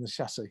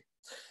chassis.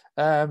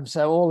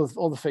 So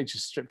all the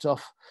features stripped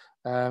off,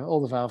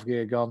 all the valve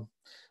gear gone.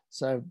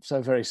 So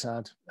very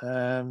sad.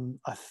 I'm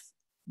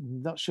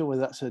not sure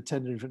whether that's a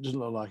tender. It doesn't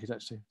look like it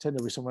actually. Tender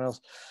will be somewhere else.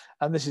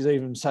 And this is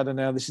even sadder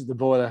now. This is the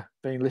boiler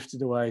being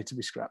lifted away to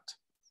be scrapped.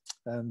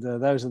 And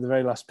those are the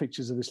very last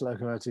pictures of this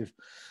locomotive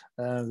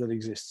that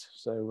exist.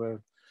 So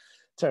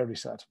terribly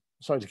sad.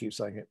 Sorry to keep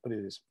saying it, but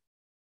it is.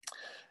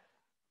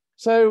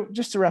 So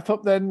just to wrap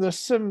up then, there's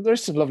some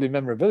lovely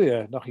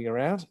memorabilia knocking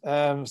around.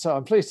 So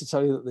I'm pleased to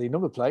tell you that the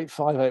number plate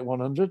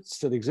 58100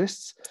 still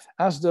exists,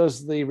 as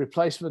does the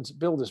replacement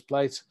builder's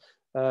plate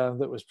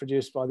that was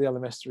produced by the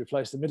LMS to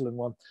replace the Midland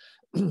one.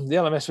 The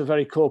LMS were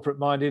very corporate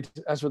minded,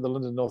 as were the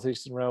London North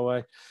Eastern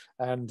Railway,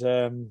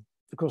 and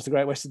of course, the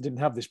Great Western didn't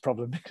have this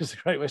problem because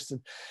the Great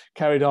Western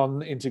carried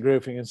on into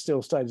grouping and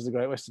still stayed as the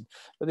Great Western.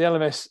 But the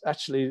LMS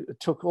actually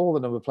took all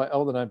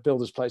the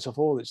builders' plates off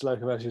all its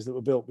locomotives that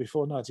were built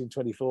before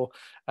 1924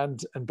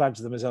 and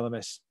badged them as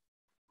LMS,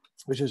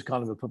 which was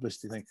kind of a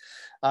publicity thing.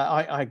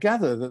 I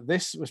gather that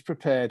this was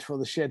prepared for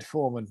the shed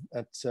foreman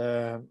at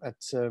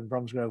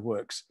Bromsgrove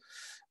Works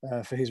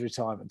for his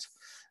retirement.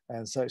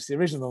 And so it's the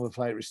original number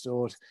plate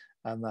restored,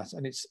 and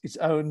it's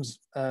owned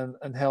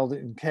and held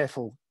in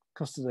careful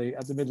custody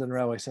at the Midland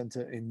Railway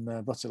Centre in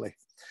Butterley.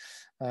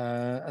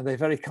 and they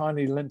very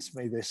kindly lent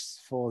me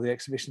this for the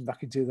exhibition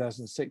back in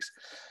 2006.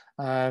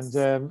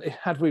 And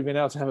had we been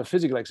able to have a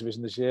physical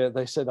exhibition this year,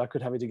 they said I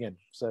could have it again.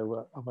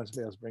 So I might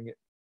be able to bring it.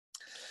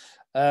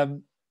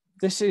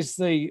 This is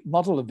the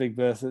model of Big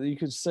Bertha that you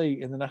can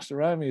see in the National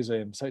Rail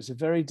Museum. So it's a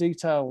very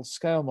detailed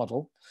scale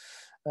model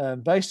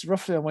based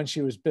roughly on when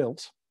she was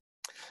built.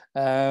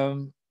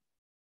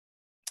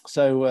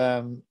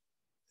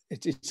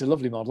 It's a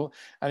lovely model,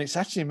 and it's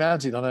actually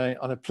mounted on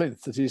a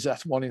plinth that is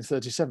at 1 in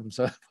 37,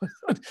 so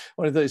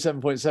 1 in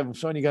 37.7.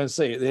 So when you go and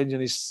see it, the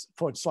engine is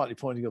slightly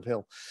pointing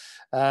uphill.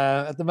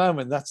 At the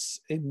moment,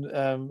 that's in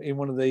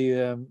one of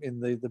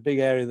the big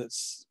area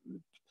that's,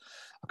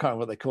 I can't remember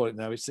what they call it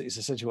now. It's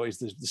essentially what is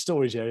the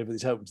storage area, but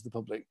it's open to the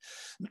public.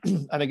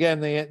 And again,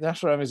 the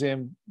National Rail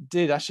Museum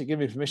did actually give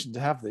me permission to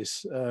have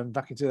this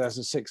back in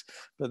 2006,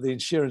 but the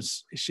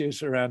insurance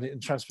issues around it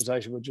and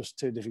transportation were just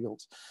too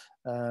difficult.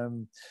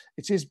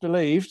 It is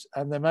believed,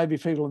 and there may be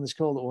people on this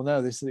call that will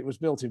know this, that it was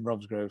built in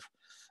Bromsgrove.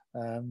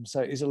 So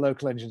it is a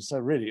local engine, so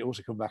really it ought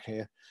to come back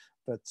here.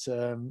 But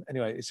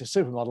anyway, it's a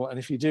supermodel, and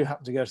if you do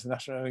happen to go to the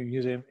National Rail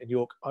Museum in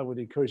York, I would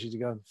encourage you to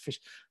go and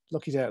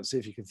look it out and see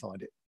if you can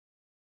find it.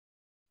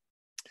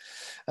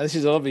 And this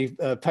is a lovely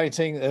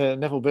painting.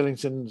 Neville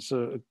Billington's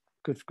a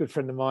good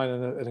friend of mine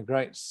and a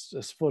great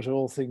supporter of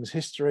all things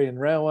history and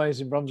railways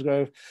in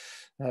Bromsgrove,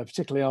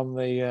 particularly on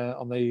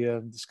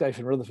the Scaife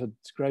and Rutherford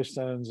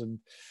gravestones and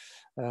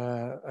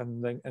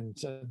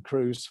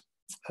crews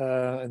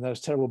and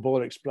those terrible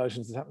boiler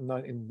explosions that happened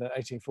in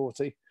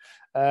 1840.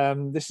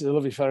 This is a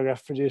lovely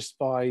photograph produced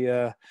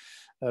by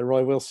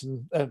Roy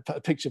Wilson, a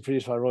picture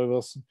produced by Roy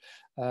Wilson.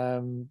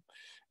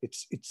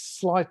 It's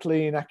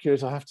slightly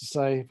inaccurate, I have to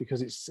say,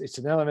 because it's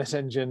an LMS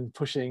engine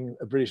pushing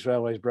a British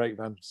Railways brake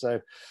van. So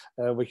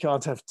we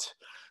can't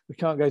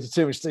go into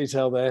too much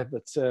detail there,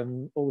 but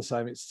all the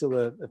same, it's still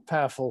a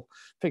powerful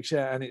picture,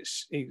 and it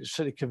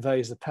sort of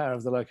conveys the power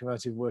of the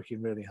locomotive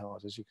working really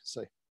hard, as you can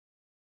see.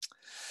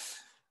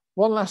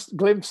 One last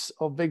glimpse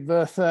of Big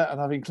Bertha, and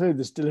I've included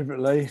this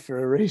deliberately for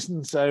a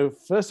reason. So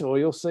first of all,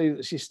 you'll see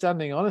that she's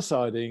standing on a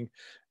siding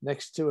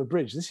next to a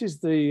bridge. This is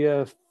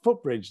the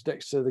footbridge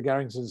next to the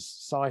Garrington's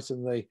site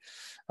and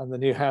the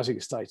new housing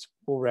estate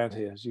all around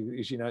here. As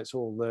you know, it's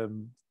all 2-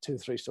 and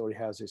 3-story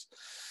houses.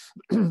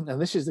 And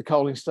this is the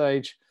coaling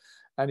stage.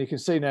 And you can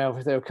see now,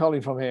 if they were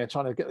coaling from here,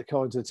 trying to get the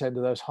coal into the tender,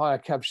 those higher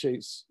cab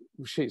sheets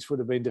would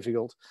have been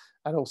difficult.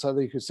 And also,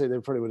 you could see they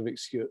probably would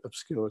have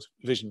obscured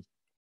vision.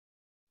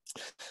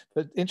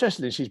 But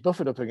interestingly, she's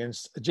buffered up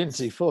against a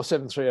Ginty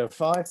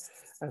 47305,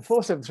 and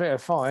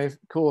 47305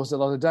 caused a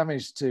lot of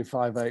damage to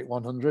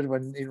 58100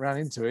 when it ran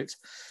into it,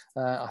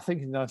 I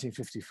think in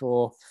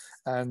 1954,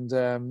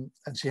 and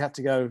she had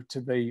to go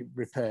to be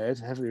repaired,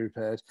 heavily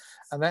repaired,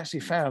 and they actually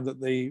found that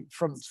the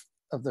front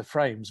of the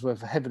frames were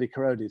heavily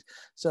corroded,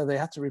 so they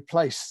had to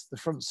replace the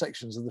front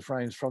sections of the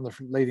frames from the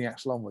leading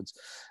axle onwards,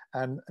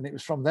 and it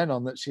was from then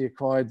on that she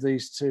acquired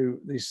these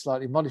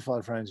slightly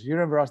modified frames. If you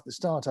remember right at the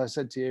start, I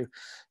said to you,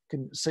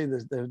 can see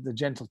the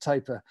gentle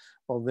taper.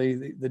 Well,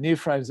 the new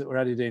frames that were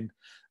added in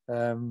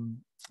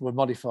were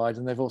modified,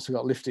 and they've also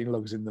got lifting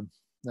lugs in them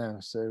now,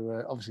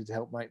 so obviously to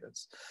help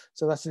maintenance.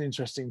 So that's an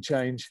interesting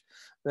change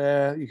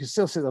there. You can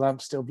still see the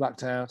lamps still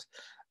blacked out.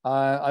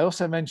 I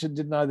also mentioned,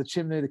 didn't I, the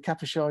chimney, the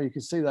capuchon. You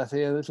can see that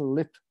here, a little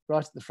lip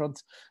right at the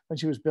front. When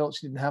she was built,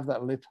 she didn't have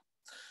that lip.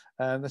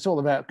 And that's all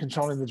about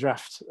controlling the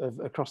draft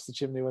across the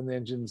chimney when the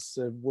engine's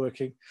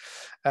working.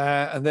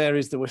 And there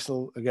is the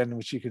whistle again,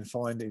 which you can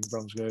find in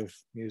Bromsgrove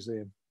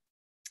Museum.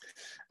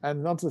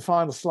 And on to the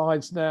final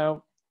slides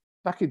now.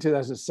 Back in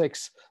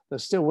 2006, there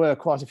still were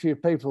quite a few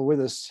people with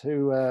us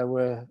who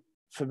were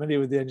familiar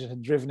with the engine,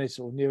 had driven it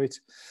or knew it.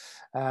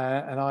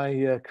 And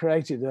I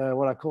created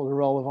what I call a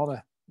roll of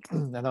honour.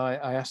 And I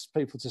asked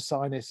people to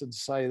sign it and to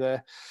say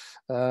there,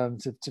 I'm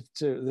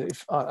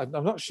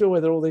not sure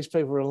whether all these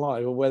people are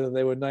alive or whether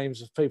they were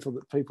names of people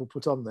that people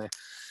put on there.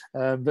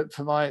 But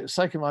for my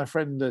sake of my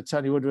friend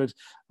Tony Woodward,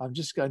 I'm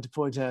just going to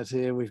point out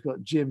here, we've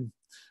got Jim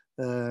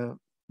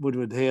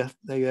Woodward here.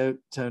 There you go,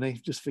 Tony,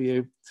 just for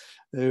you,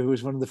 who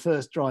was one of the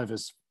first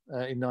drivers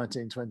in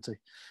 1920.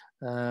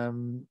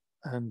 You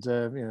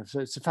know, so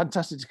it's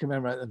fantastic to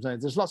commemorate them.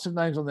 There's lots of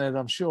names on there that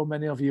I'm sure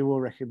many of you will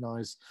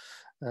recognise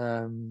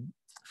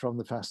from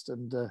the past,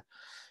 and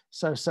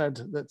so sad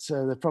that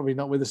they're probably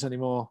not with us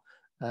anymore.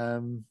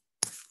 I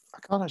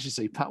can't actually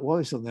see Pat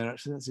Wallace on there,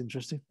 actually. That's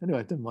interesting.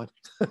 Anyway, never mind.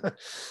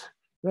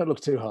 Don't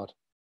look too hard.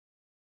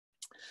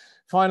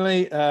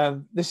 Finally,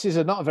 this is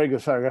not a very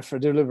good photograph for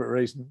a deliberate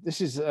reason. This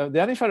is the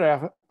only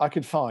photograph I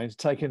could find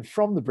taken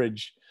from the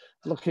bridge,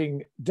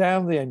 looking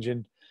down the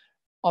engine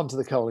onto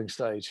the coaling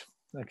stage.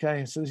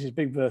 Okay, so this is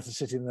Big Bertha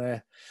sitting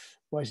there,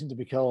 waiting to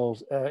be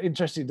coaled.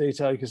 Interesting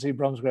detail, you can see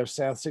Bromsgrove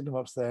South signal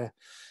ups there.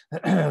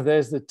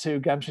 There's the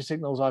 2 gantry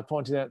signals I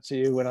pointed out to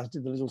you when I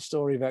did the little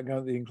story about going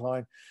up the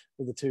incline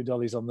with the 2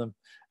 dollies on them.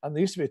 And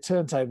there used to be a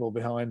turntable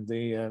behind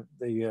the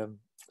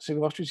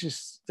signal box, which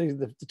is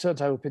the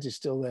turntable pit is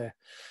still there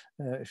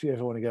if you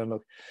ever want to go and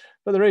look.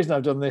 But the reason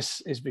I've done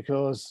this is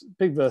because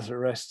Big Bertha at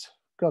rest,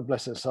 God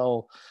bless her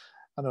soul.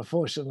 And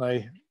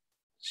unfortunately,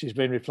 she's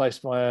been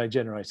replaced by a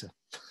generator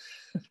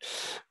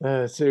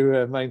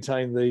to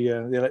maintain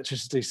the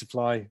electricity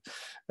supply.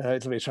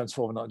 It'll be a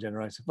transformer, not a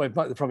generator. Well,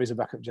 there probably is a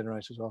backup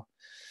generator as well.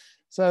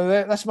 So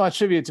that's my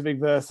tribute to Big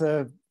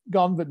Bertha.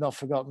 Gone but not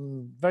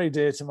forgotten, very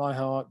dear to my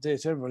heart, dear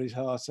to everybody's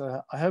heart.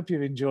 I hope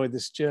you've enjoyed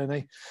this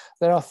journey.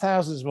 There are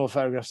thousands more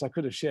photographs I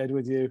could have shared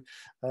with you,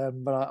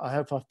 but I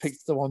hope I've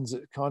picked the ones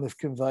that kind of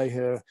convey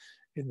her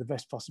in the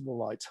best possible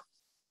light.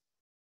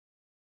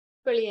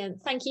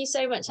 Brilliant. Thank you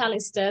so much,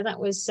 Alastair. That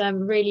was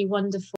really wonderful.